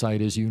happen with the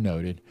site, as you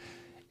noted,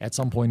 at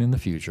some point in the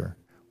future.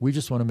 We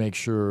just want to make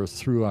sure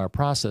through our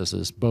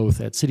processes, both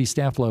at city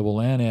staff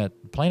level and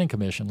at planning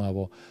commission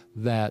level,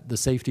 that the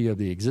safety of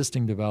the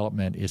existing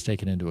development is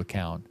taken into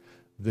account.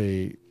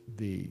 The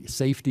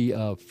safety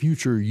of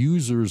future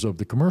users of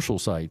the commercial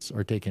sites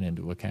are taken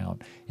into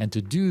account. And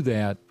to do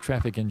that,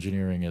 traffic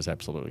engineering is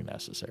absolutely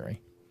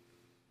necessary.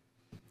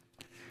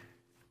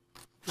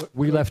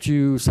 We left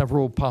you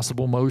several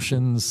possible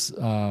motions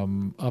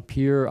up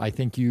here. I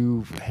think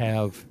you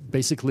have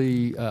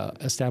basically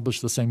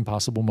established the same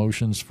possible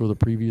motions for the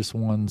previous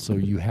one, so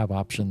you have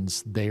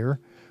options there.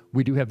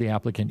 We do have the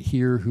applicant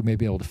here who may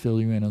be able to fill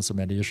you in on some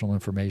additional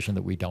information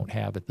that we don't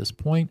have at this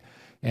point.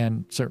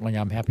 And certainly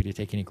I'm happy to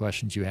take any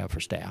questions you have for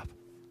staff.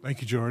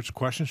 Thank you, George.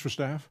 Questions for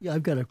staff? Yeah,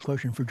 I've got a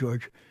question for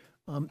George.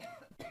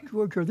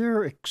 George, are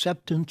there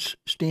acceptance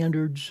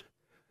standards,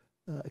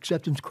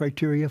 acceptance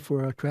criteria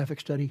for a traffic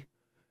study?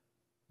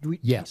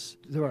 Yes.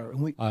 There are.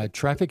 A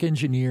traffic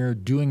engineer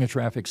doing a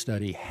traffic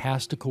study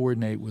has to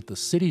coordinate with the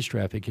city's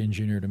traffic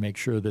engineer to make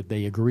sure that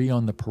they agree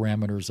on the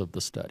parameters of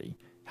the study.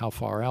 How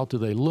far out do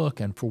they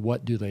look, and for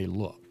what do they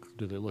look?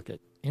 Do they look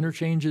at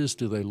interchanges?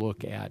 Do they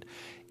look at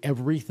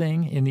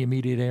everything in the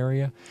immediate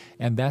area?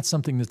 And that's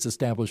something that's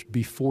established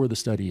before the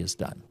study is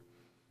done.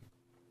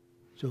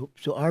 So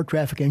our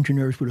traffic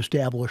engineers would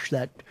establish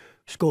that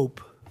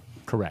scope.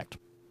 Correct.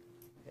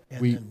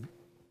 And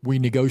we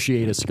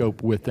negotiate a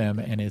scope with them,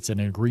 and it's an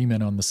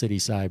agreement on the city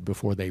side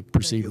before they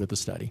proceed with the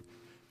study.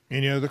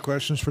 Any other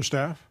questions for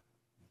staff?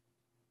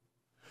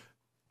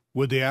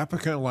 Would the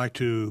applicant like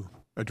to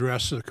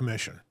address the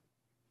commission?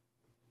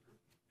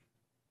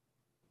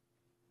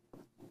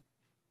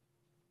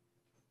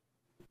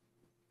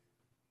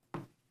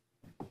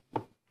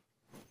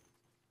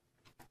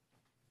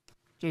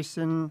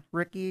 Jason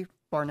Ricky,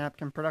 Bar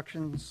Napkin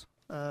Productions,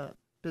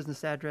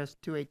 business address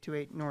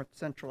 2828 North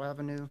Central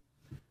Avenue,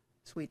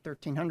 Suite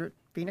 1300,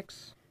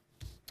 Phoenix.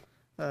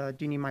 Do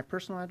you need my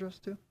personal address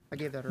too? I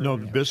gave that earlier. No,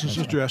 the business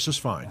address is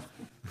fine.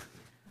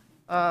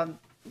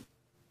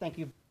 Thank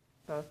you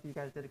both. You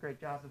guys did a great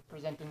job of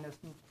presenting this,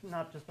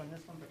 not just on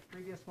this one, but the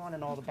previous one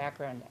and all the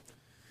background.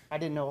 I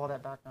didn't know all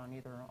that background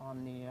either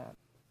on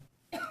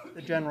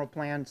the general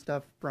plan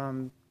stuff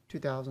from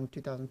 2000,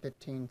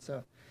 2015.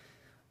 So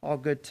all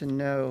good to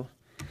know.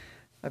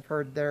 I've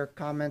heard their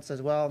comments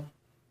as well.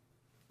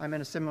 I'm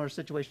in a similar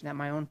situation at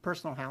my own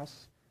personal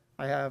house.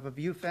 I have a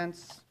view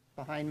fence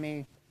behind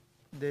me.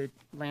 The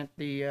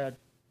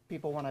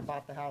people, when I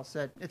bought the house,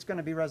 said it's going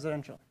to be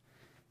residential.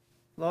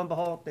 Lo and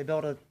behold, they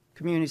built a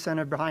community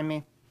center behind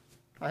me.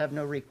 I have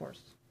no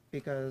recourse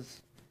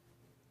because,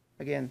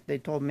 again, they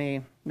told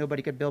me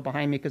nobody could build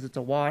behind me because it's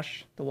a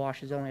wash. The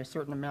wash is only a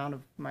certain amount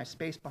of my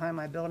space behind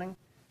my building.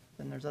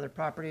 Then there's other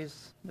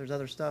properties. There's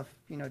other stuff,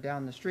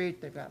 down the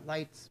street. They've got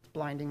lights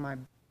blinding my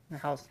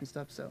house and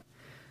stuff. So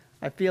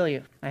I feel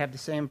you. I have the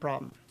same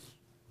problem.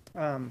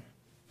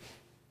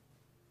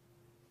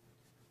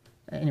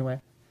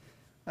 Anyway,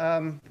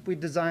 we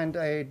designed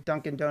a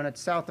Dunkin' Donuts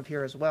south of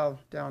here as well,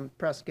 down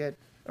Prescott,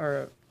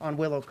 or on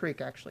Willow Creek,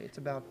 actually. It's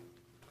about,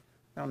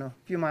 a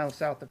few miles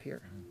south of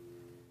here.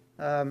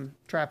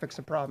 Traffic's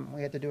a problem.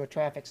 We had to do a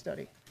traffic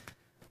study.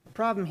 The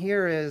problem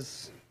here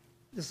is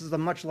this is a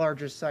much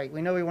larger site.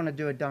 We know we want to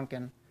do a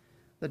Dunkin'.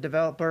 The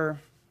developer,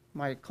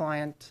 my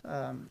client,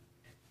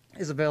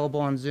 is available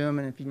on Zoom,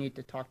 and if you need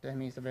to talk to him,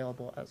 he's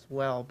available as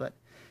well. But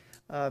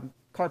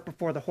cart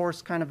before the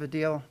horse kind of a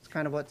deal. It's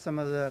kind of what some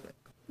of the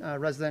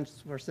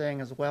residents were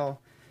saying as well.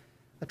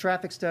 A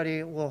traffic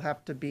study will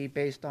have to be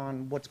based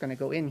on what's going to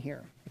go in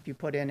here. If you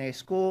put in a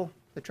school,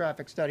 the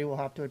traffic study will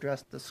have to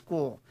address the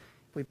school.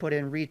 If we put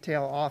in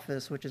retail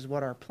office, which is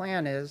what our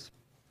plan is,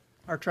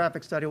 our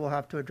traffic study will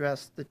have to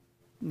address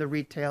the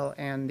retail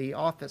and the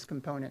office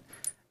component,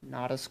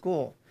 not a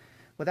school.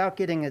 Without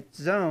getting it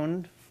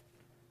zoned,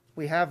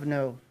 we don't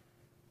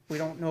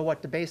know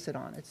what to base it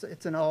on.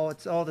 It's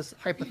all this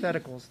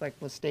hypotheticals, like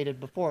was stated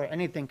before.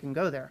 Anything can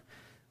go there.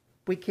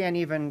 We can't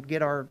even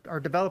get our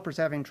developers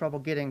having trouble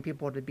getting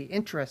people to be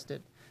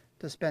interested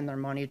to spend their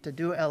money to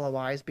do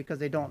LOIs because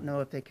they don't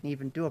know if they can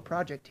even do a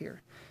project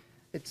here.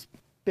 It's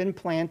been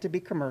planned to be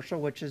commercial,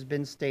 which has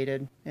been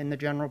stated in the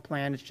general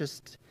plan. It's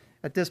just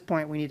at this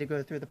point we need to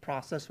go through the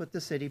process with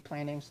the city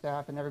planning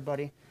staff and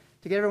everybody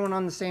to get everyone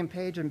on the same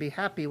page and be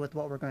happy with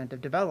what we're going to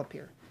develop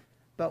here.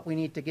 But we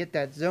need to get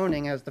that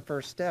zoning as the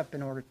first step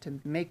in order to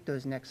make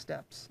those next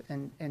steps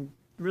and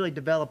really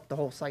develop the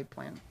whole site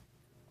plan.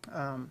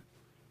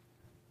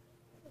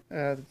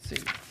 Let's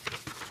see.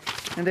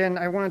 And then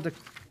I wanted to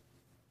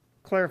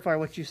clarify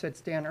what you said,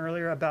 Stan,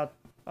 earlier about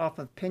off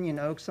of Pinion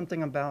Oaks,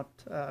 something about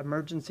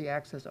emergency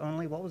access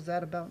only. What was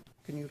that about?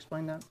 Can you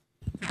explain that?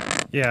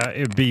 Yeah,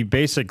 it'd be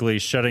basically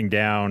shutting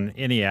down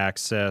any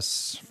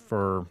access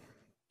for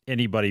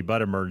anybody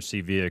but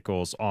emergency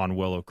vehicles on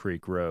Willow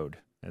Creek Road.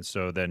 And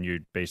so then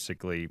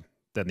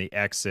then the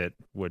exit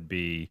would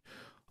be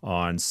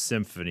on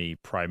Symphony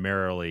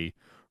primarily,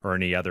 or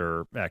any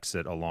other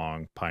exit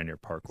along Pioneer Is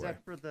Parkway.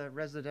 that for the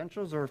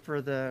residentials or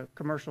for the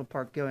commercial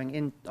part going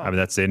in? I mean,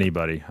 that's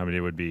anybody. I mean, it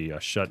would be a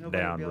shut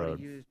Nobody down would be able road.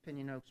 to use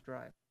Pinion Oaks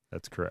Drive.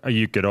 That's correct.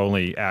 You could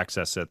only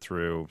access it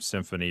through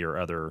Symphony or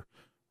other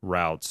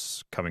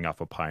routes coming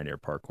off of Pioneer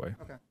Parkway.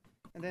 Okay.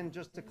 And then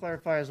just to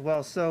clarify as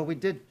well, so we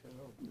did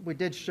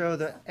show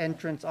the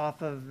entrance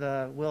off of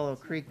the Willow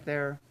Creek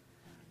there.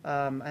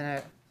 And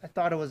I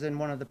thought it was in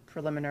one of the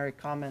preliminary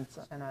comments,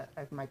 and I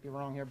might be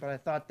wrong here, but I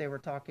thought they were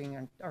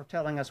talking or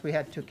telling us we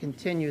had to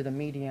continue the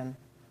median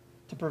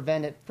to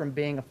prevent it from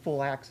being a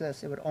full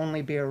access. It would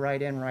only be a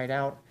right in, right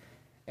out,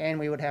 and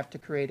we would have to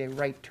create a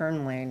right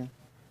turn lane,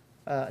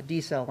 a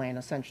decel lane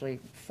essentially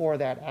for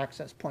that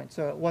access point.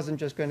 So it wasn't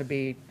just going to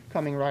be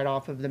coming right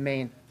off of the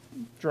main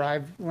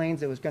drive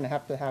lanes. It was going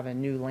to have a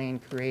new lane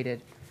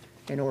created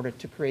in order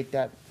to create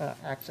that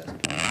access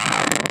point.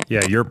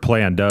 Yeah, your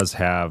plan does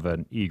have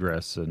an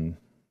egress and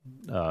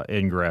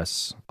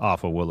ingress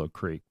off of Willow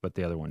Creek, but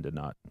the other one did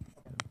not.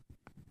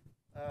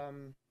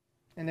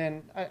 And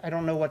then I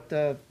don't know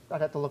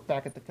I'd have to look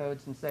back at the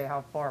codes and say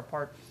how far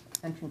apart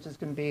entrances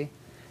can be.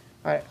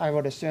 I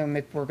would assume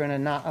if we're going to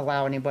not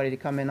allow anybody to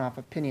come in off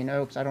of Pinion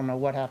Oaks, I don't know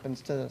what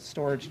happens to the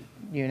storage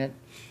unit.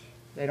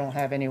 They don't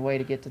have any way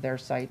to get to their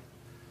site.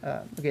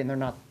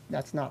 Again,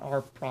 that's not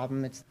our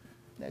problem. It's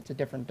a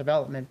different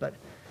development, but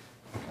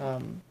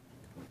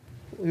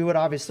we would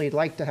obviously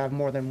like to have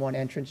more than one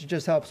entrance. It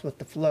just helps with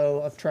the flow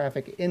of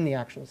traffic in the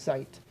actual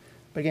site.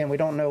 But again, we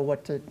don't know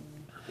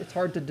it's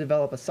hard to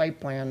develop a site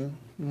plan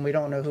when we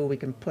don't know who we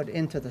can put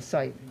into the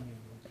site.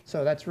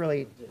 So that's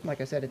really, like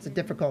I said, it's a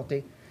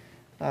difficulty.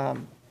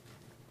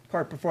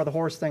 Cart before the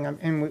horse thing.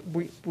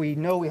 And we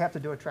know we have to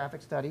do a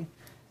traffic study,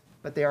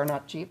 but they are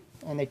not cheap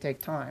and they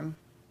take time.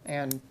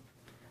 And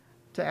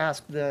to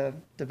ask the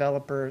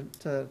developer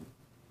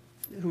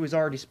who is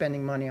already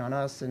spending money on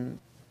us and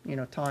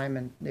time,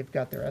 and they've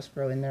got their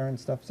escrow in there and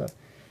stuff. So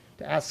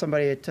to ask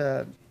somebody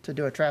to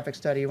do a traffic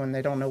study when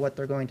they don't know what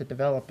they're going to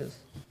develop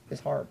is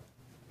hard.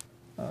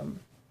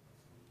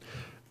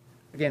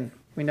 Again,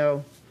 we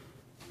know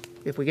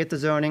if we get the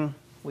zoning,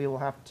 we will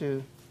have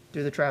to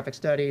do the traffic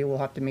study. We'll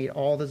have to meet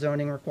all the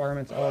zoning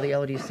requirements, all the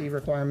LDC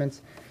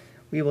requirements.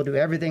 We will do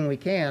everything we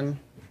can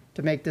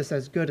to make this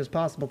as good as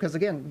possible. Because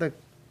again,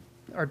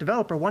 our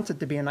developer wants it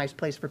to be a nice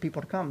place for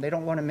people to come. They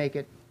don't want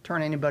to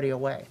turn anybody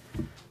away.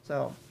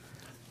 So,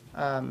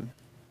 I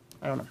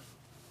don't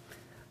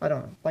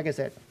know. Like I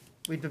said,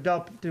 we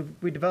develop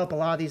a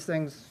lot of these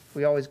things.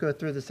 We always go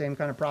through the same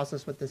kind of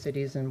process with the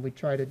cities, and we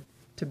try to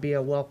be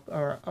a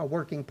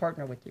working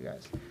partner with you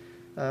guys.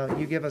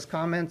 You give us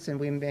comments, and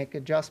we make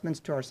adjustments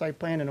to our site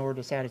plan in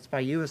order to satisfy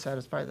you,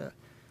 satisfy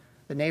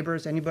the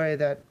neighbors, anybody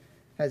that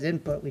has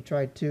input. We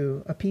try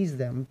to appease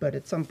them, but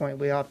at some point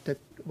we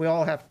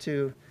all have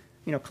to,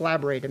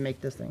 collaborate and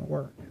make this thing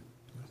work.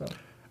 So.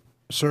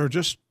 Sir,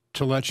 just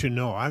to let you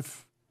know,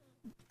 I've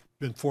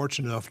been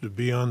fortunate enough to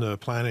be on the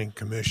Planning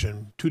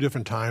Commission 2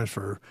 different times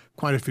for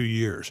quite a few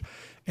years,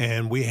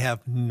 and we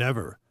have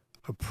never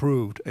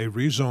approved a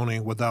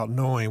rezoning without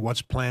knowing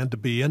what's planned to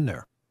be in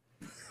there.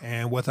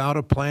 And without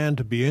a plan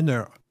to be in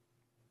there,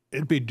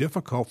 it'd be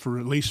difficult for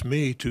at least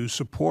me to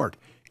support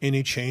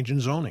any change in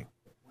zoning.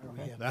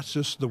 Okay. That's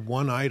just the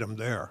one item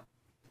there.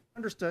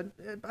 Understood.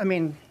 I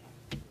mean,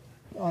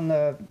 on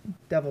the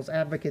devil's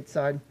advocate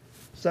side,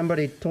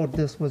 somebody told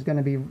this was going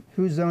to be,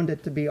 who zoned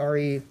it to be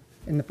RE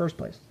in the first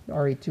place,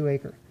 RE 2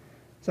 acre.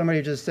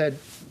 Somebody just said,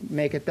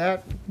 make it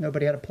that.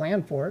 Nobody had a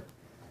plan for it,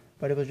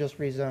 but it was just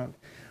rezoned.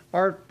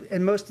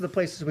 In most of the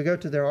places we go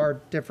to, there are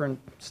different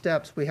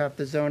steps. We have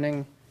the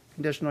zoning,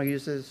 conditional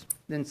uses,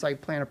 then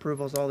site plan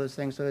approvals, all those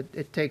things. So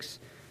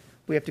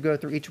we have to go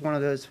through each one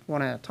of those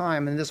one at a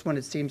time. And this one,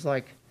 it seems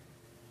like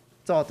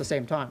it's all at the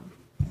same time.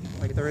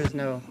 Like there is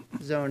no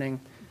zoning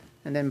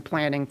and then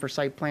planning for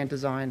site plan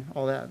design,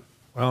 all that.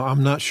 Well,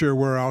 I'm not sure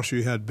where else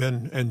you had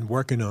been and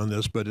working on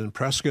this, but in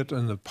Prescott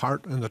and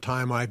the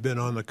time I've been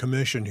on the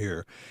commission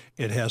here,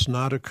 it has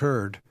not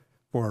occurred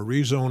for a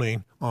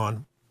rezoning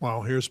on,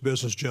 well, here's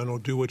business general,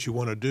 do what you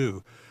want to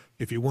do.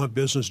 If you want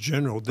business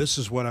general, this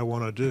is what I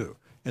want to do.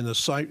 And the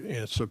site,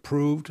 it's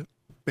approved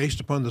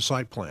based upon the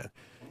site plan.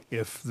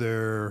 If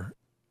there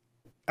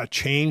a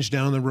change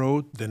down the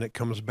road, then it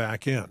comes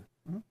back in.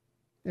 Mm-hmm.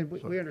 And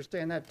we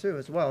understand that too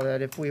as well,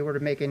 that if we were to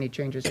make any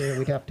changes here,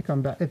 we'd have to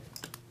come back.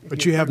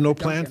 But you have no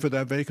plan for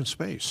that vacant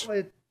space.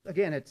 Well,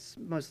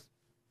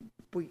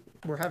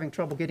 we're having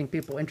trouble getting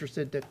people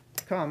interested to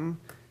come.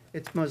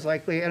 It's most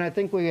likely, and I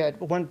think we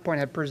at one point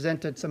had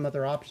presented some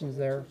other options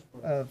there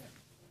of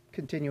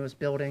continuous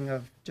building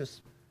of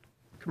just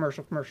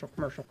commercial.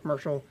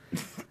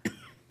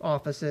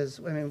 offices.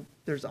 I mean,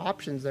 there's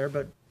options there,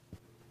 but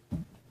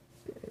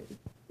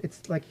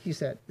it's like you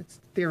said, it's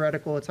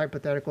theoretical, it's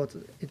hypothetical,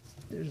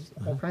 there's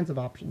all kinds of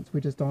options.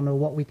 We just don't know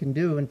what we can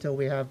do until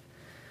we have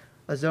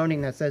a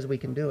zoning that says we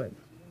can do it.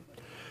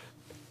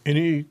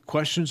 Any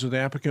questions of the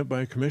applicant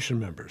by commission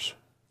members?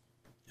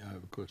 Yeah, I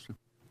have a question.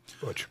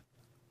 Butch.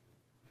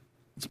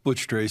 It's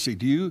Butch Tracy.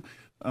 Do you,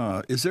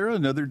 is there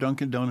another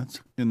Dunkin' Donuts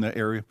in the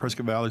area,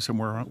 Prescott Valley,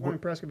 somewhere around? One in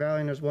Prescott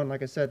Valley, and there's one,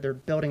 like I said, they're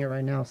building it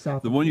right now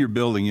south. The one you're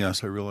building,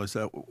 yes, I realize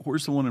that.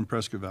 Where's the one in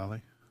Prescott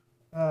Valley?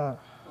 Oh,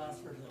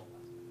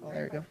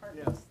 there you go.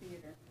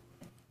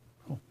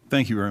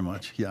 Thank you very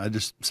much. Yeah, I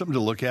just, something to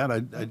look at.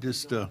 I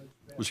just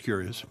was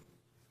curious.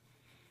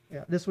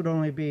 Yeah, this would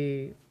only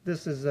be,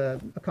 this is a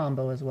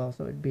combo as well,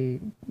 so it'd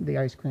be the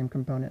ice cream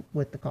component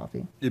with the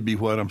coffee. It'd be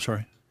what, I'm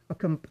sorry?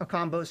 A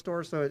combo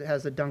store, so it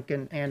has a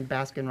Dunkin' and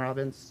Baskin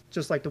Robbins,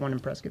 just like the one in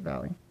Prescott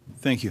Valley.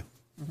 Thank you.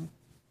 Mm-hmm.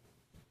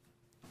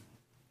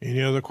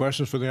 Any other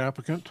questions for the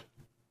applicant?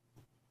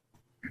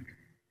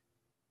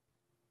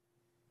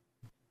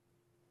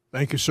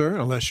 Thank you, sir.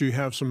 Unless you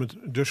have some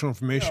additional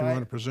information you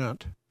want to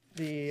present.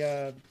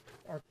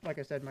 Like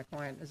I said, my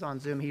client is on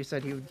Zoom. He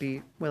said he would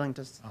be willing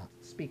to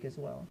speak as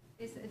well.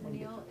 Is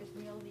Neil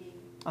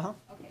the? Uh-huh.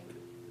 Okay.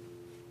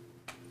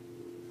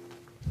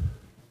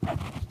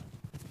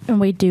 And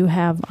we do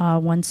have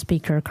one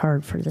speaker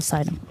card for this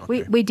item.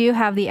 We do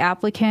have the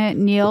applicant,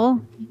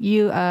 Neil.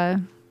 You're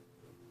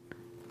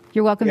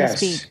welcome to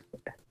speak.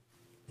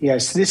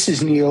 Yes, this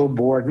is Neil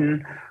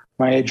Borden.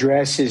 My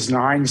address is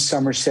 9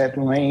 Somerset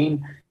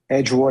Lane,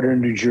 Edgewater,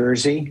 New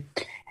Jersey.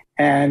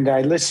 And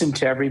I listened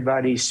to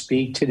everybody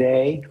speak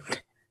today.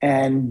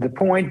 And the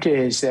point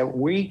is that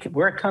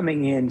we're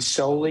coming in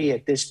solely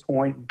at this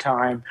point in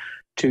time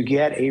to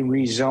get a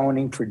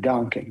rezoning for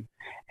Dunkin'.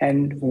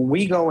 And when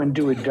we go and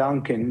do a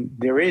Dunkin',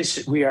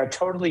 we are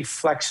totally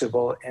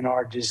flexible in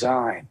our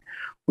design.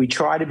 We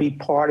try to be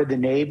part of the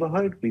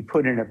neighborhood. We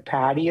put in a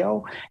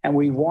patio, and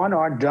we want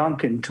our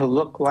Dunkin' to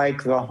look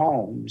like the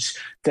homes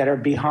that are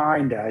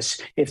behind us,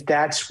 if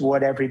that's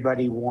what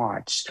everybody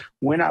wants.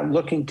 We're not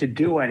looking to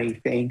do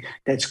anything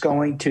that's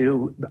going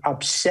to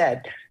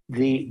upset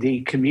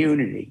the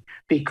community,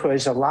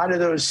 because a lot of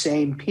those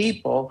same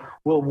people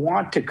will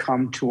want to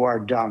come to our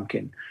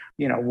Dunkin'.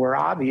 You know, we're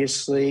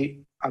obviously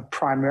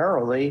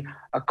primarily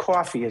a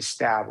coffee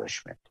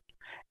establishment.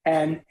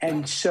 And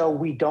so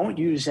we don't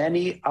use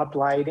any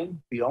uplighting.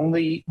 We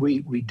only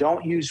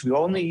use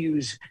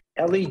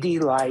LED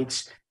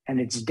lights, and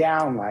it's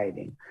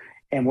downlighting.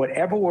 And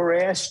whatever we're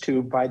asked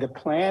to by the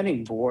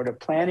planning board or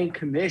planning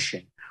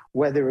commission,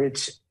 whether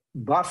it's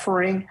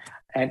buffering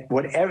and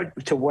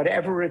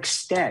whatever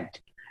extent,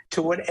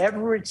 to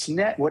whatever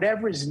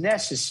is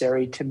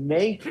necessary to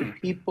make the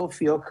people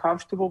feel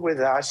comfortable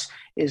with us,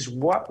 is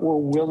what we're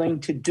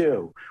willing to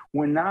do.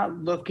 We're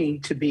not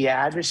looking to be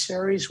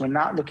adversaries. We're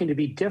not looking to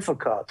be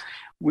difficult.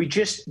 We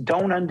just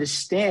don't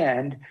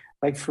understand,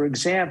 like, for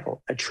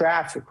example, a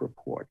traffic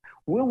report.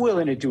 We're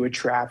willing to do a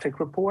traffic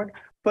report,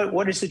 but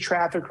what is the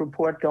traffic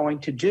report going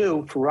to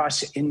do for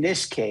us in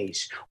this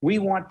case? We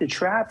want the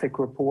traffic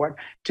report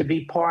to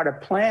be part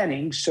of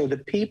planning, so the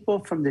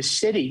people from the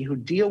city who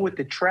deal with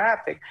the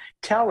traffic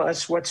tell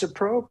us what's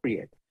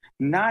appropriate,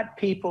 not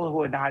people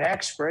who are not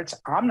experts.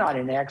 I'm not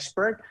an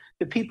expert.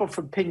 The people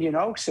from Pinion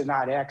Oaks are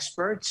not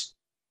experts.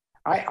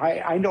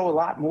 I know a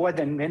lot more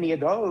than many of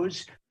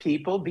those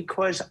people,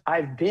 because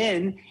I've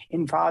been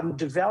involved in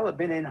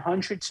development in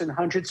hundreds and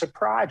hundreds of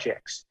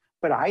projects,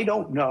 but I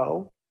don't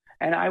know.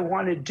 And I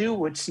want to do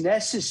what's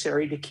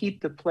necessary to keep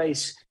the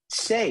place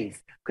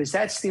safe, because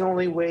that's the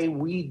only way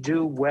we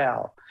do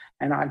well.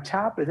 And on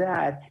top of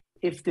that,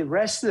 if the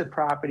rest of the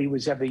property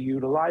was ever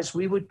utilized,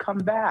 we would come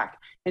back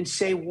and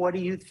say, what do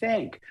you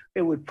think?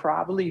 It would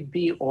probably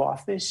be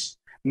office,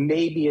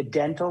 maybe a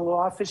dental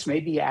office,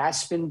 maybe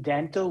Aspen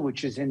Dental,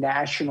 which is a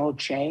national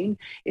chain.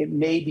 It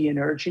may be an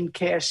urgent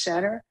care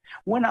center.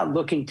 We're not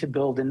looking to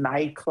build a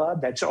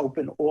nightclub that's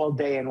open all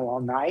day and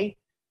all night.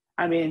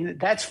 I mean,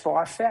 that's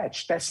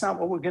far-fetched. That's not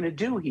what we're going to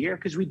do here,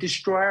 because we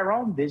destroy our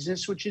own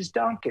business, which is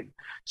Dunkin'.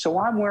 So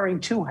I'm wearing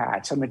two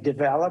hats. I'm a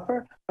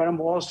developer, but I'm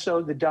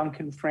also the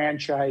Dunkin'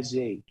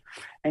 franchisee.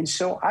 And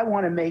so I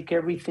want to make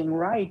everything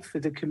right for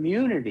the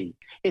community.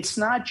 It's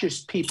not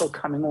just people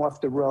coming off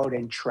the road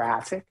and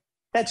traffic.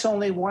 That's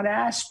only one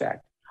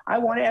aspect. I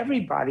want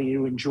everybody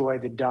to enjoy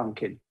the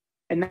Dunkin'.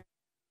 And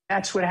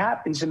that's what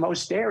happens in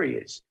most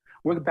areas.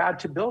 We're about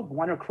to build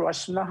one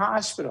across from the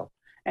hospital.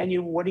 And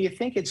what do you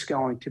think it's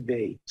going to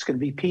be? It's going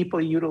to be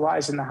people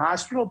utilizing the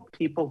hospital,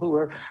 people who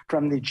are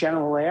from the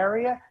general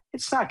area.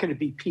 It's not going to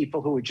be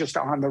people who are just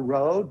on the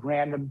road,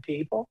 random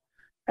people.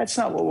 That's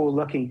not what we're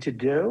looking to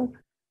do.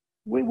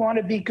 We want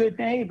to be good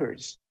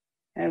neighbors,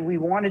 and we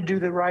want to do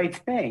the right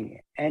thing.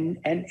 And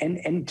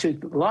to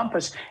lump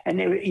us, and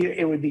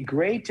it would be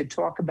great to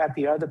talk about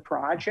the other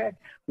project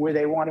where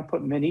they want to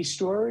put mini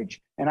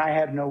storage, and I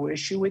have no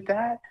issue with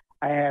that.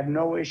 I have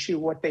no issue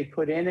what they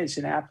put in as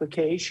an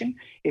application.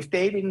 If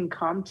they didn't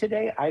come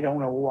today, I don't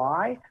know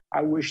why.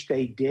 I wish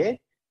they did,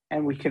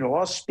 and we can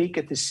all speak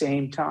at the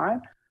same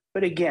time.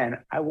 But again,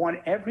 I want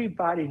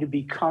everybody to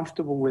be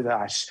comfortable with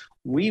us.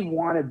 We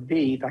want to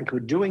be like we're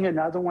doing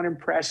another one in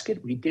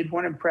Prescott. We did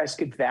one in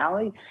Prescott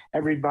Valley.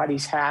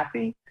 Everybody's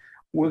happy.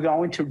 We're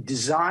going to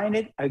design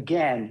it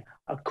again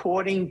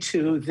according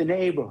to the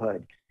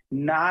neighborhood,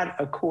 not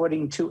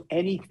according to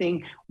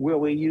anything where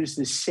we use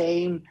the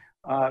same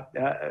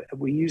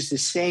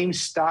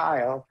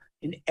style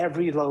in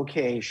every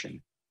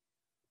location.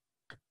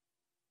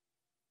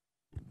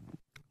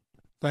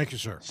 Thank you,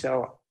 sir.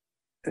 So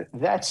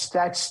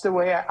that's the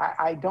way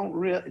I don't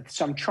really.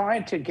 So I'm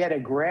trying to get a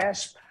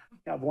grasp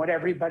of what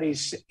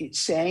everybody's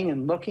saying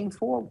and looking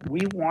for.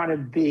 We want to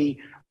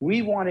be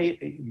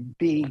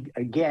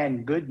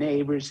again good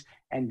neighbors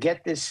and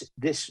get this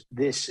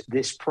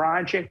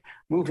project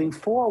moving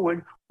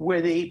forward,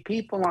 where the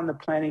people on the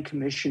Planning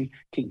Commission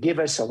can give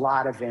us a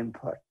lot of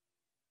input.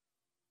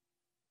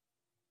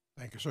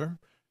 Thank you, sir.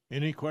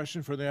 Any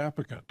question for the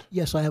applicant?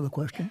 Yes, I have a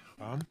question.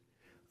 Tom?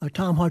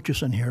 Tom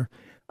Hutchison here.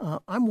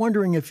 I'm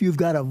wondering if you've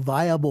got a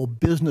viable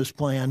business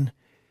plan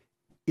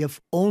if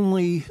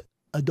only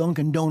a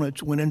Dunkin'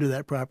 Donuts went into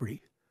that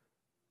property,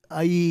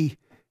 i.e.,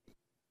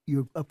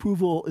 your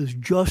approval is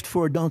just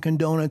for Dunkin'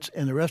 Donuts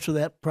and the rest of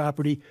that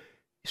property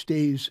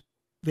stays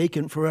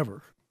vacant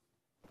forever.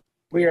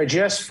 We are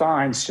just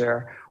fine,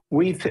 sir.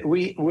 We're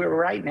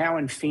right now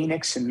in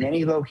Phoenix in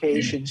many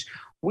locations.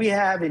 We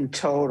have in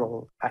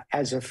total,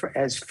 as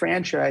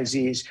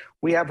franchisees,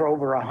 we have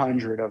over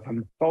 100 of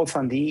them, both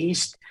on the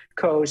East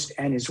Coast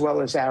and as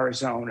well as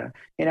Arizona.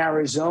 In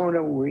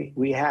Arizona,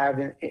 we have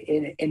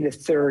in the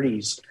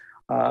 30s,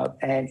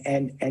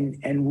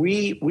 and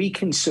we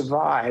can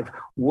survive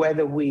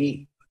whether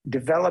we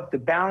develop the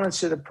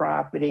balance of the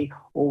property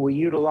or we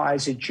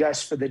utilize it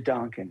just for the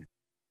Dunkin'.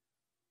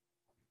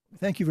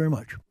 Thank you very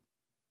much.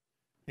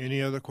 Any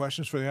other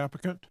questions for the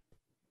applicant?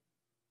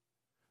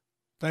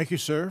 Thank you,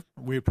 sir.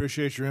 We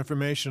appreciate your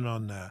information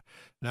on that.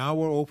 Now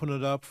we'll open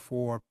it up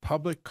for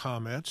public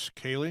comments.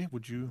 Kaylee,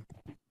 would you?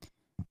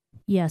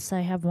 Yes,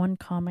 I have one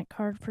comment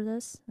card for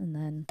this, and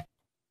then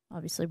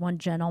obviously one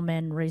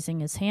gentleman raising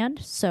his hand.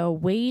 So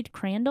Wade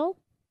Crandall.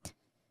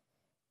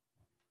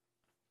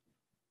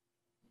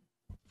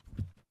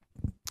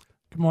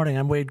 Good morning.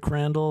 I'm Wade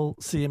Crandall,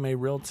 CMA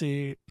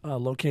Realty,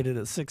 located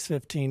at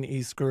 615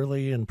 East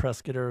Gurley in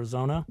Prescott,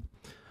 Arizona.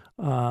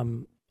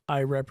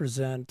 I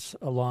represent,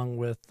 along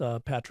with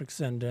Patrick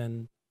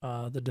Sinden,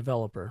 the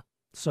developer.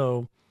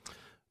 So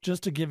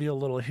just to give you a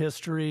little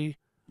history,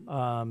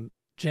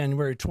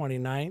 January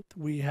 29th,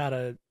 we had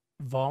a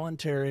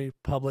voluntary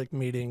public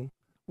meeting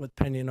with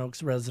Pinion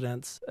Oaks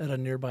residents at a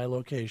nearby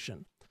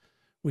location.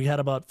 We had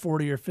about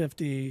 40 or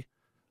 50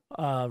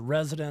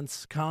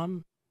 residents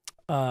come.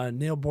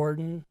 Neil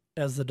Borden,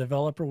 as the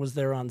developer, was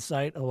there on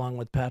site along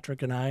with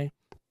Patrick and I.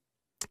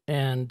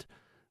 And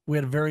we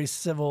had very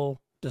civil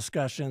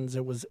discussions.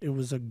 It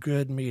was a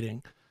good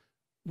meeting.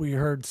 We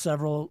heard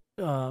several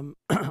of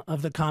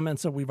the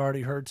comments that we've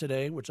already heard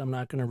today, which I'm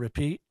not going to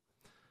repeat.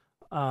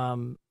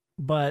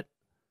 But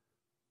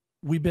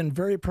we've been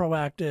very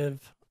proactive.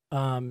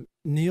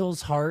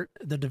 Neil's heart,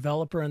 the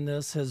developer in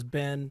this, has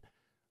been,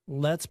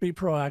 let's be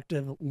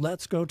proactive.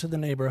 Let's go to the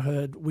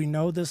neighborhood. We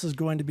know this is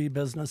going to be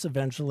business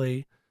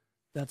eventually.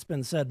 That's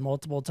been said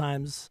multiple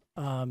times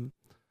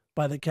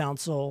by the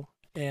council,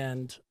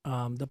 and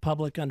the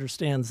public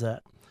understands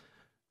that.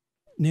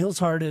 Neil's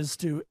heart is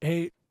to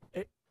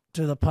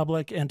the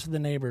public and to the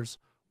neighbors.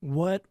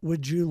 What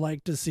would you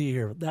like to see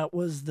here? That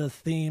was the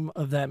theme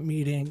of that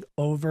meeting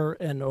over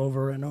and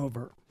over and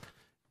over.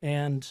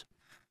 And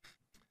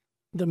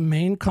the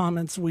main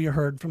comments we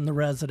heard from the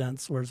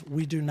residents was,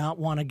 we do not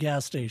want a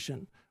gas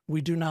station. We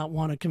do not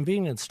want a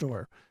convenience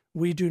store.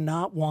 We do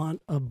not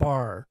want a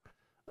bar.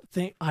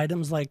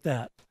 Items like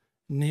that.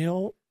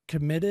 Neil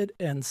committed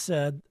and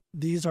said,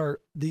 these are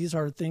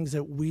things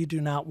that we do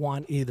not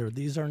want either.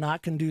 These are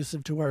not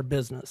conducive to our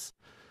business.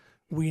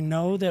 We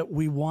know that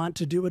we want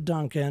to do a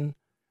Dunkin'.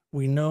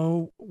 We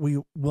know we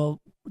will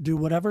do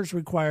whatever's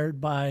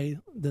required by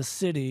the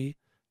city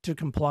to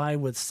comply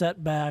with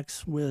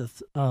setbacks,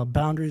 with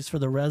boundaries for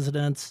the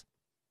residents.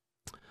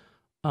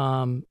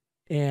 Dunkin'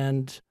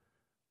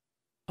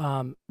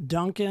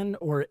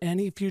 or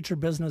any future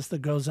business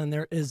that goes in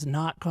there is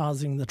not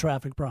causing the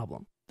traffic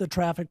problem. The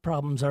traffic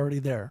problem's already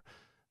there.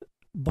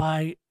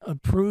 By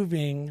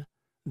approving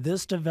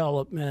this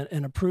development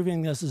and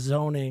approving this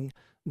zoning,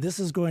 this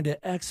is going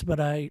to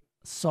expedite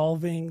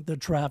solving the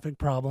traffic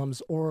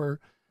problems or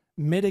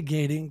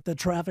mitigating the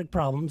traffic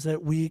problems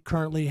that we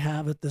currently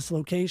have at this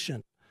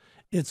location.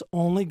 It's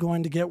only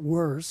going to get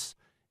worse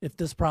if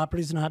this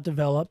property is not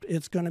developed.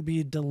 It's going to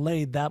be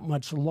delayed that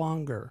much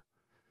longer.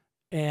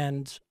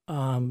 And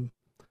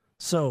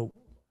so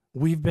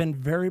we've been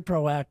very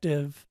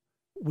proactive.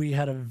 We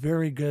had a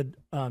very good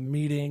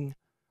meeting.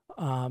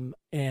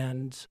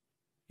 And,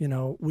 you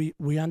know,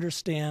 we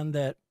understand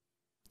that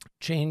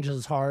change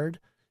is hard,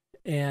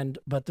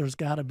 but there's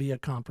got to be a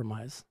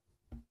compromise.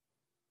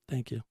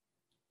 Thank you.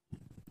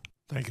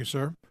 Thank you,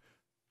 sir.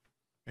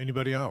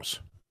 Anybody else?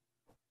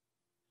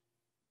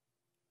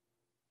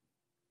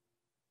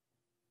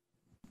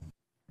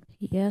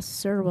 Yes,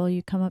 sir. Will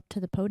you come up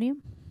to the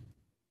podium?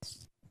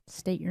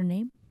 State your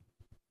name.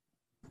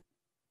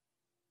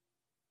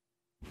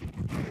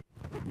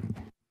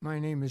 My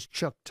name is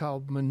Chuck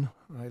Taubman.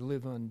 I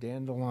live on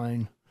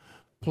Dandelion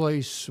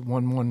Place,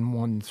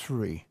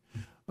 1113.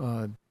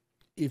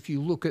 If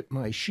you look at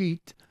my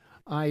sheet,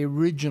 I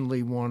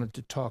originally wanted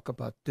to talk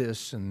about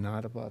this and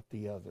not about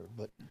the other,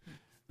 but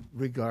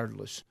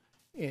regardless,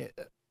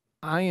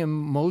 I am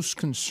most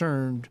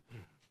concerned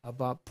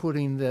about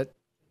putting that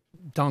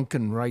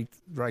Dunkin' right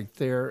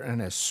there,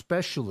 and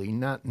especially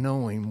not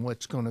knowing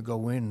what's going to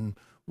go in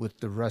with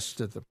the rest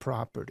of the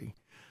property.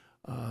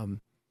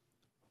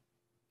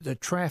 The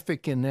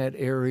traffic in that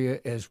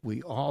area, as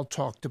we all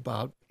talked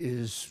about,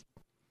 is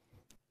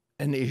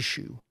an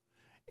issue.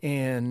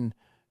 And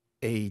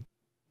a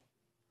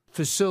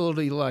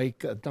facility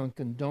like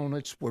Dunkin'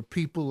 Donuts, where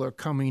people are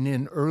coming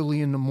in early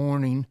in the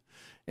morning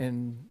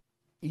and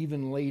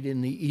even late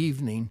in the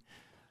evening,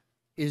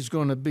 is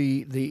going to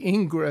be the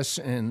ingress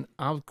and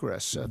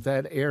outgress of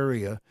that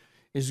area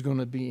is going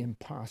to be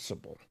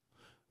impossible.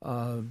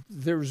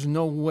 There's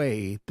no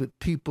way that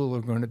people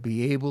are going to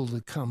be able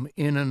to come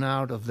in and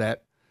out of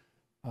that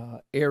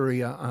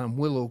area on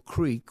Willow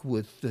Creek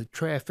with the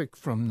traffic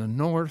from the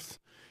north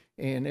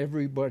and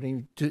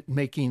everybody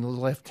making a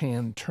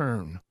left-hand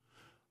turn.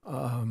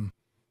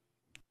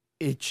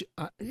 It's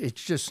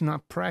just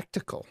not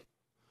practical.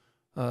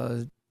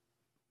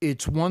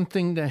 It's one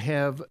thing to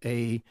have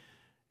a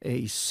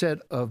set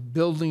of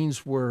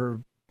buildings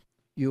where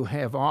you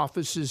have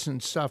offices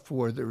and stuff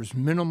where there's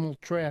minimal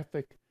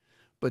traffic,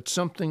 but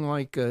something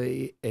like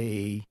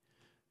a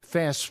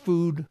fast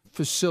food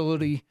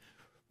facility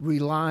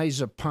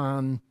relies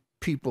upon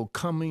people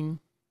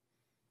coming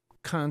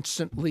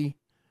constantly,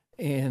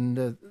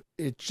 and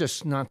it's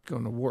just not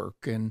going to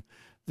work. And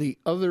the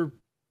other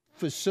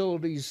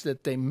facilities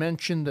that they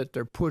mentioned that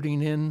they're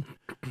putting in,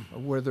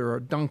 where there are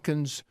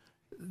Dunkins,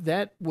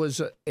 that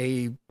was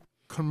a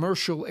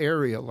commercial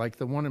area like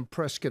the one in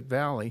Prescott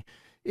Valley.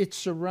 It's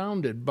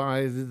surrounded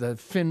by the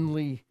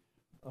Findlay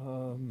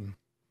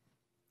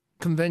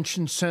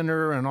Convention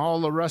Center and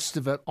all the rest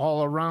of it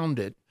all around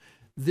it.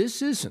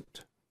 This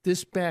isn't.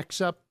 This backs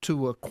up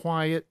to a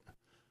quiet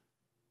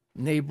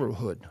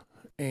neighborhood,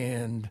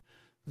 and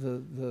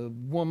the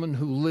woman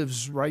who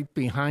lives right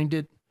behind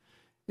it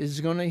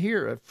is going to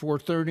hear at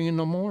 4:30 in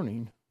the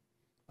morning,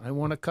 "I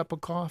want a cup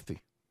of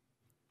coffee."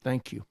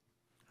 Thank you.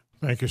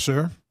 Thank you,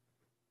 sir.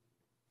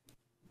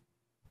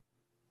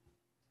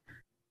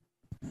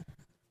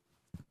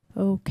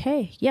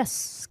 Okay.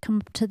 Yes, come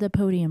up to the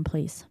podium,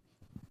 please.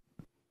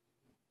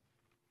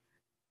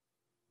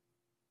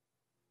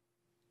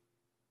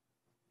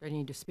 Do I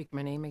need to speak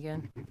my name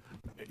again?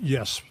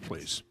 Yes,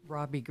 please.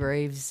 Robbie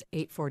Graves,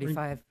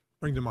 845.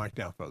 Bring the mic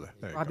down further.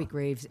 There you Robbie go.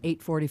 Graves,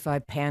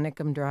 845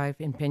 Panicum Drive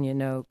in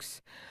Pinion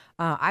Oaks.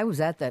 I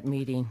was at that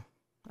meeting.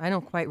 I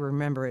don't quite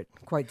remember it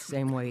quite the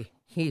same way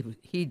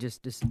he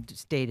just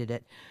stated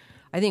it.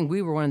 I think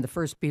we were one of the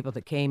first people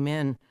that came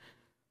in.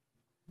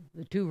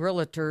 The two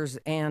realtors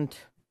and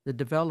the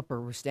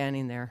developer were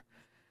standing there.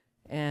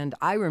 And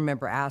I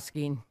remember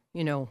asking,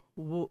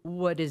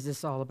 what is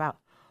this all about?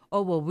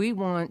 Oh, well, we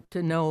want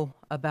to know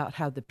about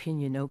how the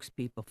Pinion Oaks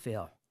people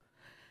feel.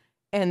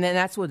 And then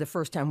that's the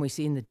first time we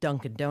seen the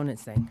Dunkin'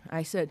 Donuts thing.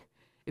 I said,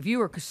 if you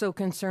were so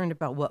concerned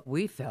about what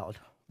we felt,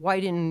 why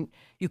didn't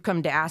you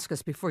come to ask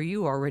us before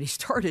you already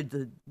started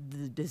the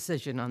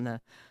decision on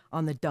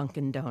the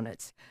Dunkin'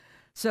 Donuts?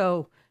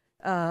 So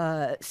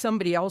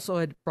somebody also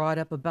had brought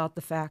up about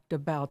the fact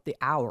about the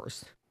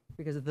hours,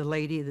 because of the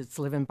lady that's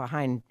living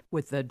behind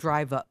with the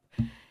drive up.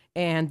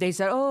 And they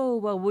said, oh,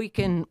 well, we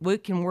can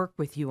work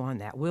with you on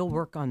that. We'll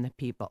work on the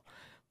people.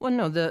 Well,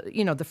 no,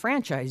 the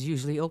franchise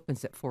usually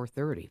opens at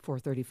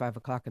 4:30, 5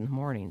 o'clock in the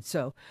morning.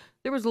 So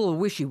there was a little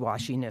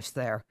wishy-washiness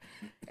there.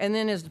 And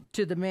then as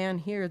to the man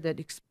here that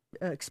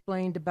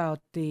explained about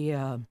the,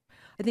 I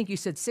think you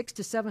said 600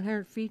 to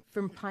 700 feet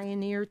from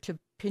Pioneer to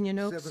Pinion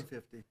Oaks?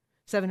 750.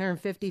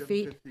 750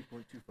 feet?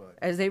 750.25.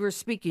 As they were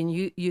speaking,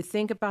 you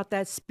think about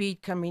that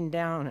speed coming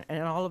down,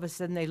 and all of a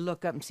sudden they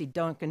look up and see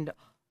Dunkin'.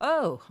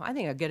 Oh, I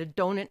think I'll get a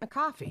donut and a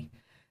coffee.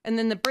 And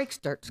then the brake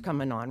starts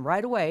coming on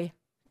right away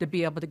to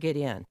be able to get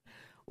in.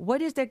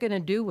 What is that going to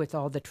do with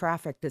all the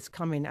traffic that's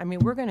coming? I mean,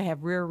 we're going to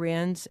have rear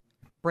ends,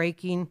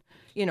 braking,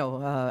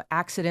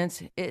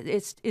 accidents.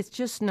 It's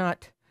just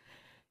not,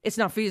 it's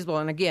not feasible.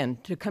 And again,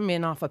 to come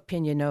in off of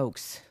Pinion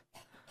Oaks,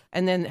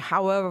 and then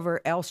however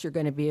else you're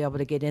going to be able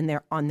to get in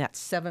there on that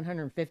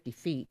 750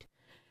 feet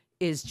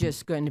is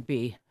just going to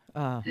be,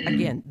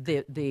 again,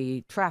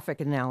 the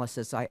traffic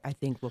analysis, I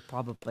think will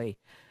probably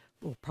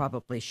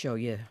show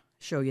you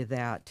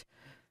that.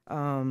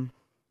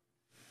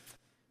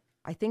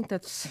 I think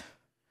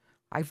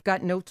I've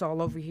got notes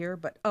all over here,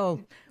 but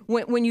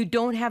when you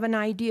don't have an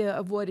idea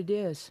of what it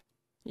is,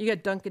 you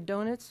got Dunkin'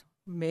 Donuts,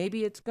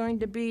 maybe it's going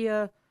to be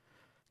a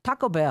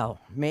Taco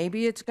Bell,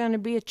 maybe it's going to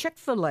be a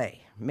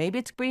Chick-fil-A, maybe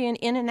it's going to be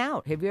an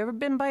In-N-Out. Have you ever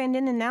been by an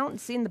In-N-Out and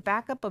seen the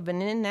backup of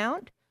an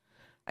In-N-Out?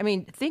 I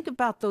mean, think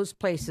about those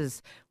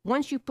places.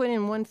 Once you put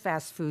in one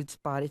fast food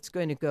spot, it's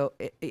going to go.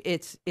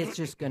 It's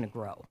just going to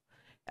grow.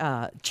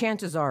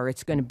 Chances are,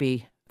 it's going to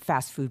be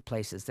fast food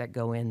places that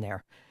go in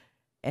there,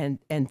 and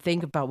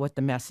think about what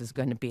the mess is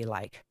going to be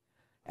like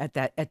at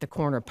the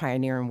corner of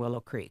Pioneer and Willow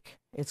Creek.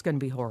 It's going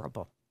to be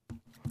horrible.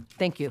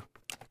 Thank you.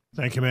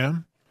 Thank you,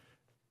 ma'am.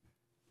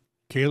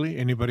 Kaylee,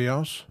 anybody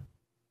else?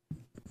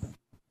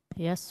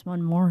 Yes,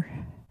 one more.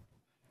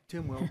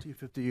 Tim Welty,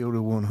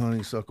 5801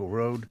 Honeysuckle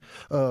Road.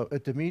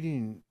 At the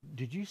meeting,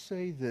 did you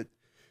say that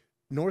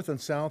north and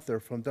south there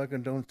from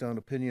Dunkin' Donuts down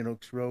to Pinion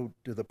Oaks Road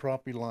to the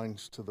property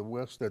lines to the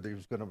west there, they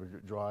was going to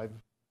drive?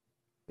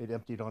 It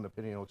emptied onto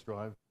Pinion Oaks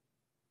Drive?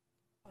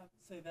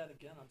 Say that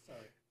again, I'm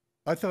sorry.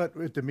 I thought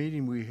at the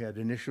meeting we had,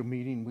 initial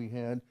meeting we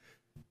had,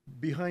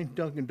 behind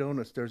Dunkin'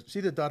 Donuts, there's, see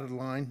the dotted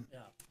line?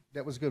 Yeah.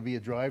 That was going to be a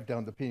drive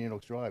down to Pinion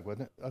Oaks Drive,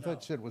 wasn't it? I thought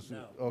it said it was,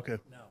 no, okay.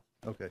 No.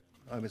 Okay,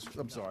 I'm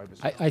sorry.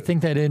 I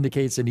think that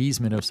indicates an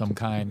easement of some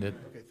kind, that,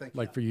 thank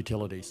like for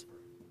utilities.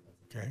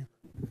 Okay.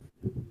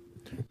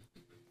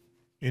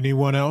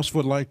 Anyone else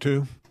would like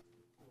to?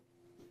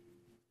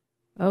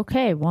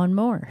 Okay, one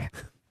more.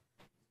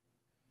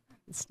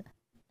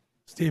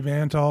 Steve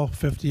Antall,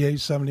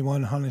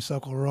 5871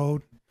 Honeysuckle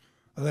Road.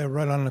 I live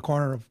right on the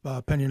corner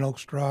of Pinion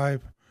Oaks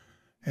Drive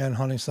and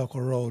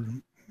Honeysuckle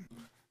Road.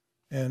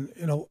 And,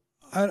 you know,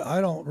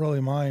 I don't really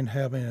mind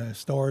having a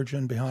storage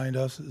in behind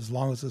us as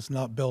long as it's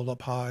not built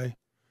up high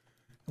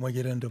and we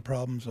get into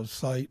problems of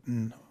sight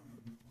and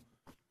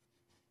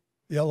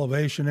the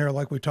elevation there,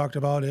 like we talked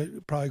about,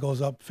 it probably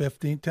goes up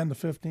 10 to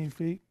 15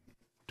 feet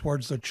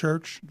towards the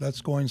church.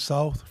 That's going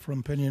south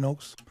from Pinion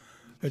Oaks.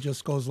 It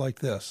just goes like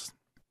this.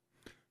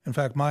 In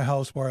fact, my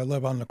house where I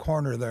live on the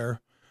corner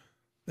there,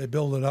 they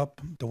build it up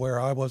to where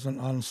I wasn't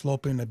on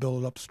sloping. They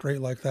build it up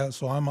straight like that.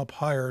 So I'm up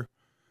higher,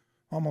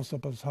 almost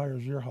up as high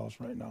as your house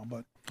right now.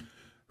 But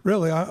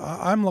really,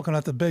 I'm looking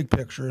at the big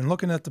picture and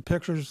looking at the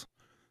pictures,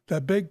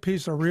 that big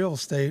piece of real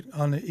estate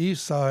on the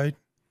east side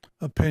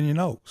of Pinion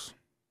Oaks.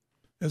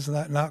 Isn't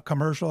that not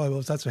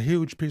commercial? That's a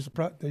huge piece of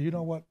property. Do you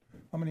know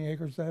how many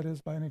acres that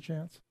is by any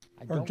chance?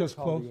 I don't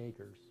recall the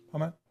acres. How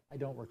much? I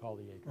don't recall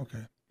the acres.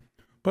 Okay.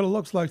 But it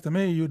looks like to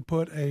me you'd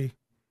put a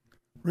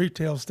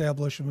retail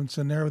establishments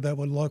in there that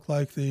would look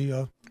like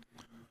the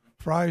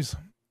Fry's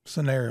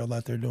scenario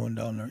that they're doing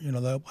down there, you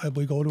know, that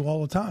we go to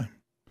all the time.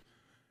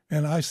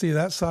 And I see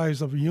that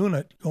size of a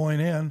unit going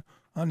in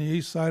on the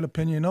east side of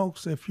Pinion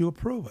Oaks if you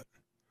approve it.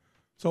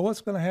 So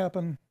what's going to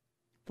happen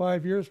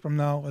 5 years from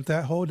now at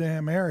that whole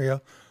damn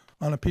area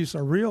on a piece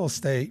of real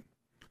estate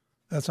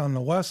that's on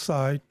the west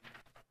side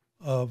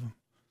of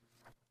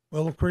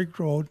Willow Creek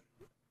Road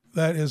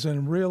that is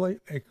in really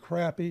a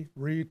crappy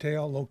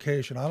retail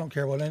location? I don't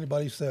care what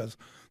anybody says.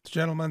 The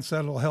gentleman said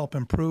it'll help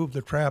improve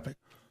the traffic.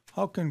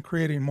 How can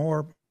creating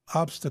more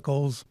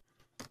obstacles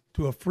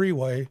to a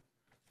freeway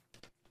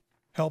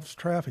helps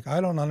traffic?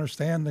 I don't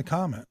understand the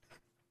comment.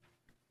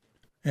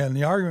 And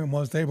the argument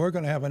was they were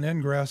going to have an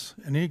ingress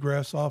and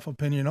egress off of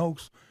Pinion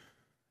Oaks,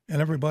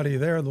 and everybody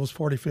there, those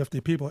 40,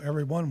 50 people,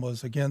 everyone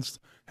was against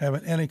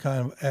having any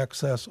kind of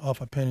access off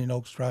of Pinion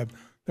Oaks Drive.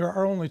 There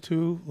are only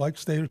two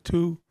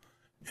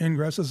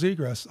ingresses,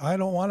 egress. I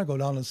don't want to go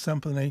down to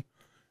Symphony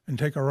and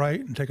take a right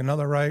and take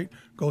another right,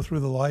 go through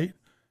the light,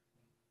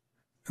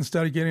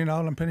 instead of getting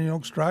out on Pinion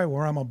Oaks Drive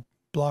where I'm a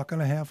block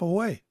and a half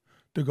away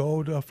to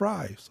go to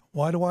Fry's.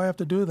 Why do I have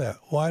to do that?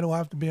 Why do I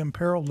have to be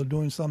imperiled to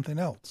doing something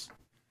else?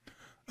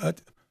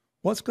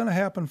 What's going to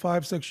happen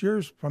 5-6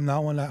 years from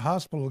now when that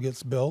hospital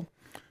gets built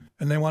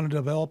and they want to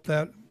develop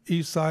that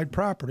east side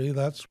property?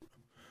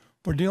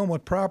 We're dealing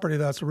with property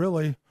that's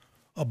really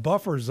a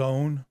buffer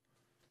zone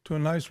to a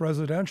nice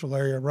residential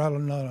area rather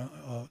than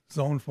a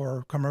zone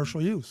for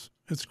commercial use.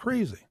 It's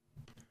crazy.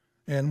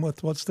 And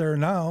with what's there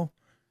now,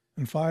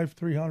 and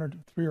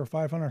 300 or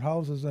 500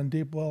 houses in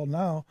Deepwell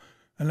now,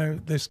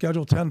 and they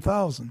schedule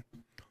 10,000.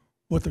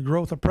 With the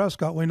growth of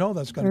Prescott, we know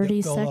that's going to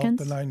get built out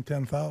to 9,000,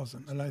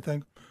 10,000. And I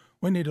think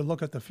we need to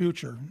look at the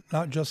future,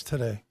 not just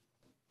today.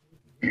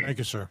 Thank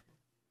you, sir.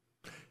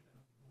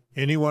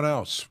 Anyone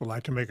else would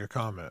like to make a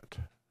comment?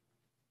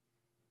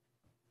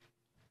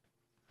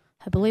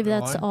 I believe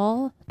that's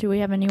all. Do we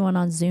have anyone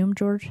on Zoom,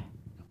 George?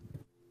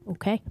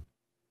 Okay.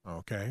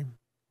 Okay.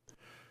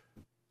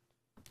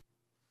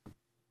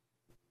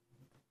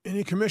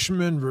 Any commission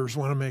members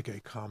want to make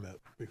a comment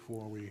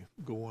before we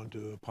go on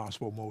to a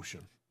possible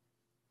motion?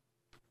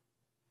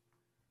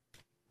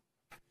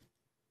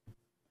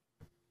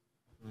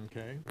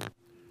 Okay.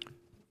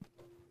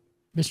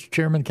 Mr.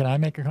 Chairman, can I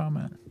make a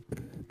comment?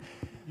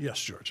 Yes,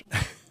 George.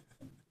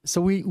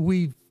 So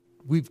we've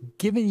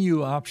given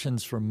you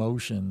options for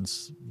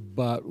motions,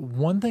 but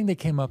one thing that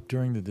came up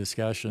during the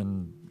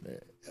discussion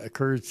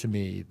occurred to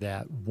me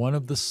that one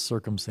of the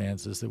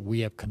circumstances that we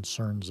have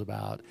concerns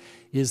about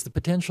is the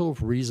potential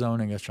of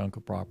rezoning a chunk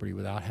of property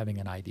without having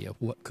an idea of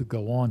what could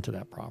go on to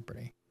that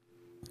property.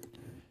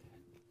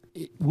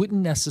 It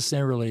wouldn't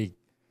necessarily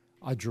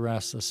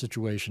address a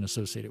situation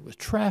associated with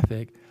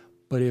traffic,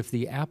 but if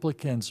the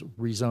applicant's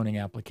rezoning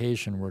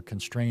application were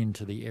constrained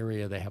to the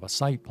area they have a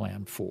site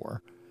plan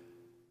for,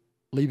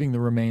 leaving the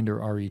remainder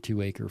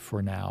RE2 acre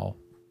for now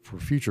for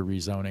future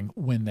rezoning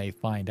when they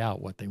find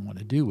out what they want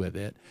to do with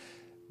it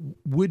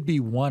would be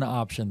one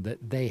option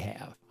that they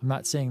have. I'm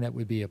not saying that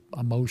would be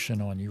a motion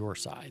on your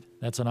side.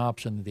 That's an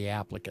option that the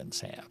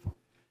applicants have.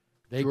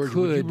 They George,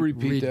 would you could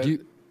repeat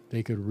that?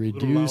 They could little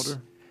reduce.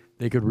 louder.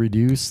 They could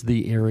reduce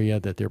the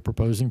area that they're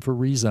proposing for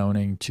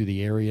rezoning to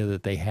the area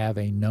that they have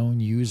a known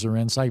user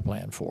and site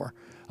plan for.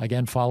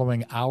 Again,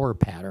 following our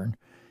pattern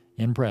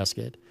in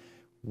Prescott,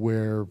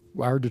 where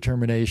our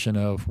determination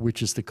of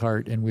which is the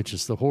cart and which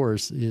is the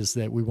horse is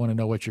that we want to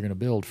know what you're going to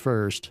build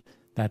first.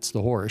 That's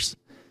the horse.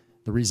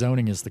 The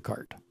rezoning is the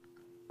cart.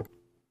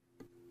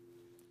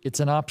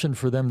 It's an option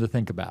for them to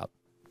think about.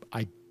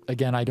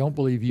 I don't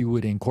believe you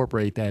would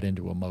incorporate that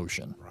into a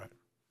motion. Right.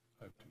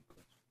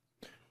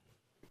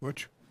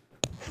 Butch?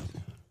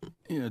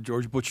 Yeah,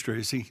 George Butch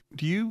Tracy.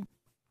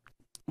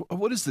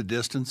 What is the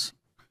distance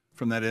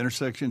from that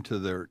intersection to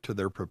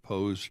their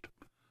proposed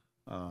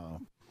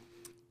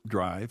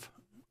drive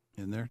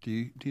in there? Do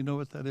you know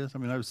what that is? I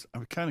mean, I was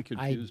kind of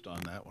confused on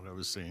that when I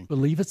was seeing.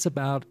 Believe it's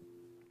about.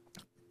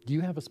 Do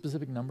you have a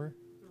specific number?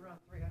 Around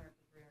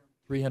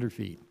 300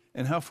 feet.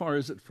 And how far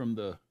is it from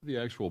the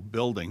actual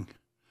building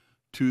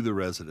to the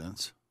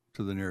residence,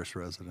 to the nearest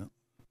resident?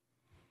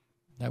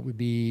 That would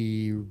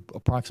be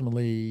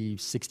approximately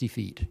 60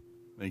 feet.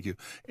 Thank you.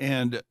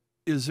 And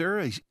is there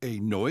a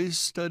noise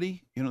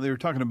study? You know, they were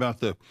talking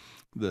about the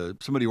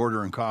somebody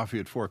ordering coffee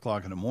at 4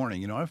 o'clock in the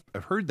morning. You know,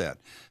 I've heard that.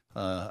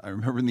 I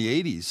remember in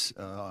the 80s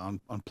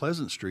on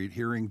Pleasant Street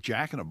hearing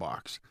Jack in a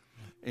Box.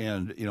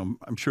 And, you know,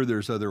 I'm sure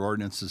there's other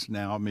ordinances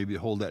now maybe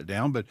hold that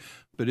down, but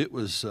it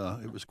was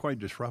quite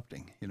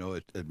disrupting, you know,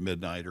 at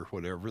midnight or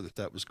whatever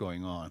that was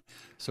going on.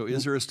 So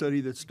is there a study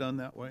that's done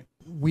that way?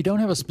 We don't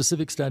have a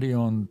specific study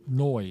on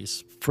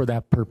noise for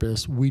that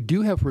purpose. We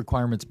do have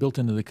requirements built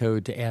into the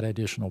code to add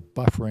additional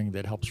buffering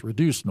that helps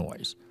reduce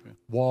noise. Okay.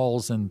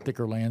 Walls and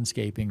thicker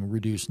landscaping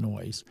reduce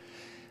noise.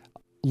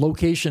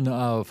 Location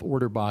of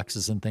order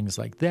boxes and things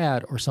like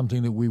that are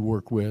something that we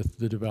work with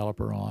the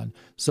developer on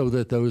so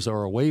that those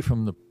are away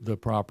from the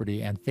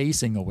property and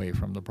facing away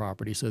from the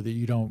property so that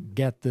you don't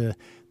get the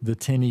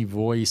tinny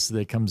voice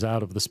that comes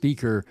out of the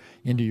speaker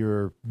into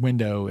your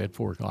window at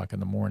 4 o'clock in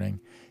the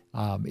morning.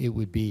 It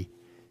would be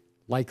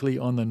likely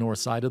on the north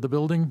side of the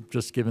building,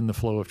 just given the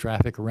flow of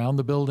traffic around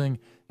the building,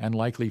 and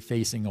likely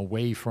facing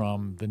away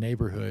from the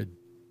neighborhood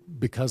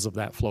because of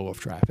that flow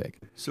of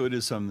traffic. So it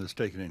is something that's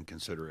taken into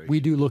consideration. We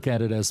do look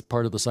at it as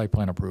part of the site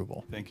plan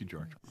approval. Thank you,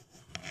 George.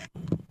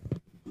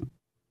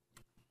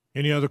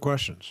 Any other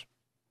questions?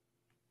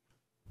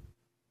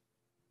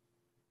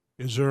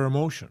 Is there a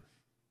motion?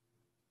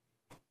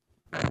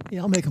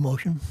 Yeah, I'll make a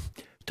motion.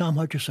 Tom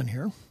Hutchison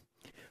here.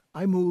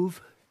 I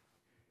move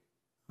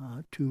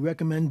to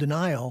recommend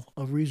denial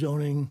of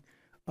rezoning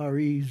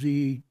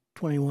REZ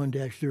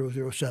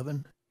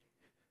 21-007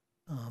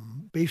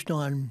 based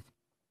on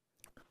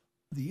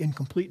the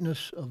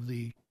incompleteness of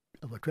a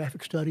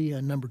traffic study,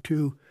 and number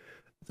two,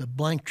 the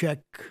blank check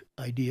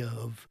idea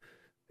of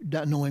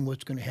not knowing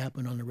what's going to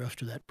happen on the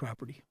rest of that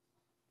property.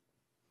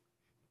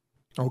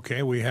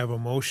 Okay, we have a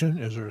motion.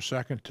 Is there a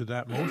second to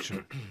that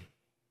motion?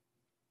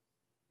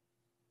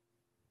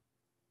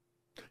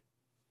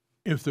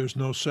 If there's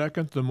no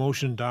second, the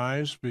motion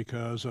dies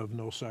because of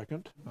no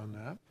second on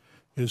that.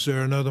 Is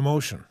there another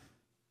motion?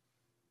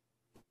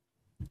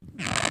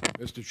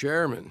 Mr.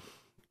 Chairman,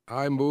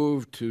 I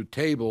move to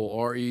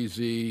table REZ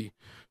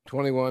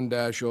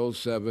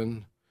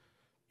 21-07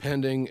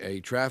 pending a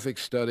traffic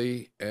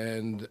study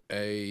and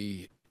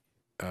a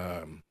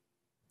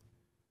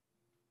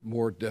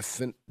more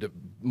definitive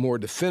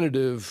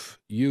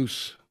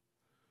use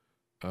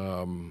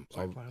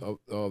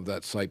of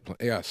that site plan.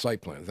 Yeah,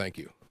 site plan. Thank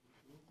you.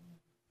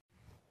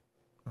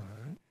 All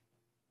right.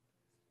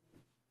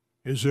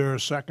 Is there a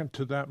second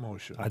to that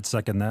motion? I'd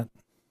second that.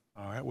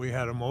 All right, we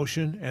had a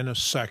motion and a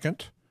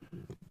second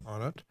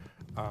on it.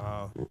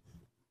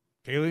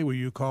 Kaylee, will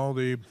you call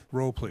the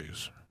roll,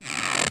 please?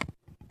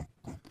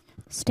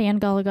 Stan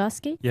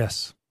Goligoski?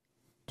 Yes.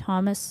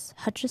 Thomas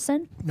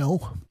Hutchison?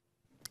 No.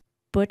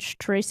 Butch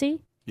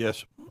Tracy?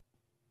 Yes.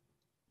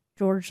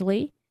 George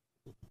Lee?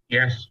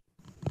 Yes.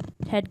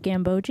 Ted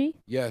Gambogi?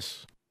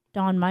 Yes.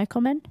 Don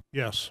Michaelman?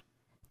 Yes.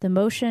 The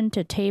motion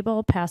to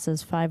table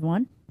passes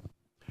 5-1.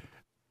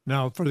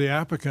 Now, for the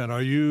applicant,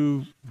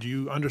 do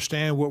you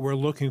understand what we're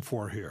looking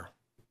for here?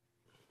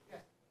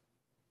 Yes.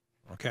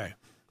 Okay.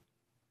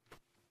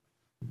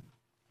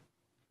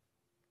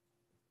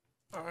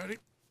 All righty.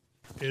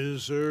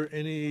 Is there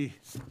any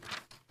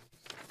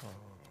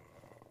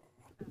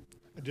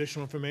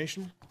additional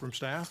information from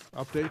staff,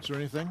 updates or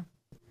anything?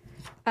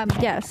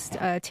 Yes,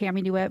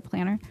 Tammy DeWitt,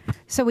 planner.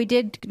 So we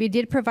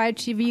did provide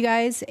to you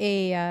guys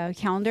a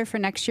calendar for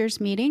next year's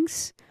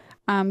meetings.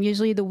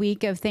 Usually the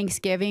week of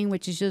Thanksgiving,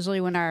 which is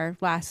usually when our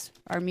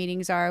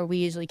meetings are, we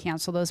usually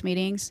cancel those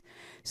meetings.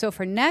 So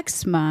for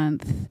next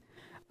month,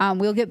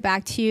 we'll get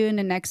back to you in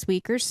the next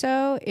week or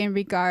so in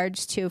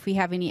regards to if we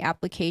have any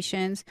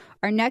applications.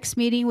 Our next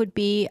meeting would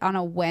be on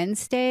a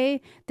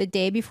Wednesday, the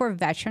day before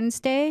Veterans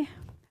Day.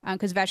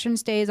 because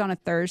Veterans Day is on a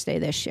Thursday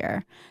this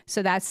year.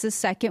 So that's the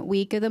second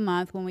week of the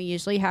month when we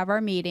usually have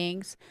our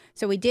meetings.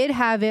 So we did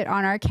have it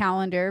on our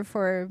calendar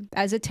for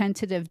as a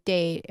tentative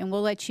date, and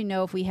we'll let you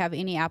know if we have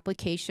any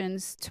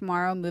applications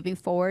tomorrow moving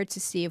forward to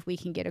see if we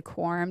can get a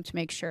quorum to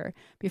make sure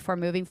before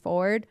moving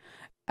forward.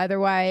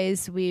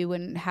 Otherwise, we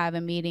wouldn't have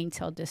a meeting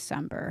till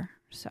December.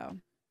 So.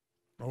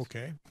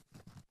 Okay.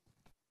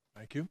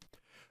 Thank you.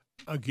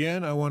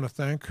 Again, I want to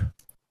thank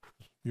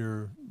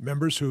your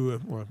members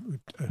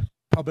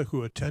public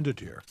who attended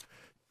here.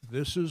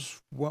 This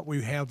is what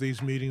we have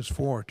these meetings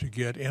for, to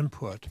get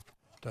input,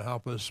 to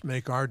help us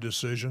make our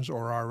decisions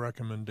or our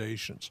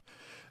recommendations.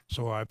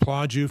 So I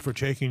applaud you for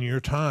taking your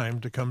time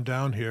to come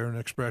down here and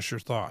express your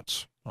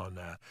thoughts on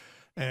that.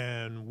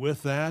 And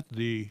with that,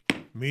 the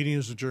meeting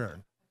is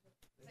adjourned.